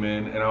Ripley came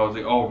in, and I was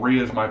like, oh,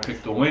 Rhea's my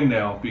pick to win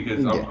now,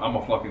 because I'm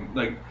a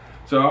fucking,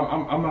 so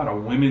I'm not a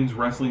women's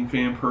wrestling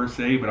fan per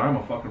se, but I'm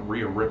a fucking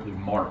Rhea Ripley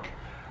mark.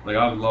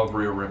 I love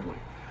Rhea Ripley.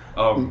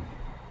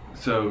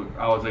 So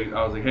I was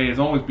like, hey, as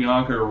long as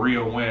Bianca or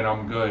Rhea win,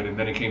 I'm good. And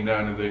then it came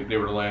down to they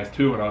were the last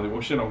two, and I was like,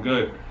 well, shit, I'm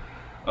good.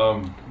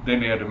 Then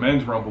they had the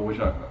men's rumble, which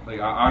I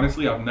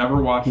honestly I've never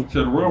watched.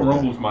 So the Royal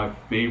Rumble is my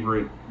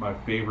favorite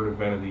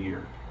event of the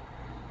year.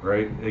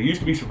 Right? It used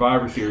to be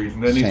Survivor Series,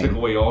 and then they took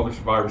away all the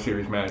Survivor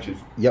Series matches.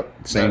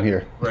 Yep, same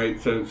here. Right.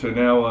 So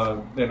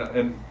now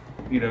and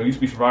it used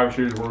to be Survivor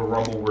Series, Royal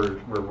Rumble.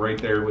 We're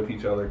right there with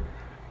each other.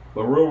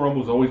 But Royal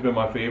Rumble's always been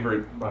my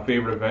favorite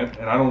event,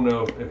 and I don't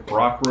know if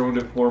Brock ruined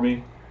it for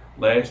me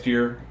last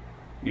year.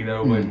 You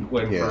know, when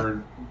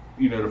for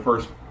the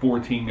first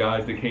 14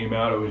 guys that came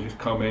out, it was just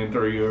come in,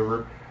 throw you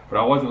over. But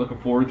I wasn't looking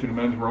forward to the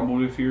men's Rumble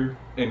this year,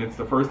 and it's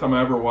the first time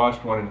I ever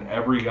watched one. And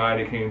every guy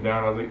that came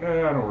down, I was like,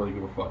 I don't really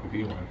give a fuck if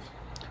he wins.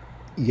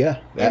 Yeah,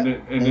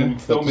 and then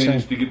still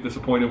managed to get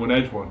disappointed when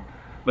Edge won.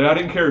 Like, I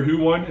didn't care who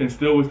won, and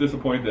still was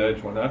disappointed that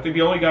Edge won. I think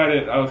the only guy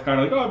that I was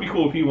kind of like, it'd be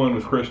cool if he won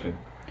was Christian.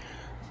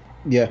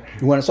 Yeah,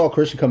 when I saw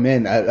Christian come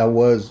in, I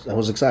was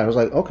excited. I was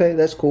like, okay,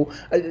 that's cool.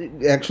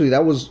 Actually,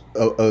 that was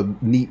a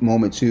neat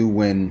moment too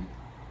when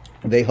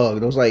they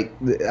hugged. I was like,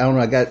 I don't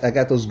know, I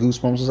got those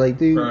goosebumps. I was like,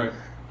 dude, right.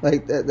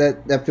 Like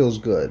that feels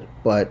good.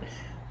 But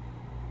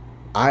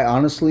I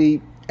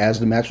honestly, as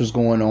the match was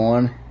going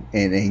on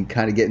and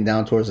kind of getting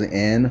down towards the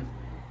end,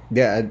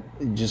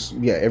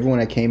 everyone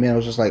that came in, I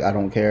was just like, I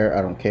don't care.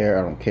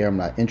 I'm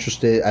not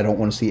interested. I don't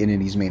want to see any of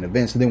these main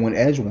events. And then when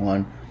Edge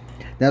won,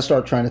 then I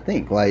started trying to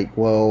think, like,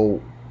 well,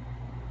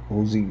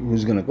 who's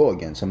going to go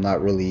against? I'm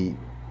not really.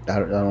 I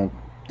don't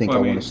think I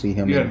want to see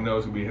him. You had to know it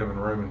was going to be him and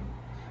Roman.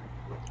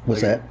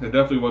 What's that? It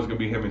definitely was going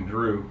to be him and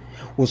Drew.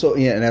 Well, so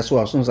yeah, and that's what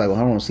I was like. Well, I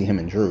don't want to see him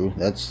and Drew.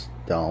 That's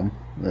dumb.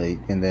 Like,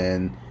 and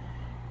then,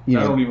 I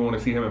don't even want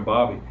to see him and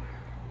Bobby.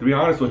 To be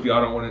honest with you, I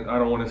don't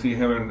want to see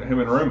him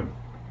and Roman.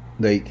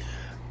 Like,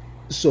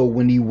 so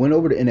when he went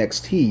over to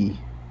NXT,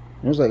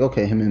 I was like,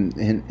 okay, him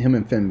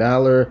and Finn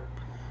Balor.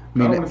 I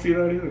don't want to see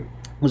that either.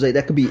 I was like,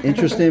 that could be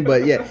interesting,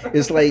 but yeah,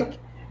 it's like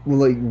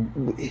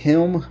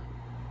him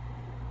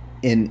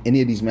in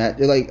any of these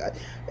matches. Like,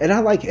 and I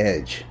like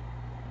Edge.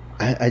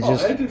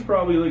 Edge is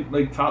probably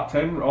like top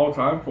 10 all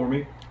time for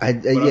me. I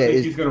think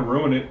he's going to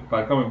ruin it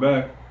by coming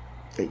back.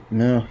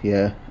 No,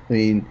 yeah. I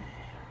mean,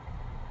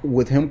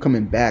 with him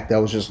coming back, that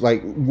was just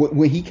like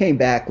when he came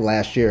back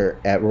last year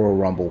at Royal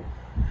Rumble.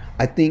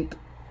 I think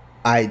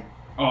I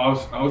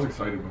was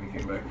excited when he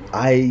came back.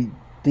 I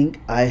think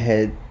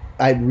I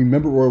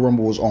remember Royal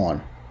Rumble was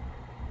on,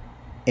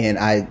 and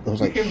I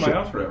was like, you came to my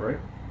house for that, right?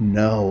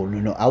 No.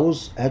 I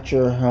was at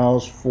your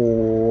house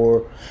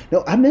for.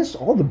 No, I missed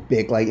all the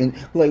big when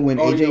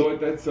AJ. You know what?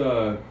 That's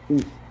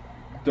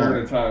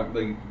during the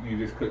time you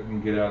just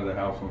couldn't get out of the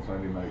house on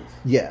Sunday nights.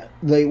 Yeah,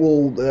 I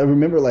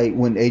remember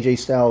when AJ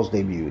Styles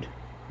debuted.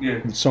 Yeah.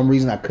 For some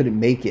reason I couldn't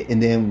make it,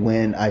 and then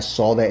when I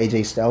saw that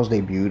AJ Styles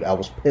debuted, I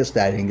was pissed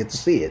that I didn't get to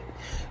see it.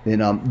 Then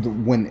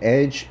when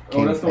Edge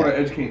came that's the one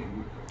Edge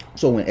came.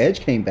 So when Edge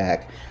came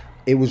back,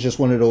 it was just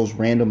one of those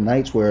random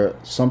nights where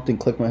something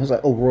clicked my head. I was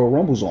like, oh, Royal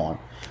Rumble's on.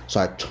 So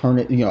I turned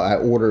it, I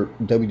ordered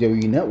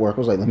WWE Network. I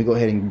was like, let me go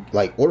ahead and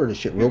order this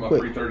shit real quick.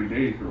 Free 30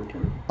 days real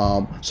quick.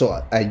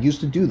 So I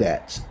used to do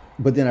that,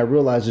 but then I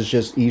realized it's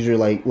just easier.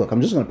 Look,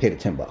 I'm just going to pay the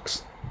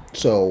 $10.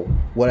 So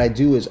what I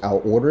do is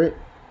I'll order it,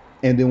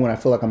 and then when I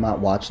feel like I'm not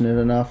watching it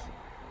enough,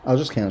 I'll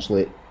just cancel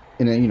it.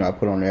 And then I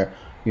put on there,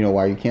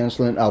 why are you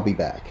canceling? I'll be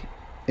back.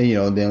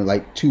 And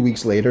then 2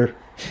 weeks later,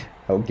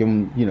 I'll give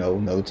them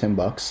another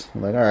 $10.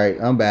 I'm like, all right,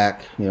 I'm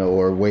back.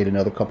 Or wait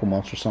another couple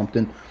months or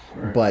something.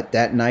 Right. But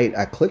that night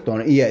I clicked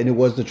on it. Yeah, and it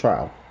was the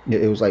trial.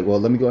 It was like, well,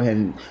 let me go ahead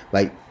and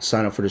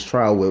sign up for this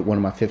trial with one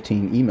of my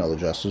 15 email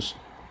addresses.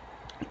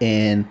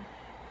 And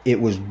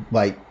it was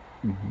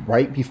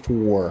right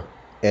before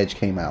Edge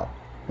came out.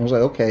 I was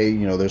like, okay,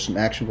 there's some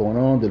action going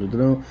on.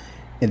 Da-da-da-da.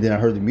 And then I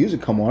heard the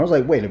music come on. I was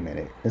like, wait a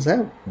minute. Is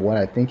that what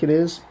I think it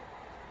is?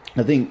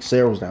 I think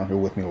Sarah was down here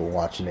with me when we were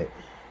watching it.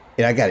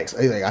 And I got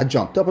excited. I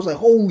jumped up. I was like,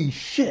 holy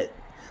shit.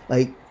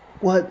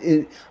 What?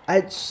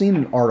 I'd seen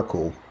an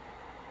article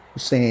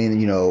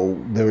saying,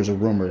 there was a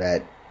rumor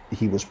that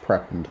he was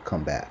prepping to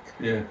come back.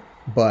 Yeah.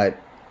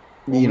 But,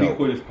 when he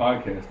quit his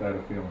podcast, I had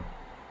a feeling.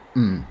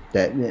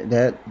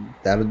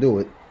 That'll do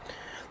it.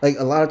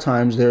 A lot of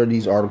times there are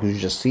these articles you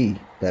just see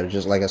that are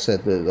just, like I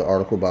said, the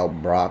article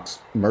about Brock's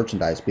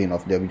merchandise being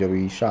off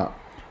WWE shop.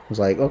 It was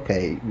like,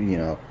 okay,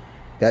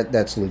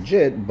 that's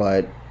legit,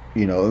 but,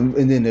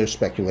 and then they're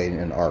speculating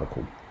in the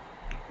article.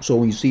 So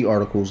when you see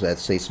articles that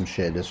say some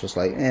shit, it's just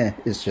like,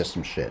 it's just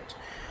some shit.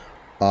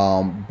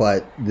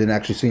 But then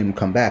actually seeing him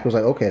come back, I was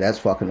like, okay, that's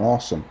fucking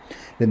awesome.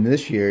 Then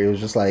this year, it was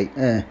just like,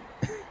 I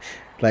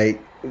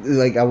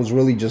was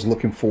really just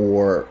looking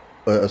for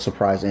a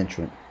surprise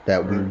entrant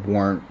that we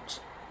weren't,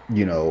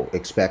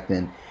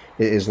 expecting.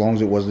 As long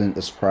as it wasn't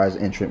a surprise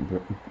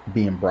entrant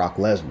being Brock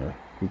Lesnar,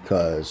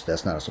 because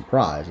that's not a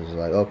surprise. It's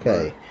like,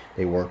 okay,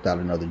 they worked out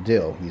another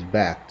deal. He's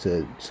back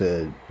to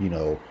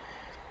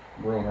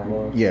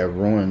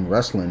ruin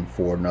wrestling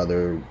for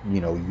another,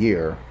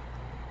 year.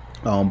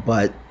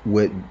 But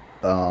with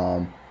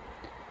the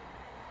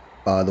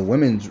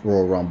women's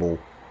Royal Rumble,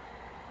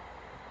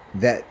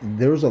 that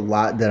there was a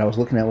lot that I was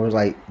looking at where I was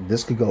like,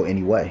 this could go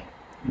any way.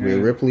 Rhea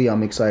Ripley,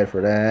 I'm excited for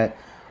that.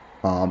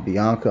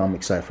 Bianca, I'm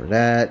excited for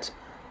that.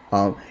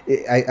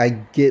 I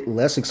get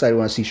less excited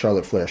when I see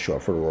Charlotte Flair show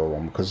up for the Royal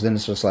Rumble, because then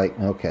it's just like,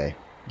 okay,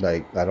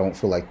 I don't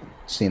feel like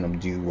seeing them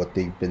do what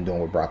they've been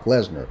doing with Brock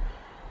Lesnar.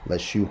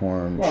 Let's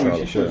shoehorn Charlotte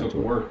she shows up to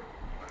work.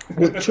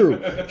 Well,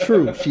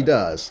 true, she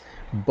does.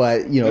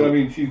 But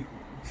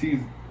she's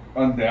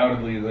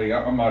undoubtedly, like,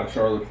 I'm not a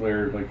Charlotte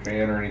Flair like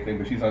fan or anything,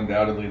 but she's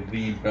undoubtedly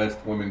the best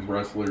women's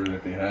wrestler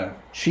that they have.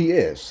 She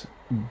is.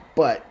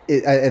 But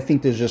I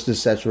think there's just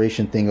this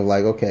saturation thing of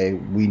like, okay,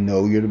 we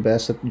know you're the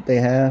best that they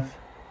have.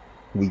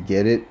 We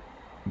get it.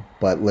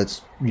 But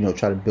let's,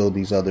 try to build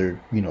these other,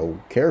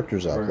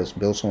 characters up. Right. Let's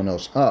build someone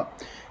else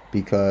up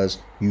because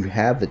you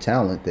have the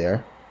talent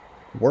there.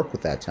 Work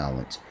with that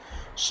talent.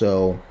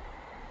 So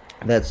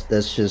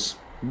that's just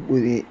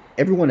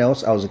everyone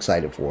else I was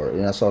excited for.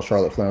 And I saw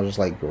Charlotte Flair, I was just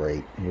like,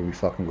 great, here we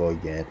fucking go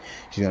again.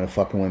 She's gonna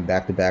fucking win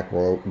back-to-back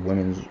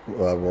women's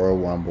Royal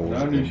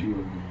Rumbles. I knew she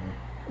would.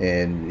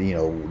 And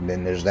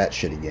then there's that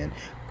shit again.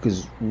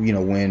 Because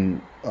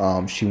when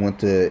she went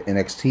to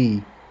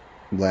NXT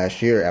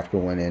last year after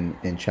winning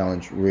and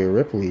challenged Rhea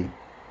Ripley,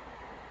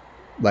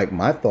 like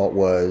my thought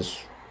was,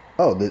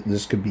 oh,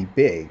 this could be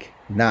big.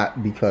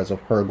 Not because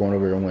of her going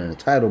over there and winning the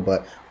title,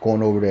 but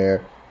going over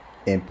there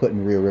and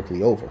putting Rhea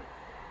Ripley over.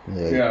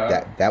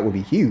 That would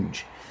be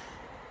huge.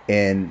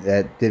 And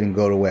that didn't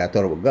go the way I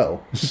thought it would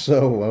go.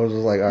 So I was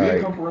just like, all right. You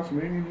didn't come for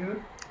WrestleMania, did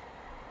it?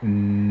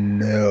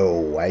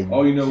 No.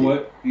 Oh, you know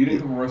what? You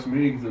didn't come for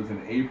WrestleMania because it was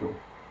in April.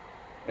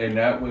 And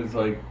that was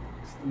like,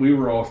 we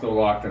were all still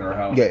locked in our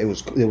house. Yeah, it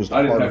was.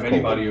 I didn't have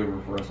anybody over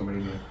for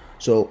WrestleMania.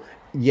 So,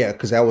 yeah,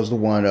 because that was the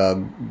one,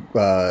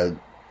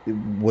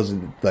 was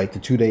it like the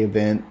 2-day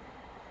event?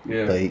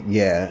 Yeah. Like,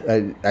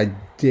 yeah, I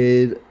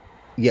did,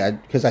 yeah,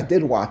 because I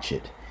did watch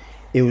it.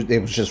 It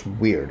was just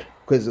weird.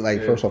 Because,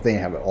 first off, they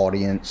didn't have an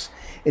audience.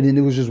 And then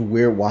it was just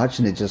weird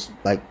watching it just,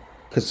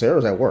 because Sarah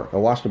was at work. I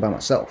watched it by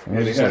myself.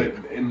 And they had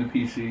it in the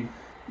PC.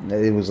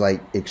 It was,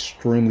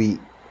 extremely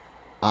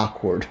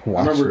awkward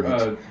watching it. I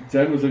remember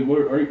Zen was like,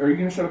 are you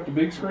going to set up the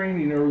big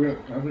screen? We're going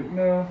to... I was like,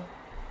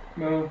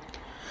 no.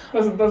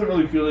 Doesn't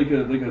really feel like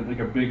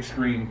a big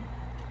screen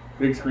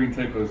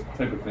type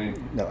of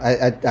thing. No,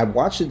 I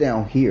watched it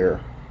down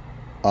here.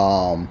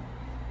 I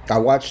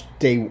watched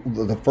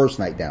the first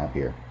night down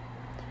here.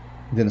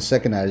 Then the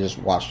second night I just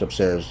watched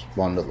upstairs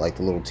on the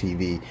little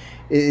TV.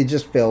 It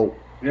just felt...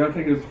 Yeah, I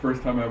think it was the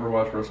first time I ever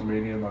watched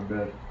WrestleMania in my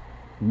bed.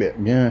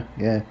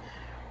 Yeah.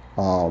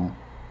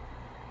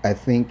 I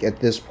think at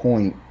this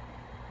point...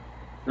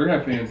 They're going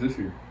to have fans this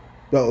year.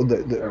 Oh,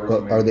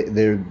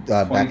 they're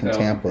back in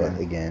Tampa fans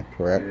again,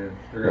 correct? Yeah,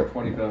 they're going to have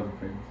 20,000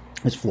 fans.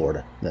 It's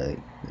Florida. They're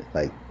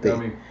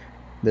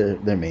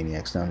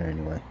maniacs down there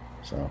anyway.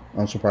 So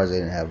I'm surprised they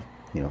didn't have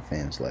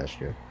fans last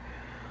year.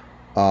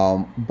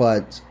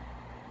 But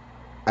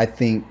I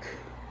think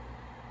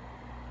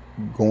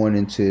going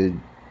into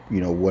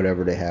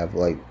whatever they have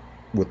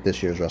with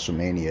this year's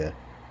WrestleMania,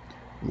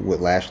 with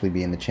Lashley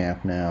being the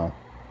champ now,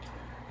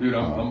 dude,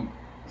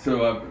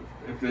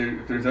 if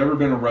there's ever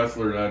been a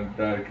wrestler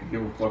that I could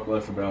give a fuck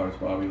less about, it's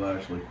Bobby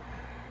Lashley,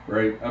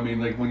 right? I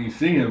mean, when you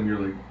see him, you're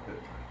like,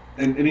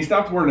 and he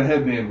stopped wearing a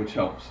headband, which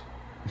helps,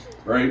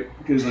 right?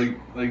 Because I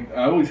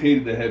always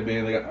hated the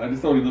headband. I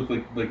just thought he looked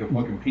like a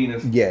fucking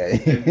penis. Yeah.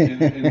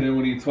 and then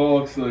when he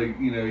talks,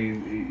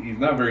 he's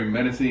not very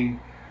menacing.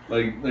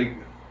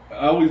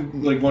 I always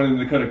wanted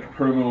to cut a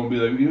promo and be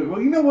like,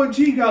 well, you know what?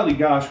 Gee golly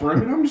gosh,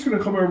 I'm just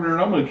gonna come over there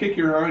and I'm gonna kick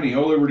your hiney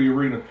all over the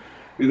arena.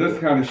 That's the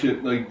kind of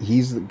shit.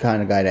 He's the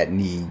kind of guy that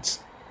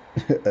needs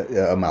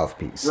a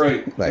mouthpiece,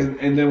 right?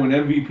 And then when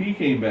MVP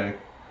came back,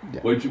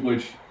 which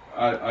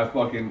I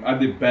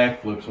did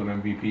backflips when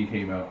MVP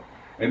came out,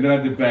 and then I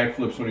did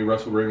backflips when he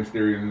wrestled Rey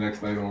Mysterio the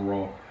next night on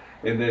Raw,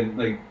 and then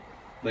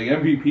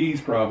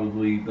MVP's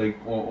probably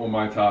on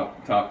my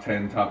top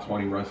 10, top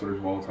 20 wrestlers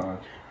of all time.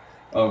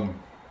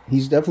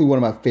 He's definitely one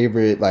of my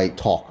favorite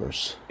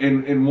talkers.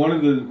 And one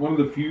of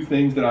the few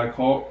things that I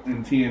caught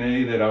in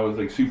TNA that I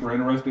was super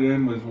interested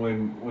in was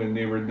when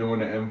they were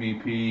doing the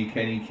MVP,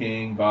 Kenny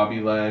King, Bobby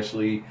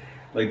Lashley,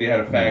 they had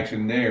a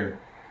faction there,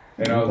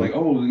 and I was like,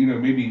 oh,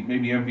 maybe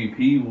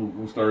MVP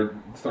will start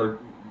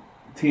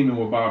teaming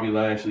with Bobby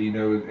Lashley,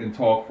 and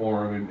talk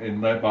for him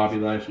and let Bobby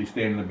Lashley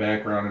stand in the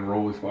background and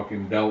roll his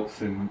fucking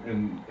delts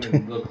and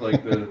look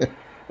like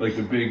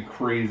the big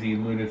crazy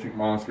lunatic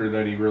monster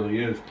that he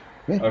really is.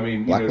 Yeah. I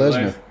mean,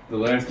 the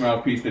last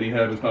mouthpiece that he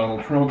had was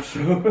Donald Trump.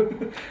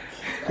 So.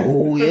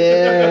 Oh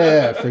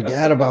yeah,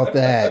 forgot about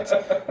that.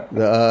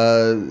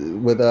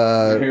 With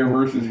hair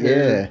versus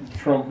hair,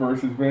 Trump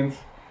versus Vince.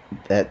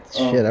 That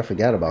shit, I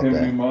forgot about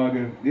that.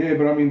 MAGA. Yeah,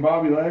 but I mean,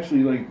 Bobby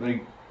Lashley,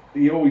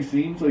 he always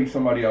seems like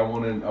somebody I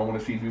want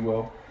to see do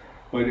well.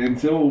 But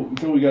until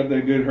we got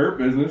that good Hurt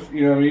Business,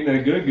 you know what I mean?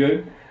 That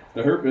good.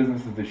 The Hurt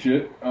Business is the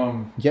shit.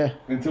 Yeah.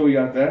 Until we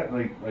got that,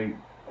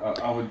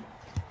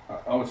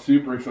 I was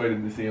super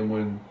excited to see him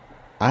win.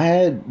 I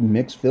had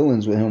mixed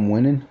feelings with him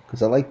winning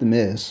because I like The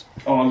Miz.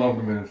 Oh, I love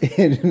The Miz.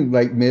 And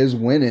Miz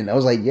winning, I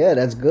was like, yeah,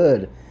 that's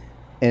good.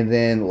 And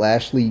then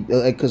Lashley,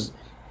 because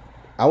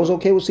I was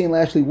okay with seeing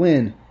Lashley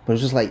win, but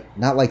it's just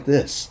not like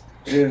this.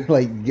 Yeah.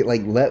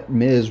 Let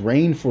Miz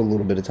reign for a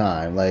little bit of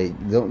time.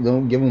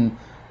 Don't give him,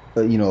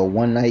 a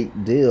one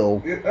night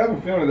deal. I have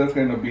a feeling that's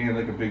going to end up being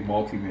a big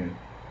multi-man.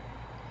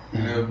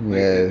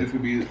 It's going to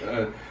be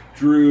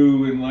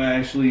Drew and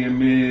Lashley and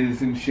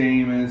Miz and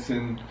Sheamus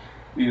and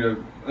You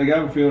know, like I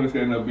have a feeling it's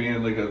gonna end up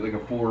being like a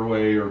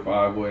 4-way or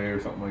 5-way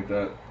or something like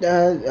that.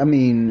 I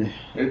mean,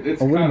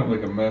 it's kind of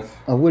like a mess.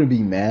 I wouldn't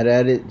be mad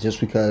at it just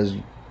because,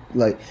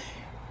 like,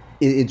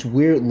 it's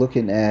weird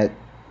looking at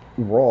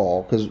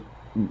Raw because,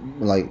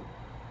 like,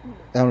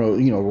 I don't know,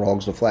 you know,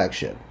 Raw's the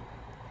flagship.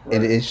 Right.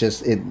 And it's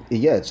just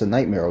it's a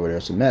nightmare over there.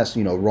 It's a mess.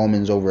 You know,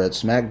 Roman's over at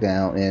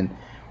SmackDown, and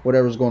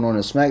whatever's going on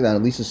in SmackDown,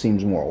 at least it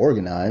seems more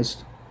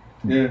organized.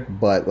 Yeah.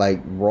 But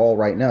like Raw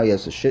right now,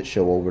 it's a shit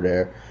show over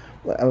there.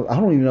 I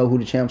don't even know who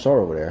the champs are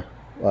over there.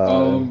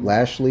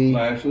 Lashley,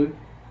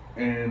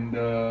 and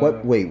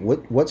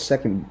What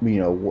second? You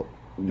know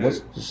what's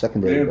the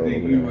secondary? They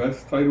have the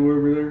U.S. title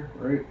over there,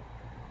 right?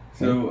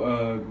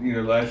 So you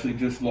know, Lashley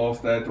just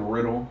lost that to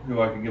Riddle,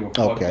 who I can give a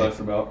fuck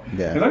less about.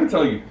 Yeah. Because I can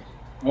tell you,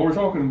 while we're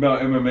talking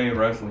about MMA and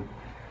wrestling,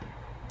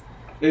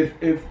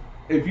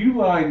 if you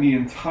line the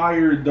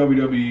entire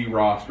WWE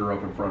roster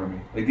up in front of me,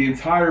 like the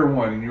entire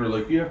one, and you were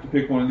like, you have to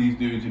pick one of these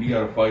dudes and you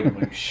got to fight him,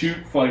 like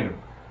fight him.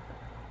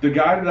 The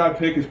guy that I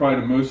pick is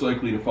probably the most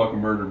likely to fucking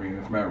murder me, and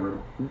it's Matt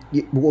Riddle.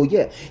 Yeah, well,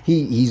 yeah,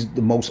 he's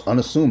the most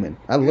unassuming.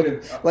 I'll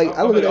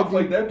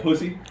fight that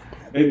pussy,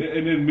 and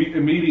then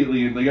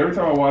immediately, like every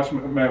time I watch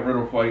Matt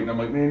Riddle fight, and I'm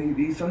like, man,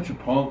 he's such a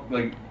punk.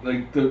 Like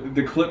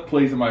the clip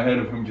plays in my head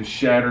of him just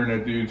shattering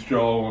that dude's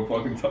jaw on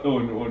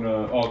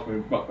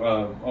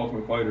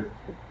Ultimate Fighter.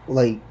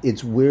 Like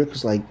it's weird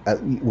because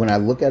when I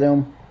look at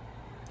him,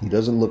 he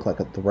doesn't look like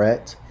a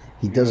threat.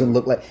 He doesn't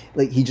look like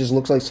he just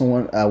looks like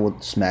someone I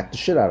would smack the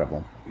shit out of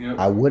him. Yep.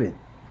 I wouldn't.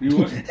 You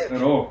wouldn't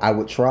at all. I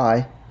would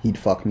try. He'd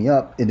fuck me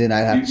up, and then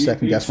I'd have to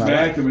second guess my life.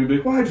 Smack him and be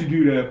like, "Why'd you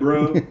do that,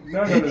 bro?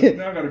 Now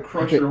I gotta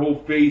crush your whole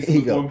face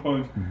with one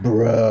punch,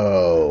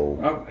 bro."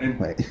 I don't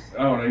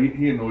know.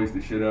 He annoys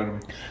the shit out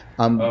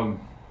of me.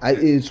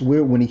 It's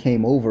weird when he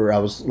came over. I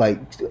was like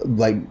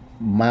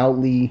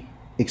mildly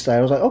excited.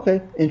 I was like,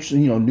 "Okay,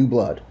 interesting. You know, new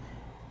blood,"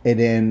 and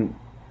then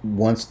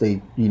once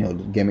they, you know,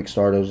 the gimmick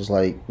started, it was just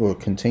like, or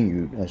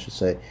continued, I should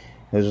say.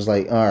 It was just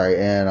like, all right,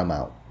 and I'm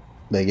out.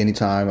 Like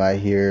anytime I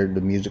hear the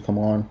music come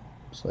on,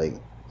 it's like,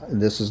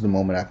 this is the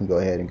moment I can go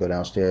ahead and go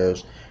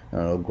downstairs, I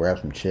don't know, grab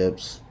some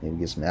chips, maybe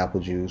get some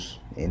apple juice,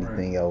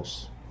 anything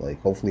else. Like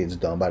hopefully it's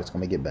done by the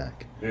time I get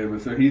back. Yeah,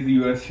 but so he's the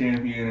U.S.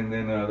 champion, and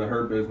then the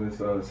Hurt Business,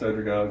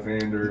 Cedric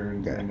Alexander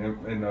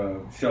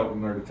and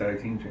Shelton are the tag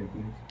team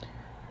champions.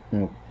 You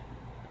know,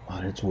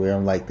 oh, that's weird.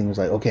 I'm like, things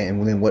like, okay,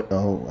 and then what?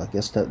 Oh, I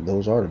guess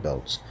those are the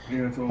belts.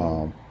 Yeah, that's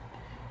all.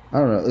 I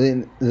don't know.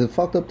 And the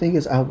fucked up thing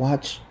is, I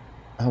watch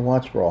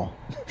Raw,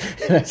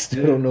 and I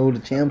still don't know who the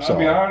champs are. I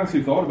mean, I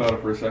honestly thought about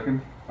it for a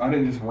second. I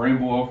didn't just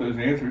ramble off those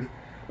answers.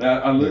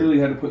 I literally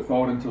had to put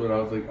thought into it. I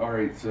was like, all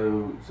right,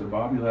 so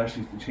Bobby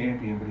Lashley's the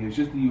champion, but he was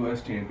just the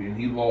U.S. champion.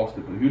 He lost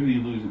it, but who did he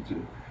lose it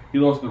to? He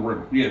lost to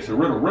Riddle. Yeah, so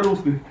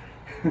Riddle's the...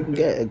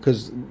 Yeah,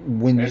 because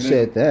when you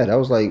said that, I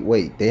was like,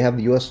 wait, they have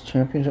the U.S.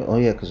 championship? Oh,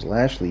 yeah, because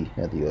Lashley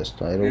had the U.S.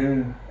 title.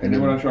 Yeah, and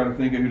then when I try to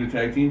think of who the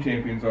tag team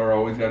champions are, I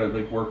always got to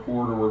like work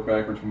forward or work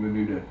backwards from the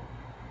New Day.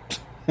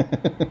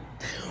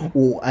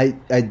 Well,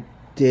 I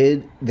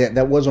did,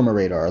 that was on my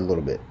radar a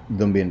little bit,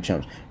 them being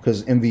champs.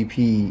 Because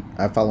MVP,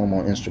 I follow him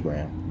on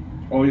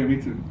Instagram. Oh, yeah,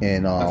 me too.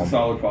 And that's a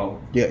solid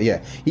follow.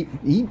 Yeah.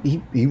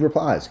 He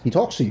replies. He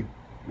talks to you.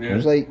 Yeah. It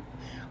was like,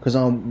 because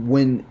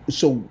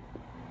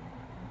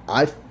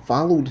I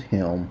followed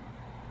him,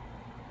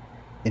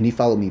 and he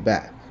followed me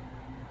back,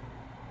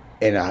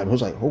 and I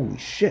was like, "Holy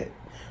shit!"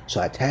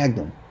 So I tagged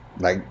him,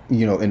 like,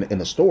 you know, in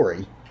the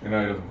story. And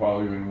now he doesn't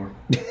follow you anymore.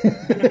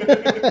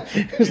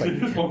 It's like,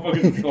 this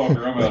motherfucker's a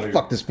stalker. I'm out of here.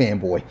 Fuck this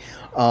fanboy.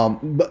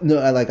 But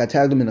no, I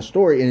tagged him in a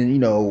story, and you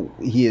know,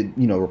 he had,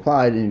 you know,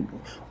 replied, and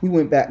we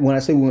went back. When I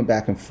say we went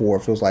back and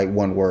forth, it was like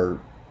one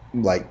word,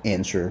 like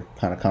answer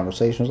kind of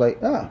conversation. It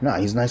was like, nah,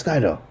 he's a nice guy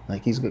though.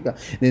 Like he's a good guy.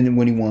 And then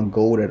when he won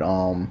gold at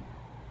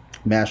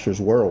Masters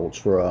Worlds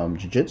for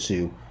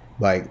jiu-jitsu,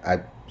 like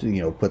I,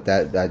 you know, put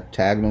that, I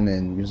tagged him,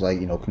 and he was like,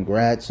 you know,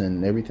 congrats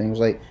and everything. Was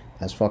like,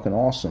 that's fucking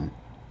awesome.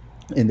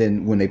 And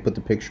then when they put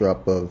the picture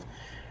up of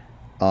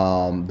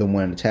them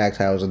winning the tag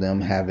titles, of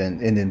them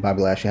having, and then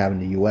Bobby Lashley having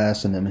the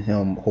U.S. and then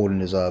him holding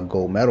his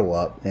gold medal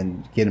up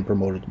and getting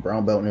promoted to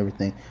brown belt and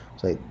everything,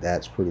 it's like,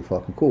 that's pretty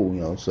fucking cool,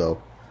 you know.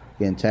 So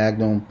again,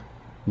 tagged him,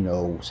 you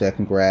know, said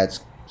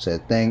congrats,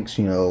 said thanks,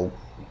 you know,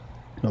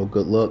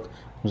 good luck.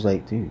 I was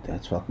like, dude,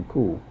 that's fucking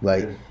cool.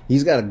 Like,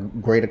 he's got a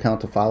great account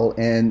to follow,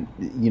 and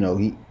you know,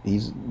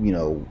 he's you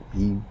know,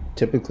 he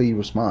typically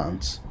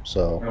responds.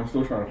 So and I'm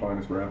still trying to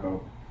find this rap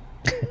out.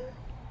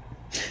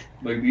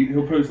 Like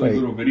he'll post like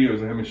little videos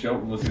of him and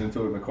Shelton listening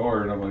to it in the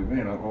car, and I'm like,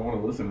 man, I want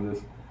to listen to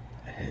this.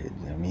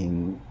 I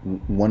mean,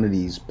 one of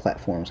these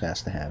platforms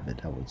has to have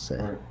it, I would say,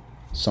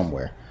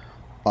 somewhere.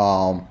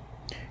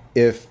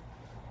 If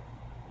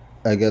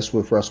I guess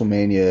with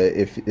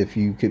WrestleMania, if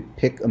you could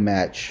pick a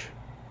match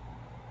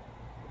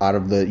out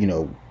of the, you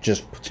know,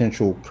 just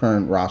potential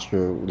current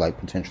roster, like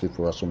potentially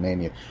for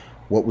WrestleMania,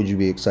 what would you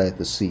be excited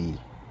to see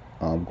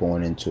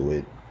going into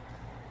it?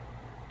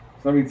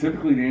 So I mean,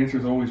 typically the answer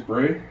is always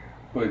Bray,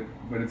 but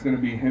it's going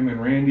to be him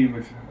and Randy,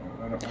 which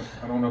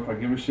I don't know if I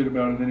give a shit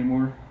about it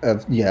anymore.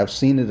 I've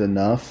seen it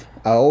enough.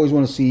 I always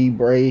want to see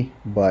Bray,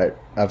 but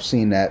I've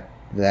seen that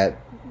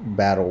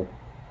battle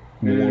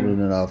more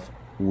than enough.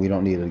 We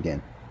don't need it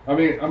again. I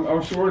mean,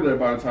 I'm sure that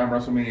by the time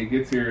WrestleMania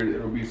gets here,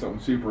 it'll be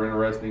something super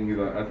interesting.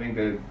 Because I think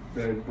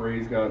that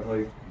Bray's got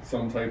like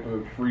some type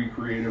of free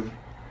creative.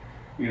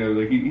 You know,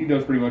 like he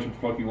does pretty much what the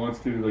fuck he wants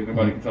to. Like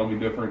nobody can tell me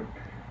different.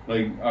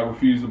 Like I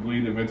refuse to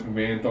believe that Vince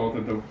McMahon thought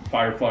that the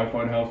Firefly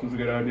Funhouse was a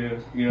good idea.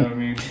 You know what I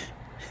mean?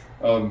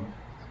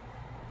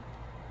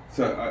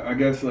 So I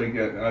guess like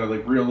out of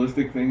like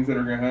realistic things that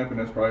are gonna happen,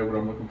 that's probably what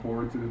I'm looking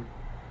forward to.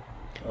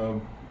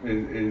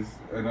 Is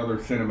another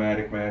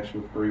cinematic match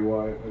with Bray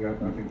Wyatt. Like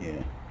I think.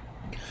 Yeah.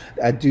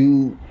 I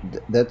do.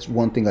 That's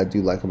one thing I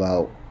do like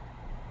about,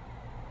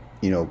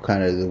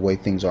 kind of the way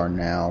things are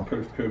now.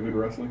 Post-COVID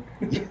wrestling.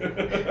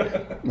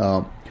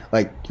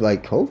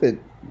 Like COVID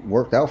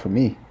worked out for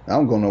me. I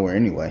don't go nowhere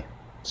anyway.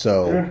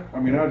 So. Yeah, I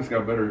mean, I just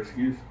got a better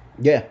excuse.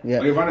 Yeah.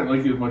 Like if I didn't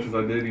like you as much as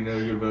I did,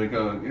 you'd be like,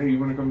 "Yeah, you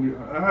want to come do?"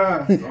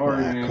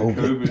 Sorry, man,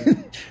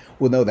 COVID.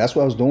 Well, no, that's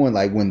what I was doing.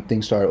 Like when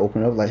things started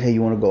opening up, like, hey,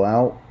 you want to go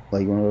out?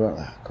 Like, you want to go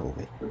out?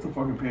 COVID. It's a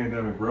fucking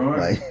pandemic, bro.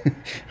 Like,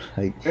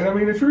 and I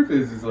mean, the truth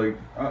is like,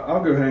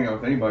 I'll go hang out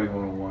with anybody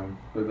one-on-one.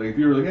 But like, if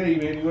you were like, hey,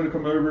 man, you want to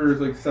come over?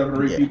 There's like 7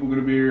 or 8 people going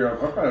to be here.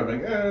 I'll probably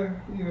be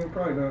like,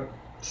 probably not.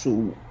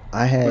 So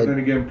I had. But then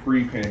again,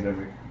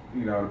 pre-pandemic,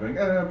 I'd be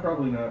like,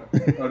 probably not. I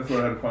just would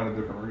have had to find a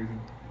different reason.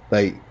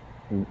 Like,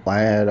 I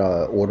had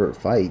ordered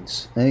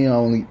fights, and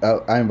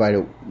I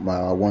invited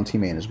my one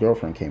teammate and his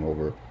girlfriend came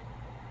over.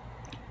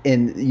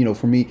 And,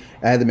 for me,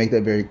 I had to make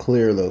that very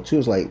clear, though, too.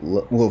 It's like,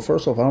 well,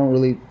 first off, I don't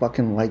really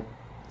fucking like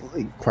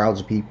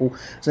crowds of people.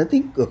 So I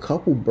think a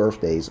couple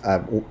birthdays,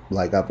 I've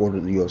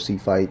ordered the UFC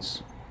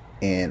fights,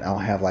 and I'll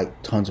have, like,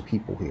 tons of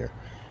people here.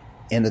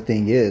 And the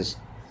thing is,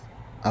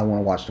 I want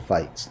to watch the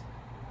fights.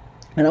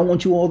 And I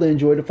want you all to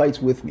enjoy the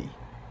fights with me.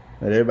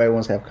 And everybody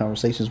wants to have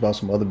conversations about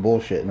some other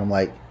bullshit. And I'm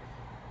like,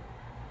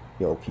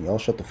 yo, can y'all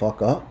shut the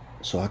fuck up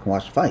so I can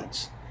watch the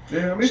fights?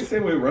 Yeah, I mean, it's the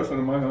same way with wrestling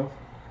in my house.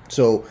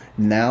 So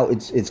now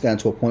it's gotten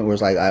to a point where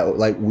it's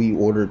like we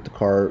ordered the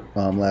car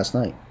last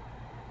night,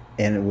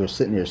 and we're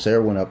sitting here.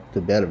 Sarah went up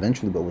to bed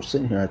eventually, but we're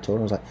sitting here. I told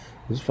her, I was like,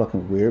 "This is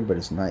fucking weird, but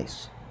it's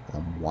nice.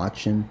 I'm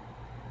watching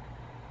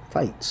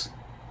fights,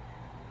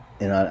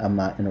 and I'm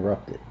not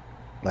interrupted,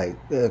 like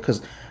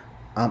because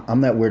I'm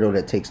that weirdo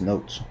that takes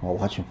notes while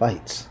watching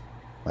fights.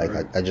 Like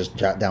right. I just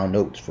jot down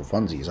notes for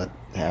funsies. I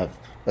have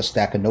a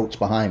stack of notes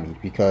behind me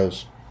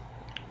because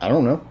I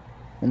don't know,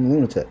 I'm a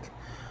lunatic.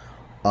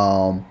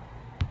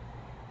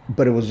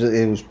 But it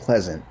was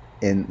pleasant,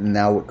 and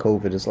now with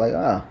COVID, it's like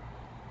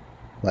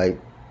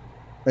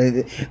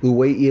the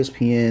way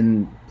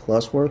ESPN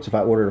Plus works. If I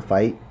order a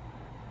fight,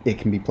 it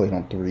can be played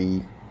on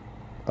 3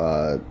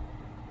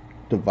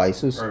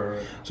 devices.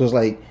 Right. So it's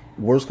like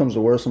worst comes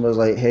to worst, somebody's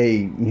like,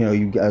 hey,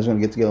 you guys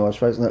want to get together and watch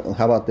fights?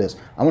 How about this?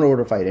 I'm gonna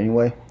order a fight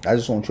anyway. I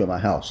just want you at my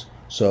house,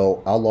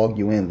 so I'll log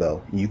you in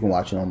though. You can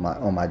watch it on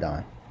my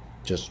dime.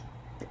 Just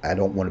I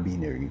don't want to be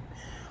near you.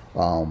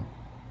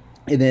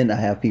 And then I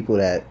have people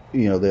that,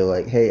 they're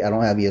like, hey, I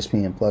don't have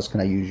ESPN Plus.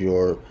 Can I use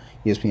your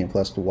ESPN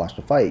Plus to watch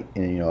the fight?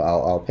 And,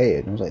 I'll pay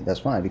it. And I was like,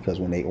 that's fine, because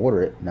when they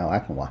order it, now I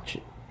can watch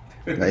it.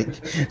 Like,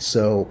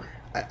 so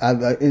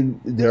and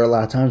there are a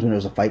lot of times when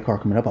there's a fight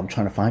card coming up, I'm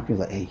trying to find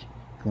people like, hey,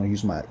 you want to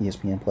use my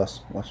ESPN Plus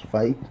to watch the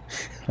fight?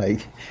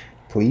 Like,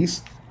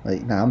 please?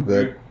 Like, nah, I'm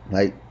good.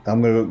 Like,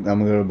 I'm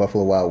gonna go to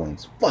Buffalo Wild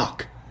Wings.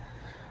 Fuck.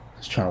 I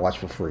was trying to watch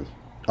for free.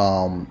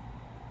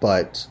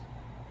 But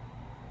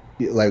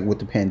like with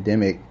the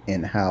pandemic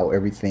and how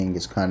everything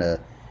is kind of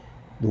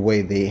the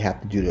way they have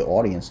to do the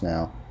audience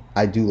now,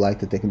 I do like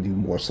that they can do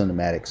more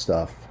cinematic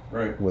stuff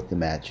with the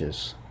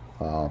matches.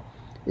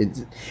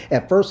 It's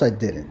at first I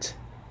didn't.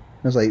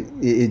 I was like,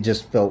 it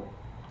just felt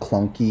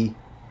clunky,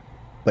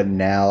 but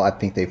now I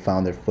think they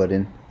found their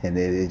footing and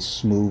it's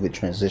smooth. It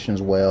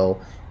transitions well.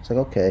 It's like,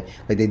 okay,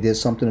 like they did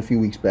something a few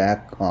weeks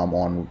back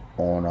on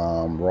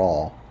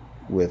Raw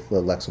with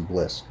Alexa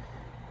Bliss,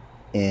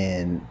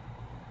 and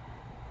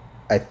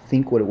I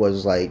think what it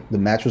was like the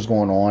match was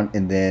going on,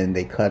 and then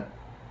they cut,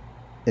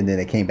 and then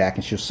they came back,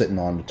 and she was sitting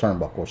on the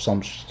turnbuckle or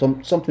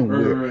something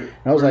weird. Right. And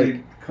I was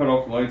like, cut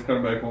off the lights, cut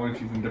them back on.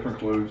 She's in different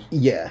clothes.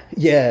 Yeah,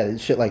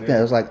 shit like that.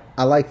 I was like,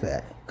 I like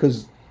that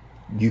because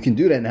you can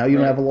do that now. You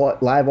don't have a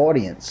live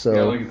audience, so yeah,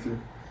 I like it too.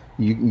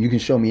 You can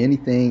show me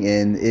anything,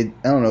 and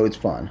I don't know, it's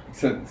fun.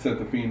 Set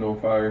the Fiend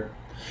on fire.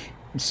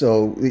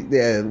 So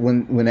yeah,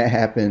 when that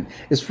happened,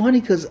 it's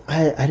funny because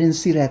I didn't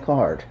see that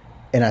card.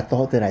 And I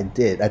thought that I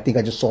did. I think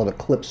I just saw the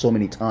clip so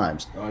many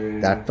times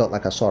that I felt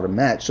like I saw the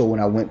match. So when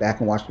I went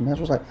back and watched the match,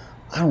 I was like,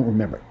 I don't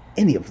remember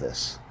any of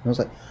this. And I was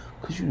like,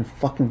 because you didn't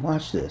fucking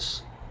watch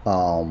this.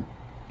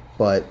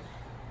 But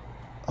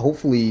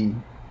hopefully,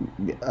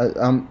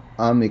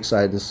 I'm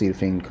excited to see the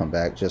Fiend come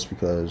back just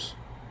because,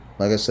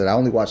 like I said, I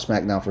only watched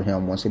SmackDown for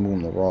him. Once they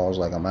moved him to Raw, I was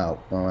like, I'm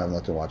out. I don't have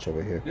nothing to watch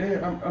over here.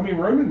 Yeah, I mean,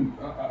 Roman,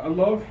 I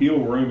love heel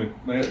Roman.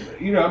 Like,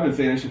 I've been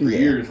saying that shit for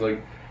years.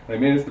 Like,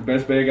 man, it's the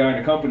best bad guy in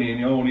the company, and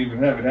you don't even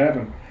have it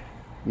happen.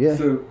 Yeah.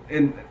 So,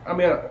 and I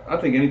mean, I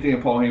think anything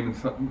that Paul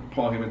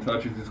Heyman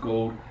touches is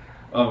gold.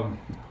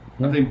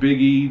 I think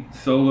Big E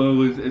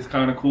solo is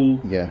kind of cool.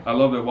 Yeah. I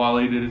love that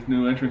Wale did his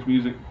new entrance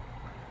music.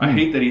 I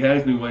hate that he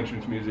has new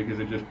entrance music because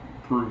it just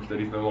proves that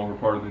he's no longer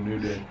part of the New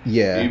Day.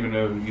 Yeah. Even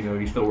though,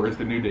 he still wears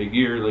the New Day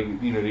gear,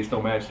 like, they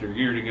still match their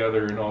gear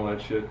together and all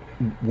that shit.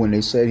 When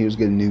they said he was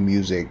getting new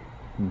music,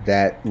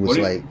 that was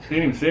He didn't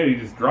even say it, he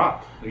just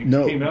dropped. He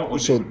just came out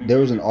with so there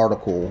was an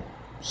article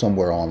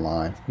somewhere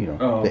online, the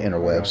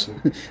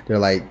interwebs. They're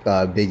like,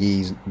 Big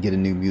E's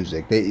getting new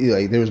music.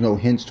 There was no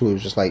hints to it. It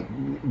was just like,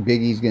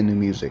 Big E's getting new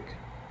music.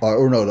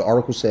 Or no, the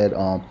article said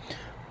a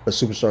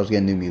superstar's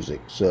getting new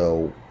music.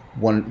 So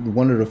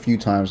one of the few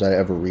times I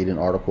ever read an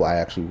article, I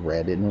actually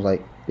read it and it was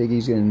like, Big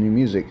E's getting new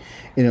music.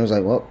 And it was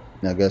like, well,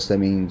 I guess that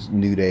means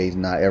New Day's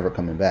not ever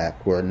coming back,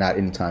 or not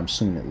anytime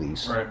soon at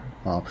least. Right.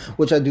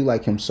 Which I do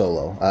like him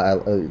solo. I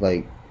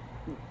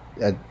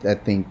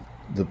think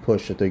the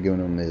push that they're giving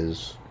him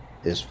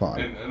is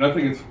fun. And I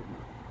think it's,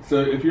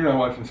 so if you're not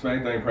watching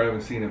SmackDown, you probably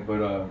haven't seen it,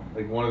 but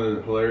like one of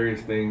the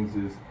hilarious things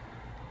is,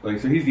 like,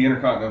 so he's the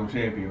Intercontinental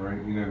Champion, right?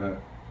 You know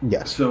that?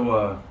 Yes.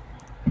 So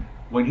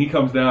when he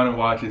comes down and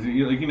watches,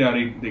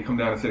 they come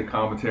down and say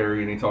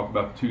commentary and they talk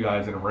about the two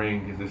guys in the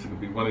ring because this is going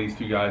to be one of these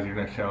two guys, your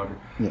next challenger.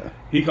 Yeah.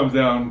 He comes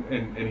down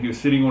and he was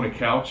sitting on a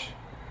couch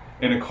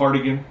in a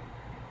cardigan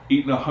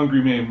eating a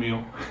Hungry Man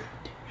meal.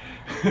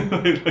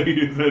 Like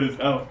he was at his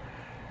house.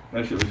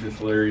 That shit was just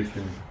hilarious to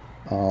me.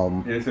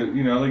 Yeah, so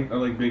I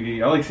like Big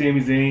E. I like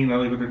Sami Zayn. I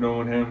like what they're doing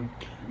with him.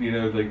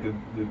 Like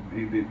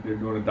they're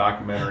doing a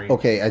documentary.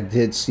 Okay, I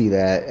did see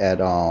that at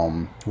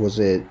was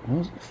it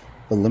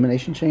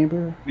Elimination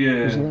Chamber?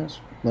 Yeah. Was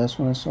the last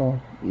one I saw?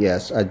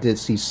 Yes, I did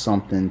see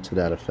something to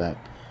that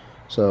effect.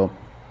 So.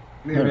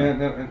 Yeah,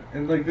 man,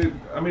 and like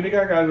they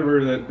got guys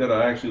over that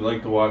I actually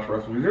like to watch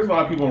wrestle. There's a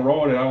lot of people on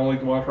Raw that I don't like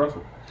to watch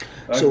wrestle.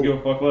 I can give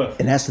a fuck less.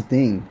 And that's the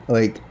thing,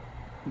 like.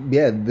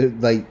 Yeah,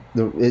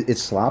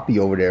 it's sloppy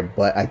over there,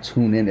 but I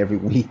tune in every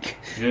week.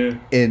 Yeah.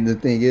 And the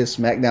thing is,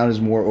 SmackDown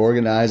is more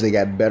organized. They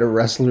got better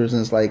wrestlers,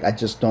 and it's like I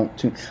just don't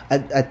tune.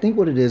 I think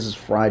what it is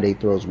Friday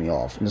throws me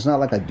off, and it's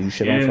not like I do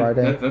shit on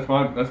Friday.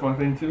 That's my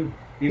thing too.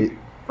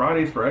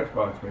 Friday's for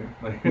Xbox,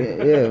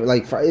 man.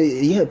 Like,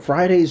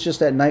 Friday's just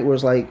that night where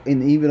it's like,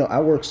 and even though I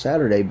work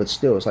Saturday, but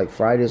still, it's like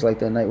Friday's like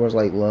that night where it's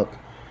like, look,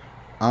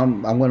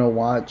 I'm gonna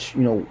watch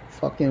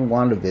fucking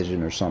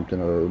WandaVision or something,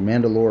 or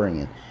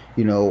Mandalorian.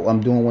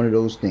 I'm doing one of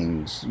those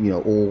things,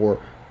 or,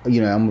 I'm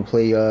going to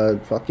play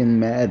fucking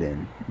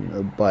Madden,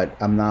 but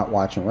I'm not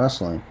watching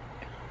wrestling.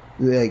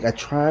 Like, I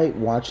tried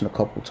watching a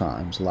couple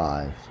times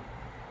live,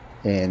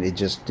 and it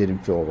just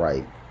didn't feel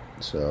right.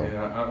 So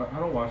yeah, I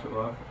don't watch it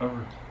live,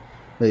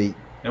 ever.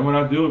 And when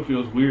I do, it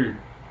feels weird.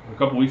 A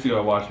couple weeks ago,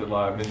 I watched it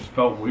live, and it just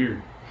felt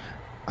weird.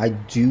 I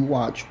do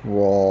watch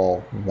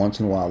Raw once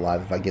in a while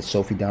live if I get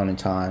Sophie down in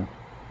time,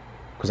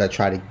 because I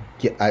try to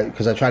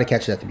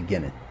catch it at the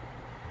beginning.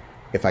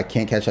 If I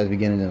can't catch it at the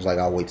beginning, then it's like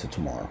I'll wait till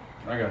tomorrow.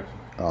 I got you.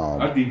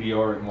 I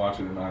DVR it and watch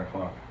it at 9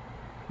 o'clock,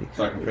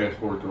 so I can fast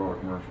forward through all the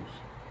commercials.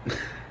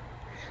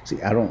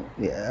 See, I don't.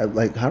 Yeah,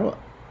 like how do?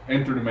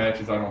 Enter the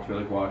matches I don't feel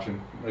like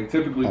watching. Like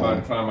typically by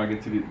the time I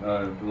get to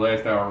the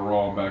last hour of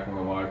Raw, I'm back on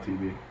the live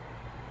TV.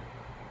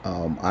 I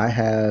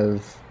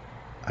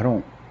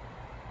don't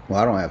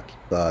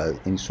have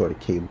any sort of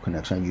cable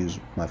connection. I use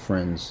my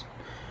friend's.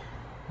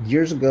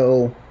 Years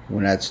ago,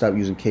 when I stopped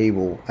using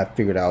cable, I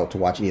figured out to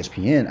watch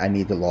ESPN, I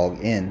need to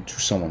log in to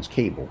someone's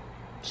cable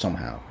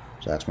somehow.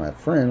 So I asked my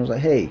friend, I was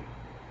like, hey,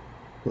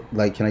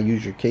 like, can I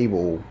use your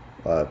cable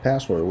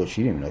password? Which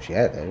she didn't even know she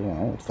had that. I don't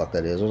know what the fuck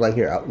that is. I was like,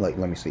 here, let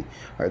me see.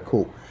 All right,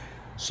 cool.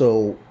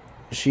 So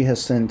she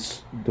has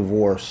since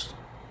divorced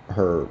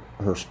her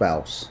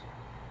spouse.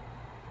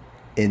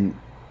 And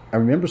I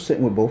remember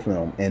sitting with both of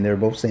them, and they were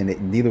both saying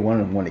that neither one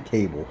of them wanted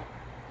cable.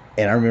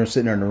 And I remember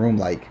sitting there in the room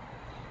like,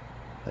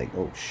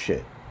 oh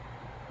shit,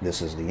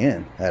 this is the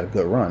end. I had a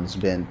good run. It's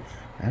been,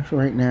 actually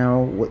right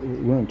now, we're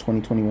in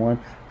 2021.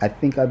 I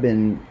think I've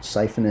been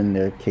siphoning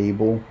their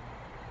cable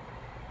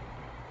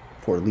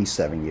for at least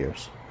 7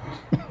 years.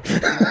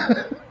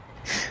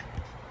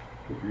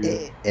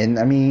 And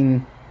I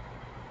mean,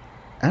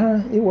 I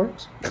don't know, it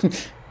works.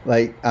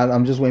 Like,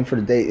 I'm just waiting for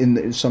the day.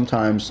 And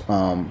sometimes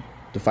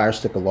the Fire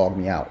Stick will log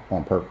me out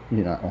on purpose,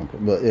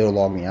 but it'll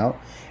log me out,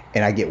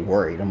 and I get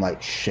worried. I'm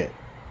like, shit,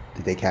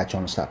 did they catch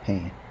on and stop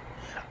paying?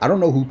 I don't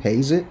know who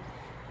pays it,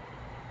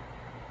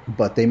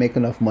 but they make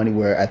enough money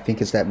where I think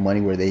it's that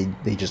money where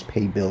they just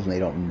pay bills and they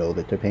don't know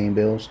that they're paying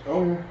bills.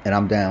 Oh, yeah. And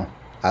I'm down.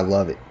 I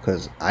love it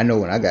because I know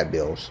when I got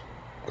bills,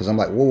 because I'm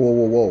like,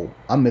 whoa,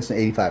 I'm missing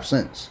 85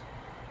 cents.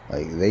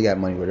 Like, they got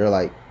money where they're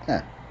like,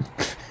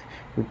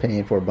 we're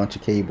paying for a bunch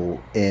of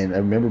cable. And I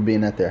remember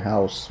being at their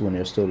house when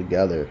they're still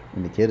together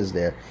and the kid is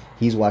there.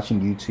 He's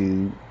watching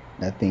YouTube.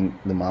 I think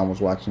the mom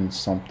was watching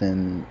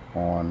something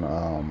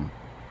on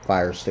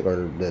Fire Stick or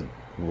the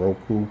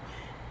Roku,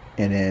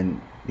 and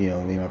then me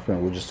and my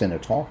friend were just sitting there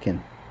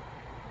talking.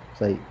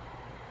 It's like,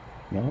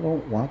 y'all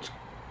don't watch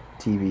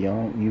TV, y'all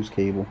don't use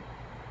cable,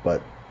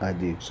 but I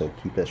do, so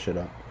keep that shit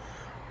up.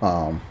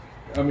 I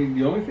mean,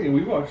 the only thing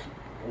we watch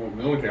Well,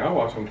 the only thing I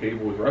watch on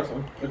cable is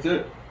wrestling. That's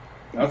it.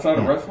 Outside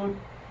of wrestling,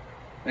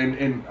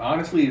 and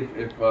honestly,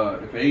 if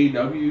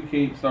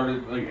AEW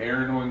started like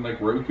airing on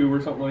like Roku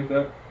or something like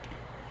that,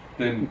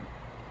 then.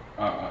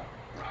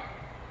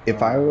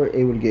 If I were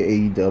able to get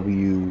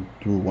AEW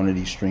through one of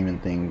these streaming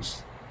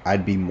things,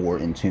 I'd be more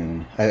in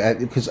tune.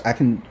 Because I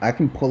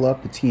can pull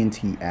up the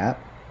TNT app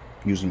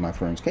using my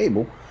friend's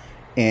cable,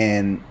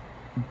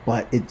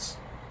 but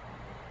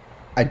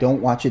I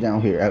don't watch it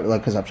down here.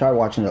 Because I've tried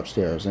watching it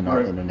upstairs, and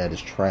our internet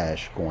is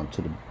trash going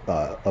to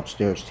the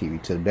upstairs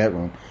TV to the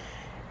bedroom,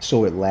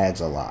 so it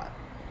lags a lot.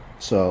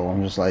 So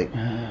I'm just like,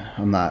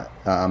 I'm not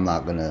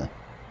gonna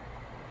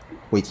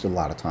waste a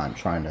lot of time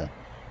trying to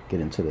get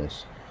into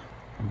this,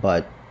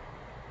 but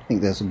I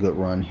think that's a good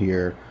run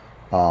here.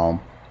 Part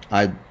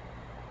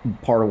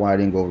of why I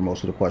didn't go over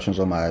most of the questions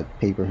on my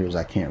paper here is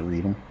I can't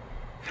read them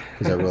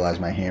because I realize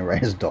my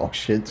handwriting is dog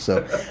shit.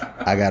 So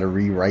I got to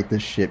rewrite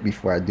this shit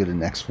before I do the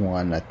next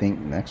one. I think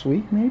next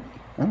week, maybe.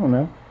 I don't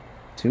know.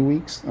 2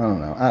 weeks. I don't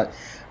know.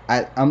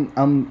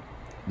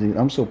 Dude,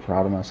 I'm so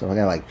proud of myself. I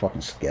got like fucking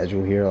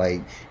schedule here,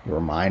 like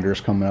reminders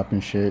coming up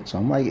and shit. So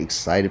I'm like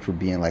excited for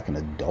being like an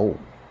adult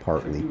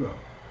partly.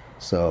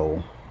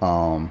 So.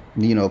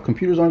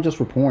 Computers aren't just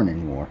for porn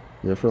anymore.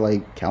 They're for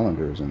like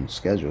calendars and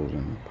schedules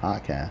and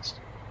podcasts.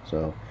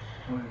 So,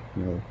 I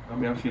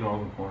mean, I've seen all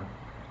the porn.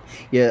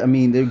 Yeah, I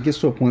mean, it gets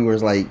to a point where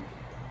it's like,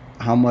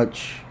 how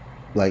much,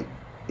 like,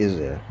 is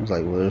there? It's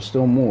like, well, there's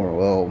still more.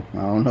 Well,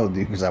 I don't know,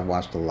 dude, because I've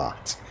watched a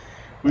lot.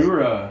 We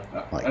were at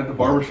the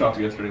barbershop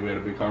yesterday. We had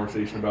a big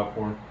conversation about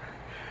porn,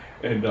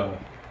 and I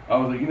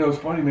was like, it's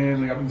funny,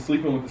 man. Like, I've been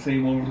sleeping with the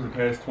same woman for the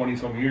past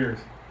 20-some years.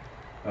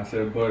 I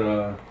said, but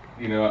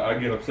I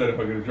get upset if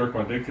I get to jerk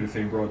my dick to the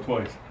same broad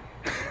twice.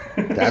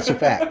 That's a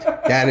fact.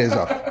 That is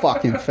a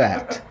fucking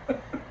fact.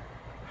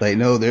 Like,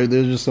 no, there's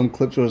just some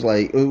clips where it's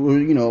like,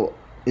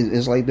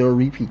 it's like there are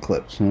repeat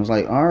clips. And it's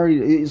like,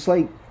 it's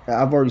like,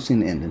 I've already seen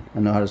the ending. I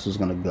know how this is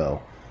going to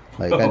go.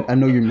 Like, I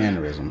know your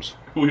mannerisms.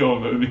 We all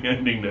know the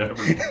ending to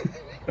everything.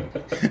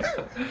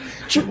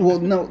 Well,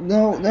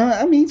 no.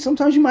 I mean,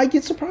 sometimes you might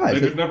get surprised.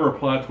 Like, there's never a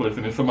plot twist,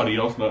 and it's somebody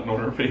else nutting on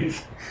her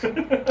face.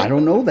 I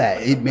don't know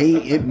that. It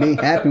may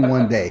happen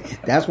one day.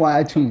 That's why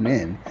I tune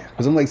in,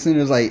 because I'm like sitting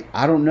there, like,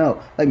 I don't know.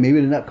 Like,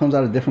 maybe the nut comes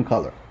out a different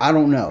color. I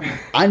don't know.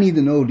 I need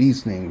to know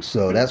these things,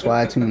 so that's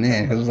why I tune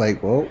in. It was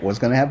like, well, what's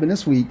gonna happen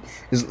this week?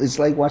 It's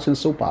like watching a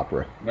soap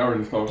opera. Now we're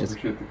just talking for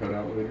shit to cut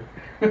out later.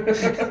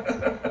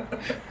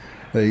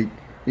 Like.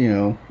 I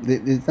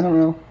don't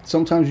know.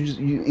 Sometimes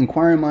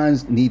inquiring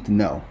minds need to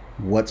know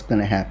what's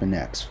going to happen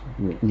next.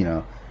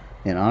 And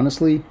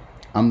honestly,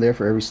 I'm there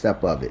for every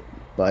step of it.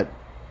 But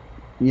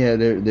yeah,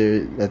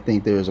 I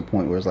think there's a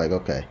point where it's like,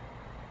 okay,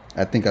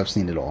 I think I've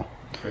seen it all.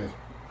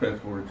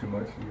 Fast forward too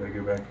much. You got to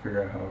go back and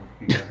figure out how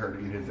he got her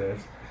to eat his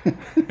ass.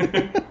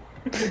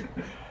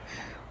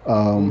 What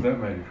was that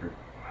magic trick?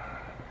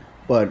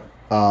 But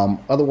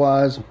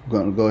otherwise, I'm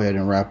going to go ahead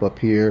and wrap up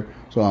here.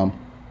 So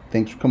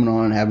thanks for coming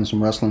on and having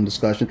some wrestling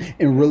discussion.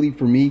 And really,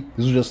 for me,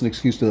 this was just an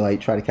excuse to like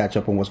try to catch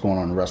up on what's going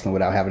on in wrestling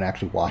without having to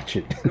actually watch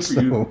it.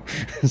 So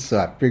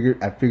I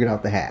figured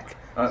out the hack.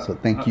 So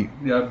thank you.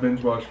 Yeah, I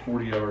binge watched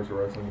 40 hours of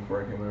wrestling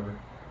before I came over,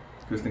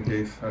 just in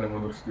case I didn't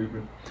want to look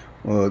stupid.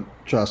 Well,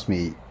 trust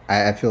me,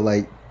 I feel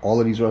like all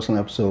of these wrestling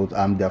episodes,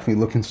 I'm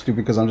definitely looking stupid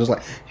because I'm just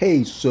like,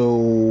 hey,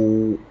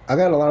 so I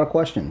got a lot of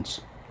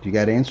questions. Do you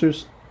got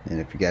answers?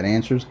 And if you got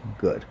answers,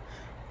 good.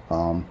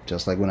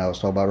 Just like when I was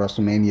talking about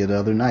WrestleMania the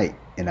other night,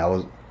 and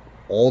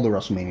all the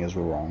WrestleManias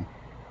were wrong.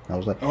 I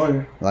was like, oh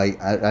yeah, like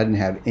I didn't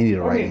have any of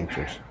the right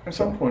answers. At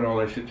some point, all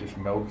that shit just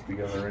melds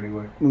together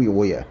anyway.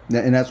 Well, yeah,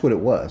 and that's what it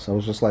was. I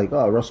was just like,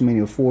 oh,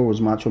 WrestleMania 4 was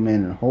Macho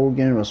Man and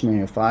Hogan.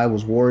 WrestleMania 5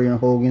 was Warrior and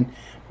Hogan.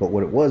 But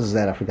what it was is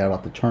that I forgot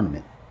about the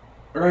tournament.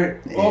 Right.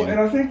 Well, and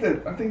I think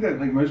that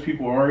like most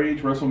people our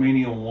age,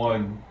 WrestleMania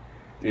 1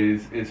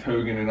 is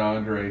Hogan and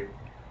Andre.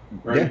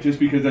 Right, yeah. Just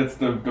because that's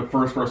the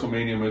first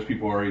WrestleMania most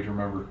people our age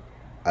remember.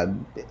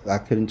 I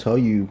couldn't tell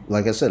you.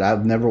 Like I said,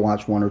 I've never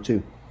watched 1 or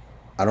 2.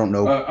 I don't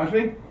know. I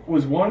think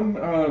was one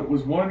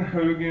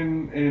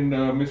Hogan and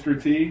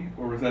Mr. T,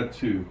 or was that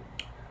 2?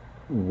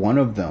 One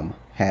of them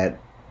had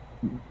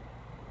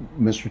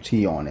Mr.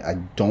 T on it. I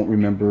don't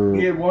remember.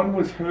 Yeah, one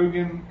was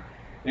Hogan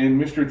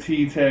and Mr.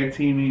 T tag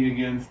teaming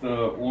against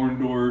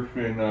Orndorff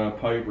and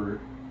Piper.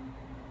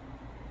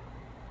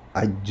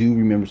 I do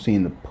remember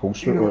seeing the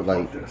poster, or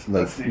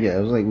yeah,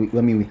 it was like,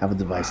 we have a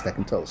device that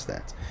can tell us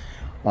that.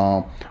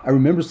 I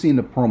remember seeing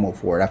the promo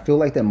for it. I feel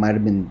like that might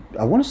have been,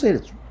 I want to say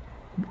it's,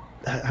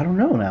 I don't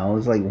know now, it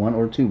was like 1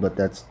 or 2, but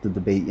that's the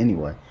debate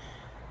anyway.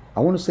 I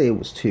want to say it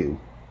was 2,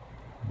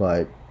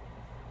 but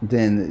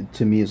then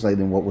to me it's like,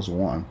 then what was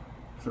 1?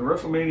 So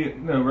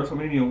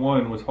WrestleMania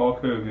 1 was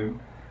Hulk Hogan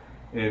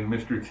and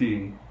Mr.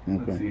 T.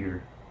 Okay. Let's see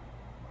here.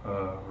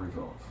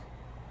 Results.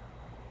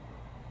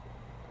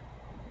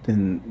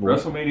 Then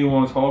WrestleMania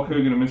 1 was Hulk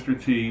Hogan and Mr.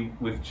 T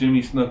with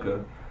Jimmy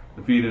Snuka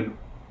defeated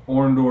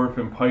Orndorff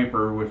and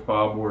Piper with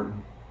Bob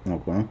Orton.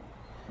 Okay.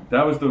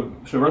 That was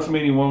so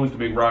WrestleMania 1 was the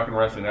big rock and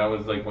wrestling. That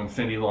was like when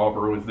Cyndi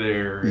Lauper was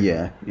there.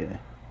 Yeah.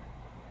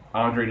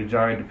 Andre the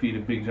Giant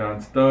defeated Big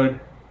John Studd.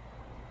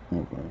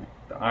 Okay.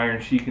 The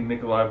Iron Sheik and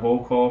Nikolai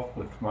Volkov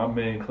with my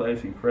man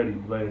Classy Freddie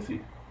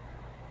Blassie.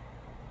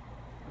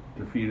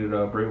 Defeated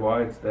Bray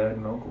Wyatt's dad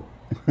and uncle.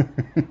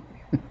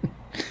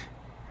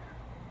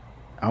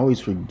 I always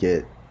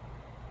forget,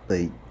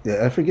 like,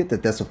 I forget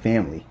that that's a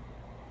family.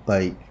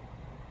 Like,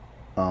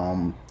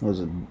 what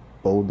was it,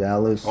 Bo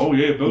Dallas? Oh,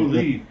 yeah, Bo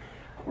Lee.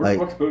 Where Like,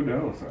 the fuck's Bo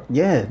Dallas at?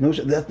 Yeah, no,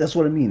 that's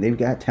what I mean. They've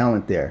got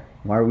talent there.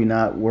 Why are we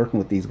not working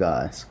with these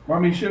guys? Well,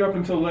 I mean, shit, up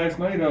until last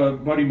night,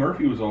 Buddy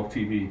Murphy was off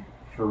TV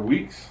for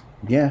weeks.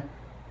 Yeah.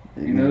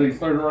 You know, they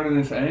started running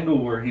this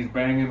angle where he's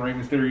banging Rey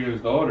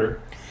Mysterio's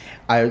daughter.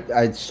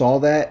 I saw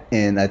that,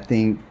 and I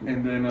think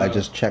And then I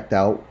just checked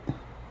out.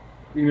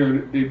 You know,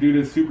 they do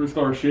this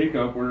superstar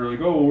shakeup where they're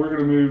like, oh, we're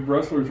going to move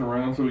wrestlers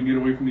around so we can get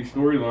away from these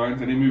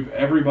storylines. And they move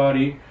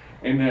everybody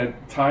in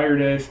that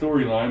tired-ass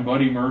storyline.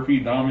 Buddy Murphy,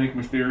 Dominic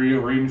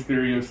Mysterio, Rey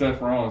Mysterio, Seth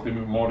Rollins. They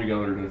move them all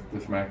together to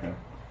SmackDown.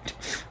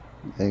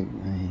 It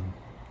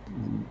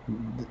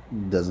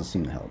doesn't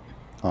seem to help.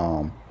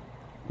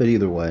 But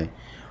either way,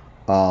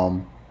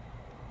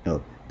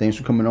 thanks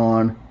for coming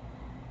on,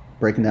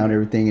 breaking down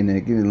everything, and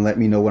then let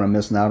me know what I'm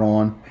missing out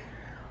on.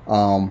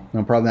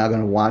 I'm probably not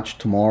going to watch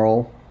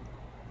tomorrow,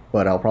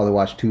 but I'll probably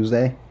watch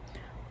Tuesday.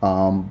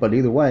 But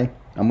either way,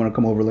 I'm going to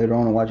come over later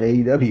on and watch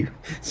AEW.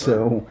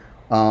 So,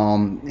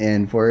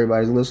 and for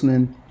everybody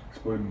listening,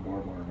 Exploding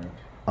barbed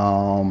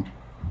wire match.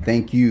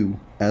 Thank you,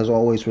 as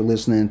always, for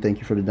listening. Thank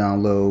you for the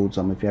downloads.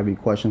 If you have any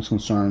questions,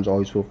 concerns,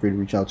 always feel free to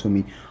reach out to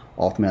me.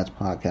 Off the Mats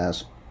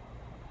Podcast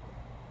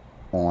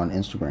on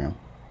Instagram.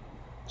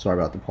 Sorry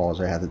about the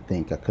pause. I had to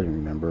think. I couldn't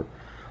remember.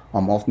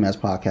 Off the Mats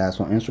Podcast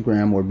on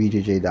Instagram, or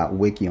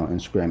bjj.wiki on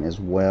Instagram as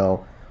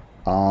well.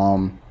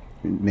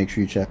 Make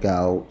sure you check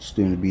out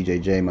Student of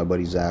BJJ, my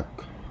buddy Zach.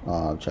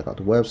 Check out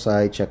the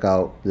website. Check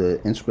out the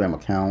Instagram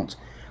account.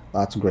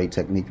 Lots of great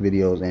technique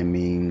videos and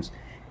memes.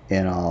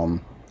 And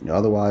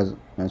otherwise,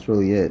 that's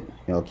really it.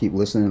 Keep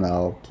listening.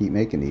 I'll keep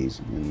making these.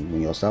 And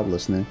when y'all stop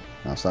listening,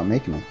 I'll stop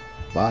making them.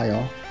 Bye,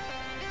 y'all.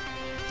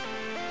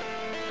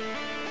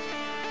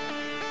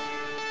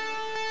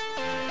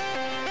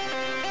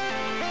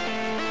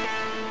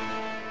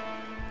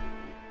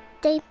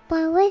 Deep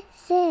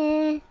with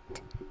it.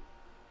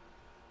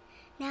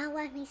 Now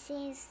let me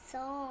sing a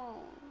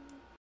song.